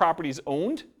number of properties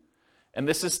owned, and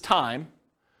this is time.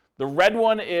 The red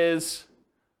one is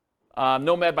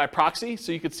Nomad by proxy,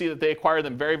 so you can see that they acquire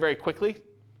them very, very quickly.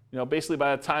 Basically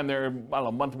by the time they're,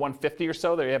 month 150 or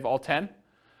so, they have all 10.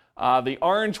 The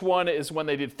orange one is when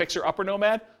they did Fixer Upper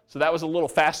Nomad, so that was a little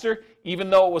faster, even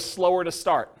though it was slower to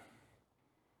start.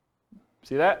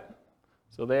 See that?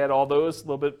 So they had all those, a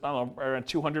little bit, around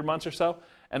 200 months or so.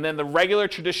 And then the regular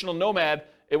traditional Nomad,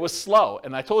 it was slow.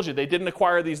 And I told you, they didn't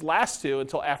acquire these last two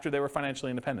until after they were financially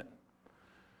independent.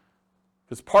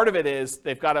 Because part of it is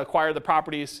they've got to acquire the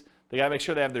properties, they got to make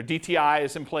sure they have their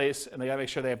DTIs in place, and they got to make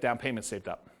sure they have down payments saved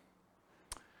up.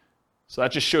 So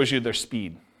that just shows you their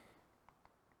speed.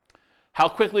 How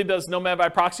quickly does Nomad by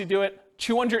proxy do it?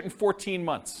 214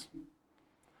 months.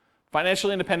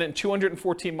 Financially independent,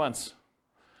 214 months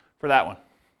for that one.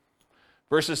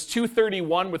 Versus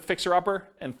 231 with Fixer Upper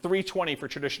and 320 for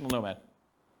traditional Nomad.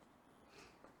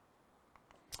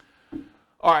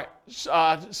 All right,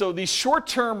 so these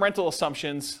short-term rental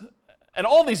assumptions, and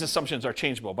all these assumptions are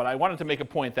changeable, but I wanted to make a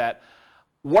point that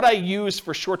what I use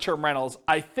for short-term rentals,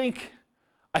 I think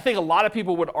a lot of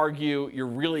people would argue you're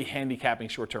really handicapping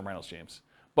short-term rentals, James.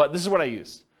 But this is what I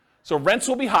used. So rents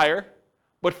will be higher,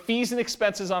 but fees and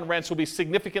expenses on rents will be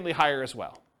significantly higher as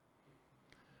well.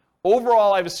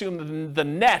 Overall, I've assumed the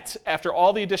net, after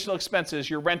all the additional expenses,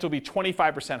 your rent will be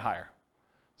 25% higher.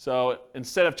 So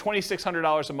instead of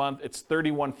 $2,600 a month, it's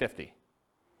 $3,150.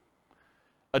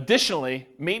 Additionally,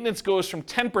 maintenance goes from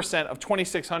 10% of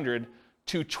 $2,600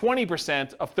 to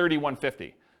 20% of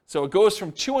 $3,150. So it goes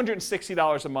from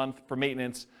 $260 a month for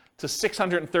maintenance to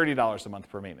 $630 a month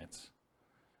for maintenance.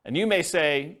 And you may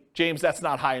say, James, that's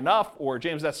not high enough, or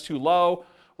James, that's too low,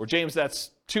 or James,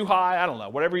 that's too high. I don't know,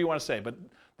 whatever you want to say. But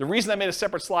the reason I made a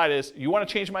separate slide is, you want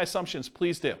to change my assumptions,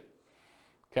 please do.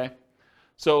 Okay?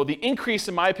 So the increase,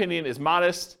 in my opinion, is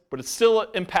modest, but it still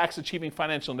impacts achieving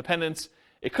financial independence.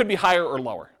 It could be higher or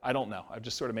lower. I don't know. I've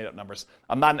just sort of made up numbers.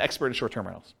 I'm not an expert in short-term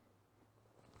rentals.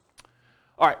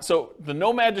 All right, so the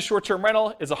Nomad to short-term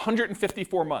rental is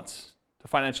 154 months to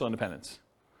financial independence.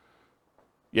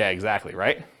 Yeah, exactly,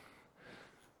 right?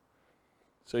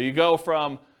 So you go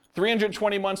from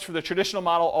 320 months for the traditional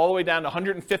model all the way down to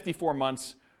 154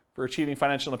 months for achieving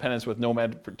financial independence with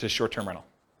Nomad to short-term rental.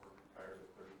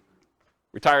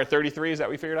 Retire at 33, is that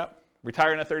what we figured out?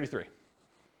 Retiring at 33.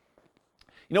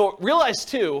 Realize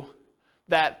too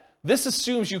that this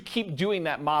assumes you keep doing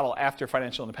that model after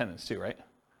financial independence too, right?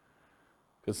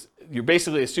 Because you're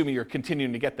basically assuming you're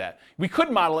continuing to get that. We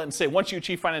could model it and say, once you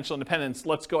achieve financial independence,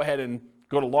 let's go ahead and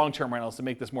go to long-term rentals to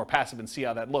make this more passive and see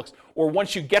how that looks. Or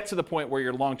once you get to the point where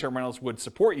your long-term rentals would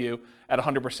support you at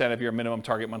 100% of your minimum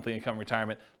target monthly income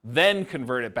retirement, then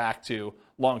convert it back to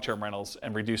long-term rentals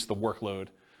and reduce the workload.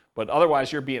 But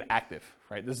otherwise, you're being active,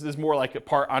 right? This is more like a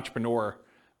part entrepreneur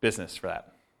business for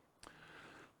that.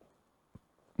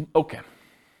 Okay.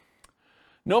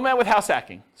 Nomad with house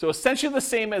hacking. So essentially the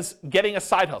same as getting a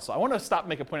side hustle. I want to stop and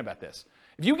make a point about this.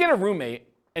 If you get a roommate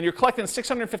and you're collecting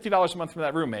 $650 a month from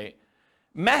that roommate,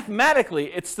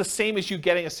 mathematically, it's the same as you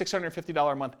getting a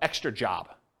 $650 a month extra job,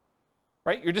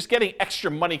 right? You're just getting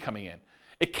extra money coming in.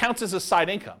 It counts as a side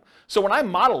income. So when I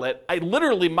model it, I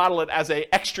literally model it as an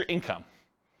extra income.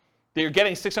 That you're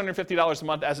getting $650 a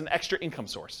month as an extra income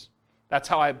source. That's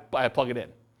how I plug it in.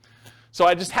 So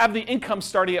I just have the income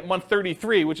starting at month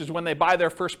 33, which is when they buy their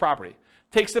first property.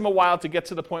 Takes them a while to get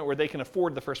to the point where they can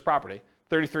afford the first property,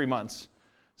 33 months.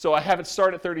 So I have it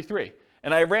start at 33.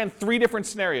 And I ran 3 different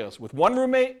scenarios, with 1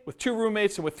 roommate, with 2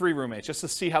 roommates, and with 3 roommates, just to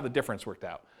see how the difference worked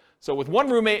out. So with 1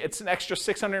 roommate, it's an extra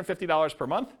 $650 per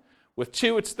month. With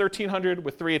 2, it's $1,300.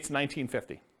 With 3, it's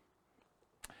 $1,950.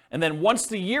 And then once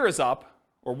the year is up,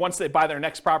 or once they buy their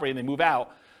next property and they move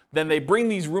out, then they bring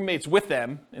these roommates with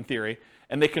them, in theory,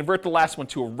 and they convert the last one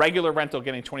to a regular rental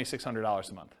getting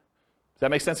 $2,600 a month. Does that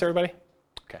make sense to everybody?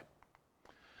 Okay.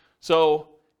 So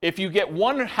if you get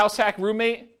 1 house hack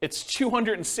roommate, it's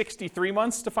 263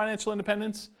 months to financial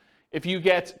independence. If you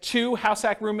get 2 house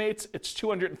hack roommates, it's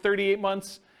 238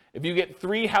 months. If you get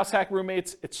 3 house hack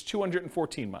roommates, it's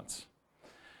 214 months.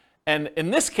 And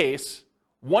in this case,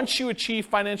 once you achieve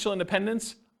financial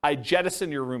independence, I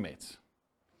jettison your roommates.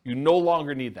 You no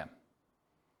longer need them.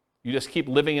 You just keep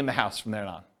living in the house from there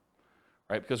on,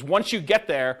 right? Because once you get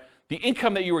there, the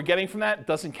income that you were getting from that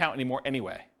doesn't count anymore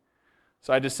anyway.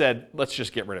 So I just said, let's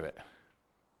just get rid of it.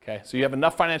 Okay, so you have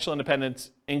enough financial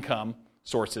independence income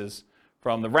sources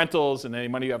from the rentals and any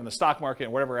money you have in the stock market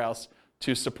and whatever else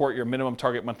to support your minimum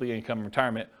target monthly income in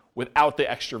retirement without the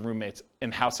extra roommates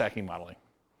in house hacking modeling.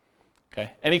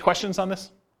 Okay, any questions on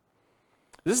this?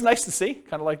 This is nice to see,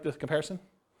 kind of like the comparison.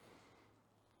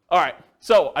 All right,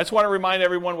 so I just want to remind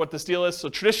everyone what this deal is. So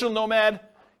traditional Nomad,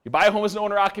 you buy a home as an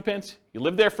owner-occupant, you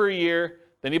live there for a year,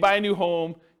 then you buy a new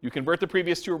home, you convert the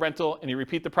previous to a rental, and you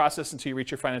repeat the process until you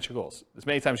reach your financial goals, as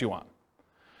many times as you want.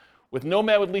 With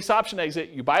Nomad with lease option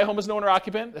exit, you buy a home as an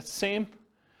owner-occupant, that's the same.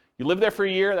 You live there for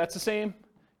a year, that's the same.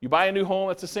 You buy a new home,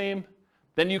 that's the same.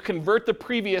 Then you convert the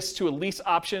previous to a lease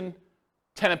option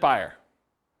tenant buyer.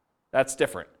 That's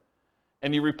different.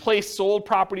 And you replace sold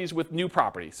properties with new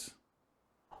properties.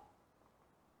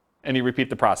 And you repeat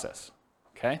the process,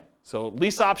 okay? So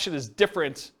lease option is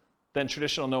different than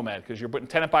traditional Nomad because you're putting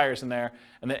tenant buyers in there,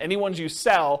 and then any ones you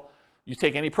sell, you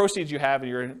take any proceeds you have, and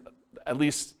you're at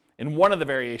least in one of the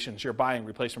variations, you're buying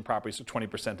replacement properties with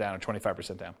 20% down or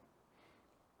 25% down.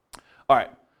 All right,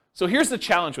 so here's the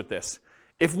challenge with this.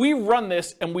 If we run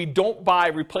this and we don't buy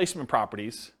replacement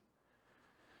properties,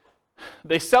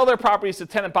 they sell their properties to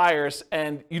tenant buyers,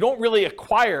 and you don't really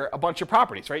acquire a bunch of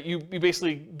properties, right? You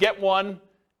basically get one,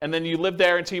 and then you live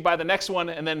there until you buy the next one,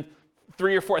 and then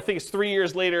 3 or 4, I think it's 3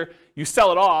 years later, you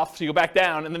sell it off, so you go back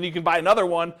down, and then you can buy another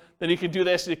one, then you can do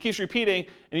this, and it keeps repeating,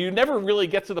 and you never really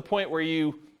get to the point where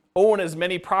you own as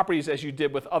many properties as you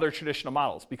did with other traditional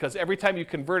models, because every time you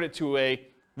convert it to a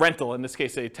rental, in this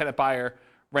case a tenant buyer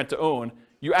rent to own,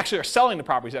 you actually are selling the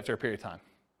properties after a period of time.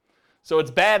 So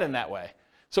it's bad in that way.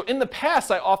 So in the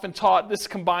past, I often taught this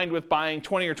combined with buying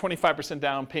 20 or 25%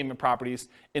 down payment properties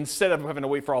instead of having to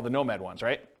wait for all the Nomad ones,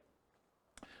 right?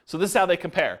 So this is how they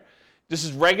compare. This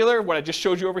is regular, what I just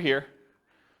showed you over here.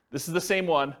 This is the same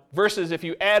one, versus if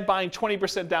you add buying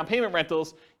 20% down payment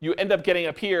rentals, you end up getting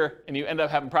up here and you end up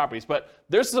having properties. But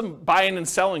there's some buying and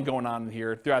selling going on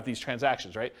here throughout these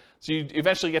transactions, right? So you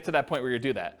eventually get to that point where you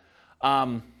do that.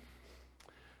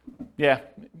 Yeah,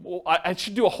 well, I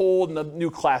should do a whole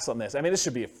new class on this. I mean, this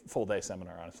should be a full day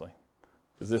seminar, honestly,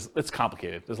 because it's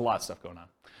complicated. There's a lot of stuff going on.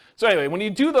 So anyway, when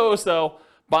you do those, though,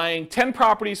 buying 10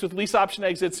 properties with lease option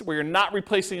exits where you're not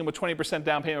replacing them with 20%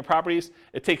 down payment properties,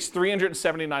 it takes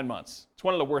 379 months. It's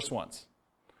one of the worst ones.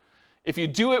 If you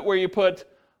do it where you put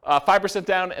 5%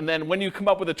 down, and then when you come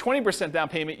up with a 20% down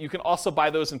payment, you can also buy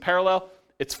those in parallel,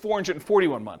 it's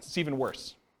 441 months. It's even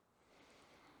worse.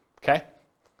 Okay?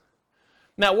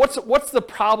 Now, what's the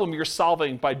problem you're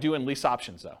solving by doing lease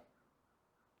options, though?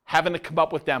 Having to come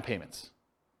up with down payments,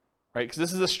 right? Because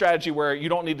this is a strategy where you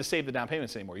don't need to save the down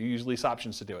payments anymore. You use lease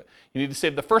options to do it. You need to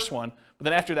save the first one, but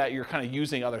then after that, you're kind of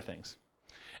using other things.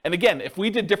 And again, if we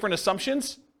did different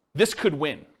assumptions, this could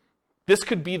win. This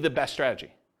could be the best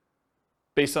strategy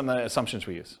based on the assumptions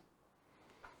we use.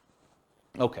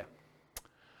 Okay.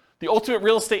 The ultimate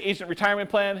real estate agent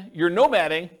retirement plan, you're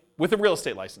nomading with a real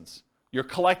estate license. You're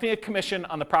collecting a commission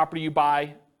on the property you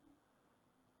buy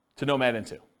to Nomad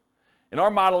into. In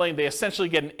our modeling, they essentially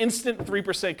get an instant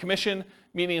 3% commission,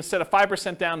 meaning instead of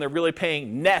 5% down, they're really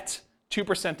paying net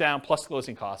 2% down plus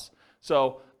closing costs.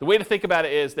 So the way to think about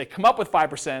it is they come up with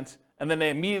 5%, and then they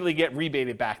immediately get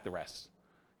rebated back the rest.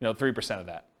 3% of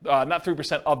that. Not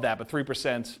 3% of that, but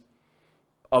 3%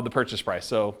 of the purchase price,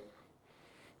 so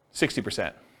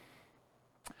 60%.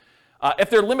 If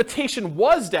their limitation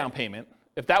was down payment,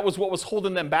 if that was what was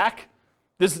holding them back,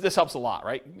 this helps a lot,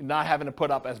 right? Not having to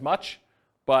put up as much,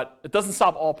 but it doesn't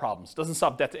solve all problems. It doesn't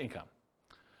solve debt to income.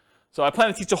 So I plan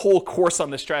to teach a whole course on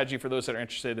this strategy for those that are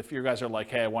interested. If you guys are like,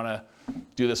 hey, I want to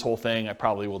do this whole thing, I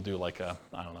probably will do like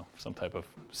some type of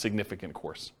significant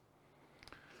course.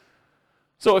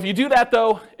 So if you do that,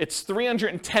 though, it's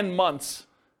 310 months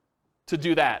to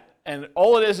do that. And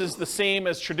all it is the same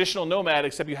as traditional Nomad,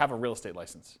 except you have a real estate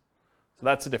license. So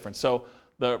that's the difference. So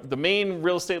the main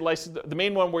real estate license, the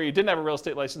main one where you didn't have a real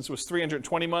estate license was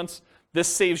 320 months. This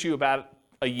saves you about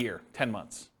a year, 10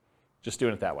 months, just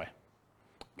doing it that way.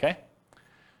 Okay?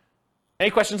 Any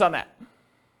questions on that?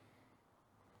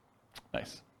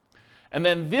 Nice. And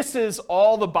then this is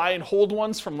all the buy and hold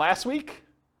ones from last week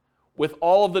with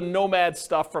all of the Nomad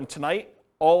stuff from tonight,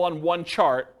 all on one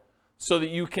chart so that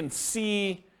you can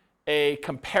see a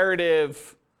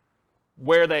comparative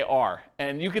where they are.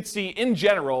 And you could see in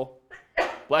general,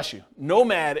 bless you,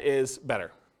 Nomad is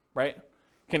better, right?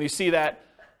 Can you see that?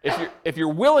 If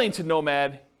you're willing to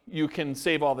Nomad, you can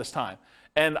save all this time.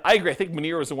 And I agree. I think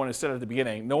Munir was the one who said at the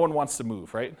beginning, no one wants to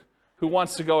move, right? Who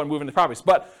wants to go and move into properties?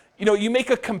 But you make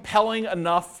a compelling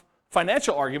enough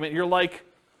financial argument. You're like,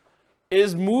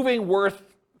 is moving worth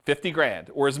 50 grand?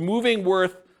 Or is moving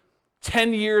worth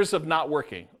 10 years of not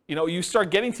working? You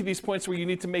start getting to these points where you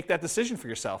need to make that decision for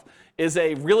yourself. Is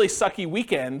a really sucky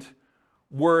weekend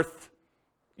worth,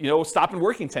 stopping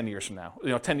working 10 years from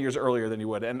now? 10 years earlier than you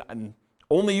would. And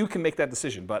only you can make that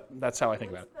decision, but that's how I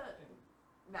think about it. What's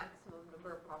the maximum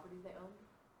number of properties they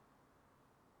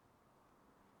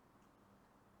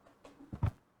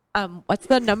own? What's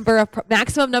the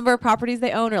maximum number of properties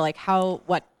they own, or like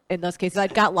what in those cases? I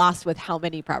got lost with how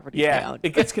many properties they own. Yeah,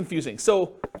 it gets confusing.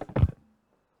 So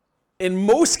in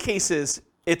most cases,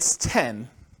 it's 10.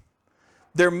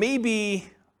 There may be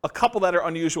a couple that are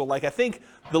unusual. Like I think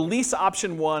the lease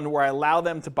option one where I allow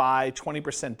them to buy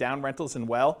 20% down rentals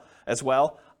as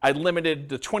well, I limited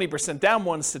the 20% down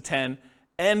ones to 10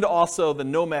 and also the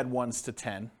Nomad ones to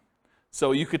 10.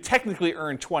 So you could technically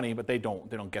earn 20, but they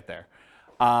don't get there.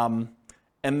 And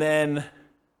then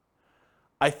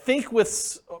I think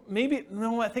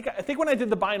I think when I did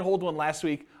the buy and hold one last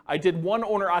week, I did one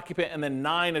owner occupant and then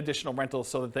 9 additional rentals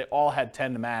so that they all had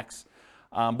 10 to max.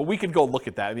 But we could go look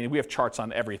at that. I mean, we have charts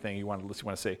on everything you want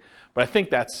to see. But I think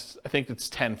it's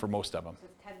 10 for most of them. So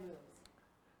it's 10 moves.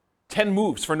 10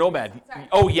 moves for Nomad. Sorry.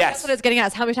 Oh, yes. That's what I was getting at.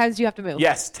 Is how many times do you have to move?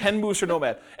 Yes, 10 moves for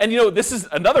Nomad. And this is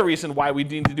another reason why we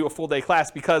need to do a full day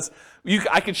class, because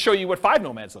I could show you what 5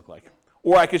 Nomads look like.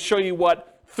 Or I could show you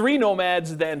what 3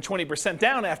 Nomads, then 20%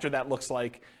 down after that looks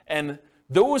like. And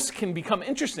those can become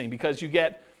interesting because you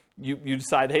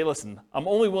decide, hey, listen, I'm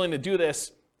only willing to do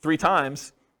this 3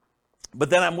 times, but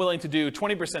then I'm willing to do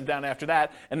 20% down after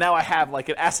that. And now I have like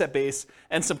an asset base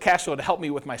and some cash flow to help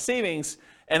me with my savings,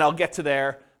 and I'll get to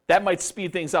there. That might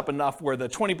speed things up enough where the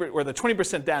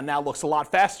 20% down now looks a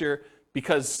lot faster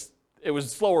because it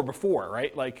was slower before,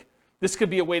 right? Like this could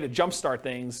be a way to jumpstart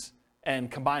things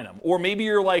and combine them. Or maybe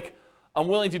you're like, I'm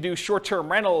willing to do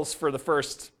short-term rentals for the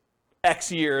first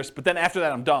X years, but then after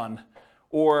that I'm done.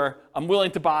 Or I'm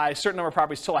willing to buy a certain number of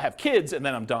properties till I have kids and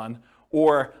then I'm done.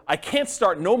 Or I can't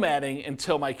start nomading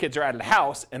until my kids are out of the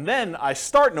house and then I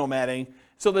start nomading.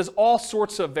 So there's all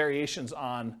sorts of variations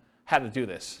on how to do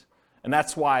this. And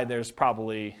that's why there's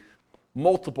probably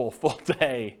multiple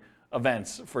full-day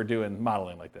events for doing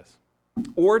modeling like this.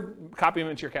 Or copy them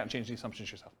into your account and change the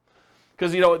assumptions yourself.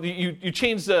 Because you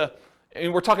change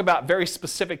and we're talking about very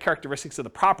specific characteristics of the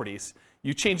properties.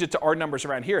 You change it to our numbers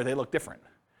around here, they look different.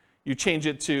 You change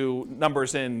it to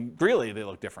numbers in Greeley, they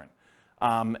look different.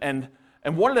 And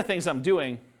one of the things I'm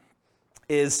doing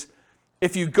is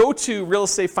if you go to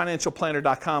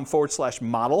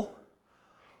realestatefinancialplanner.com/model,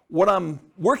 what I'm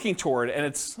working toward, and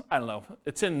it's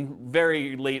in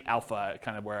very late alpha,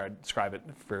 kind of where I describe it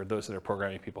for those that are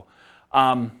programming people.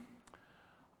 I'm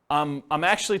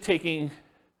actually taking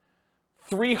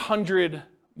 300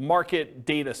 market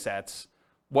data sets,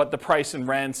 what the price and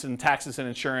rents and taxes and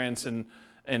insurance and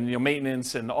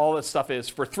maintenance and all that stuff is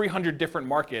for 300 different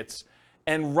markets,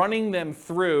 and running them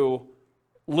through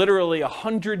literally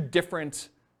 100 different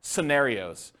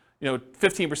scenarios.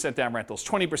 15% down rentals,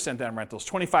 20% down rentals,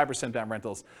 25% down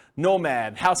rentals,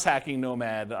 Nomad, house hacking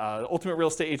Nomad, ultimate real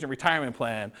estate agent retirement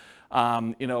plan,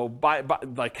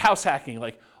 like house hacking,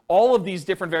 like all of these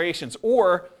different variations.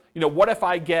 Or, what if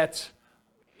I get,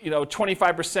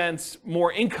 25%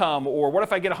 more income, or what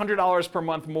if I get $100 per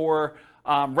month more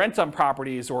rent on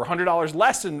properties, or $100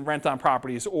 less in rent on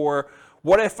properties, or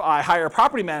what if I hire a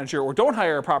property manager or don't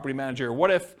hire a property manager? What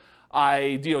if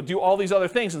I do all these other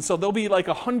things? And so there'll be like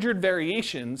 100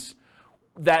 variations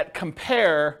that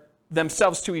compare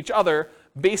themselves to each other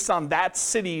based on that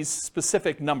city's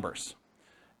specific numbers.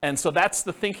 And so that's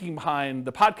the thinking behind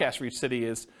the podcast for each city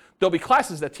is there'll be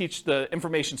classes that teach the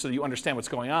information so that you understand what's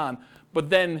going on, but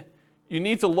then you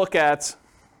need to look at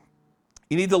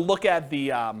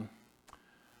the I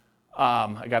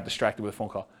got distracted with a phone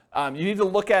call. You need to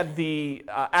look at the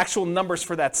actual numbers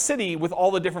for that city with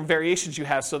all the different variations you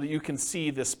have so that you can see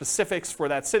the specifics for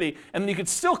that city. And then you could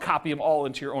still copy them all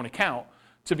into your own account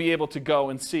to be able to go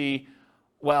and see,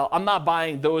 well, I'm not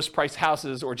buying those price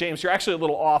houses, or James, you're actually a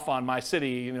little off on my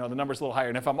city, the number's a little higher.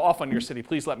 And if I'm off on your city,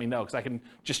 please let me know, because I can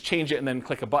just change it and then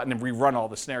click a button and rerun all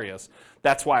the scenarios.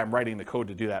 That's why I'm writing the code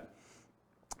to do that.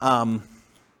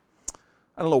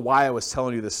 I don't know why I was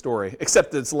telling you this story,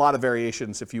 except there's a lot of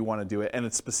variations if you want to do it, and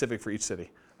it's specific for each city.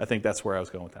 I think that's where I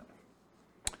was going with that.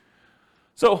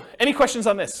 So, any questions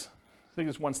on this? I think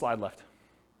there's one slide left.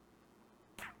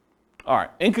 All right,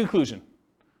 in conclusion,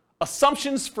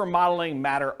 assumptions for modeling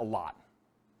matter a lot.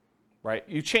 right?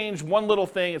 You change one little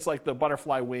thing, it's like the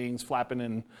butterfly wings flapping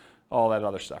and all that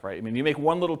other stuff, right? I mean, you make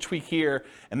one little tweak here,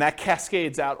 and that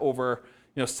cascades out over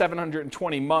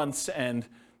 720 months, and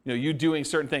you doing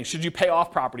certain things. Should you pay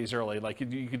off properties early? Like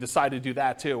you could decide to do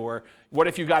that too. Or what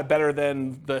if you got better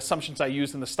than the assumptions I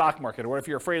used in the stock market? Or what if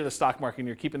you're afraid of the stock market and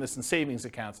you're keeping this in savings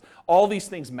accounts? All these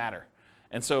things matter.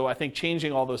 And so I think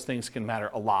changing all those things can matter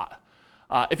a lot.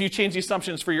 If you change the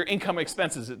assumptions for your income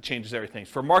expenses, it changes everything.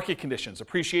 For market conditions,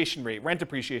 appreciation rate, rent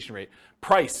appreciation rate,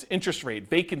 price, interest rate,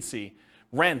 vacancy,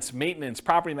 rent, maintenance,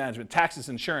 property management, taxes,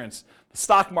 insurance, the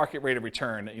stock market rate of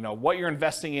return, what you're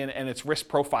investing in and its risk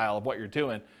profile of what you're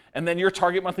doing, and then your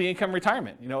target monthly income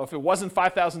retirement. If it wasn't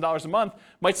 $5,000 a month,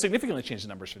 might significantly change the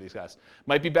numbers for these guys.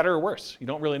 Might be better or worse. You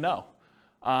don't really know.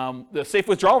 The safe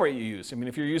withdrawal rate you use. I mean,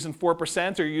 if you're using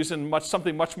 4% or you're using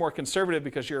something much more conservative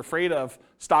because you're afraid of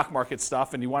stock market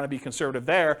stuff and you want to be conservative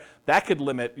there, that could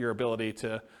limit your ability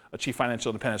to achieve financial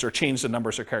independence or change the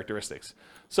numbers or characteristics.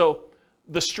 So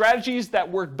the strategies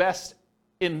that work best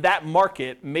in that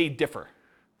market may differ.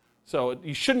 So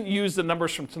you shouldn't use the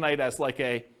numbers from tonight as like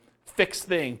a fixed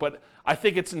thing, but I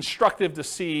think it's instructive to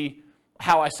see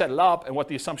how I set it up and what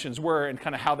the assumptions were and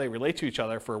kind of how they relate to each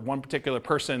other for one particular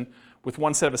person with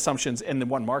one set of assumptions in the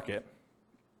one market.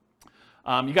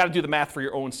 You got to do the math for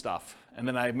your own stuff. And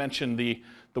then I mentioned the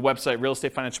website,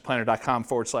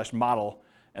 realestatefinancialplanner.com/model,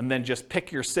 and then just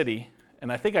pick your city.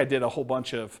 And I think I did a whole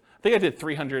bunch of, I think I did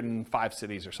 305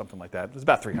 cities or something like that. It was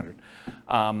about 300.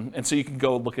 And so you can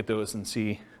go look at those and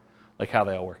see like how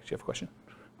they all work. Do you have a question?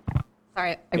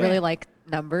 Sorry, I really like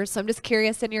numbers. So I'm just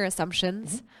curious in your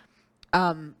assumptions.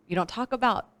 You don't talk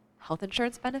about health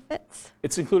insurance benefits?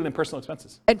 It's included in personal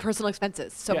expenses. And personal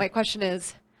expenses. So my question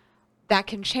is, that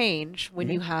can change when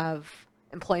you have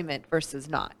employment versus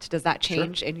not. Does that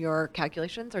change in your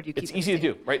calculations, or do you keep it? It's easy to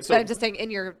do, right? So I'm just saying, in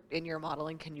your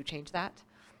modeling, can you change that?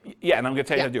 Yeah, and I'm going to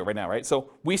tell you how to do it right now, right? So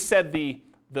we said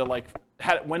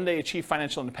when they achieve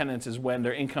financial independence is when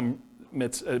their income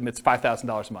emits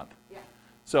 $5,000 a month. Yeah.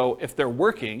 So if they're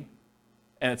working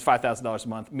and it's $5,000 a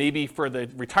month, maybe for the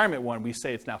retirement one, we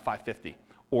say it's now $550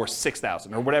 or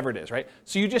 $6,000 or whatever it is, right?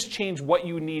 So you just change what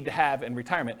you need to have in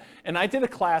retirement. And I did a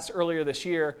class earlier this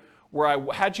year where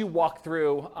I had you walk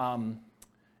through,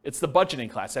 it's the budgeting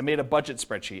class. I made a budget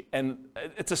spreadsheet. And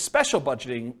it's a special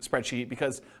budgeting spreadsheet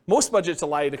because most budgets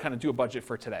allow you to kind of do a budget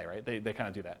for today, right? They kind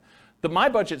of do that. My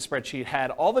budget spreadsheet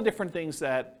had all the different things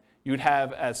that you'd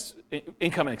have as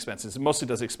income and expenses. It mostly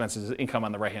does expenses, income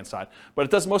on the right-hand side. But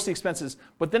it does mostly expenses.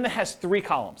 But then it has 3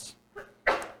 columns.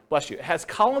 Bless you. It has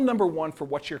column number 1 for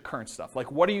what's your current stuff.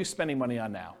 Like, what are you spending money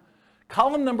on now?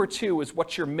 Column number 2 is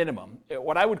what's your minimum.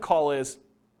 What I would call is,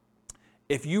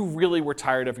 if you really were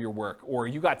tired of your work, or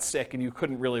you got sick and you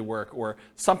couldn't really work, or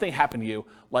something happened to you,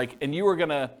 and you were going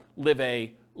to live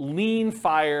a lean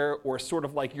fire, or sort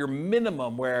of like your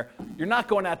minimum where you're not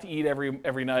going out to eat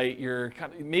every night,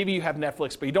 maybe you have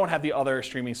Netflix, but you don't have the other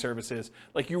streaming services.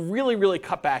 Like, you really, really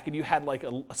cut back and you had like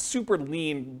a super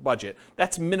lean budget.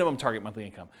 That's minimum target monthly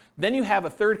income. Then you have a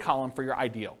third column for your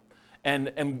ideal.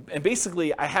 And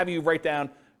basically, I have you write down,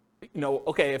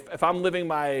 okay, if I'm living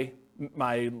my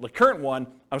current one,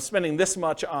 I'm spending this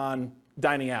much on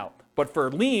dining out. But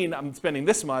for lean, I'm spending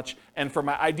this much, and for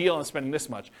my ideal, I'm spending this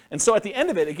much. And so at the end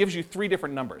of it, it gives you 3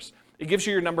 different numbers. It gives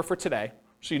you your number for today,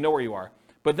 so you know where you are.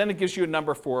 But then it gives you a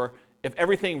number for if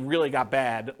everything really got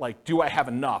bad, like, do I have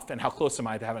enough, and how close am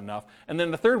I to have enough? And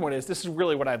then the third one is, this is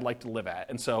really what I'd like to live at.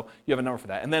 And so you have a number for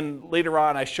that. And then later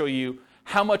on, I show you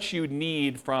how much you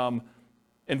need from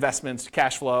investments,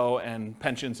 cash flow, and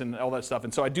pensions, and all that stuff.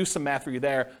 And so I do some math for you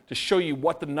there to show you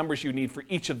what the numbers you need for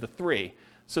each of the 3,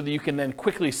 so that you can then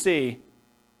quickly see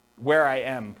where I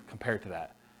am compared to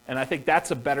that. And I think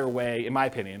that's a better way, in my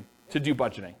opinion, to do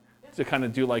budgeting, to kind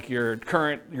of do like your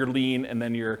current, your lean, and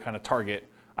then your kind of target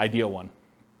ideal one.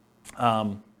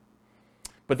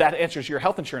 But that answers your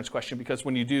health insurance question, because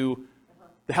when you do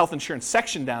the health insurance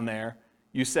section down there,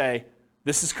 you say,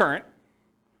 this is current.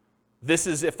 This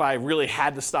is if I really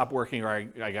had to stop working, or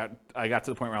I got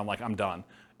to the point where I'm like, I'm done.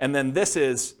 And then this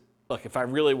is, look, if I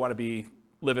really want to be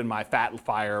living my fat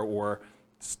fire or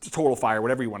total fire,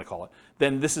 whatever you want to call it,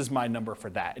 then this is my number for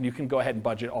that. And you can go ahead and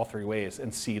budget all 3 ways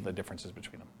and see the differences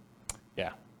between them.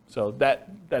 Yeah. So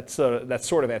that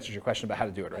sort of answers your question about how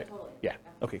to do it, right? Totally. Yeah.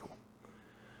 Okay, cool.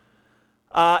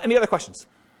 Any other questions?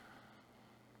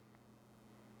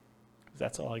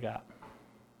 That's all I got.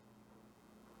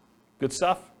 Good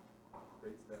stuff?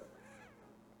 Great stuff.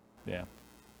 Yeah.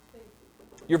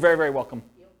 You're very, very welcome.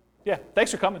 Yeah,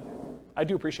 thanks for coming. I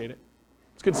do appreciate it.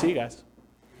 It's good to see you guys.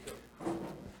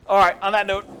 All right, on that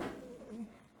note,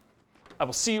 I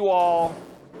will see you all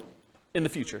in the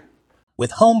future.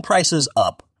 With home prices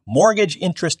up, mortgage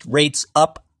interest rates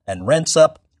up, and rents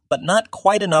up, but not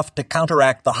quite enough to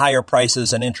counteract the higher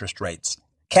prices and interest rates.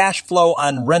 Cash flow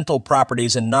on rental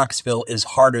properties in Knoxville is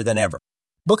harder than ever.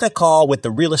 Book a call with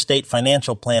the Real Estate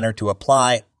Financial Planner to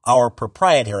apply our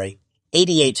proprietary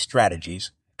 88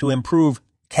 strategies to improve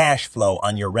cash flow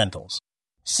on your rentals.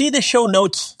 See the show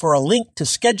notes for a link to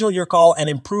schedule your call and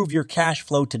improve your cash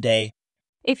flow today.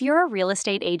 If you're a real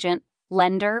estate agent,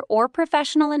 lender, or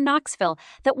professional in Knoxville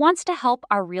that wants to help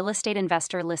our real estate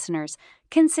investor listeners,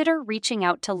 consider reaching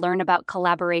out to learn about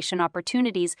collaboration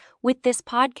opportunities with this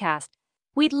podcast.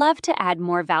 We'd love to add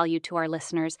more value to our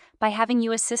listeners by having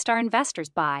you assist our investors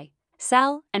buy,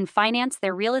 sell, and finance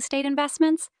their real estate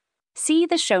investments. See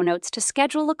the show notes to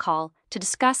schedule a call to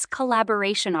discuss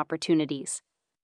collaboration opportunities.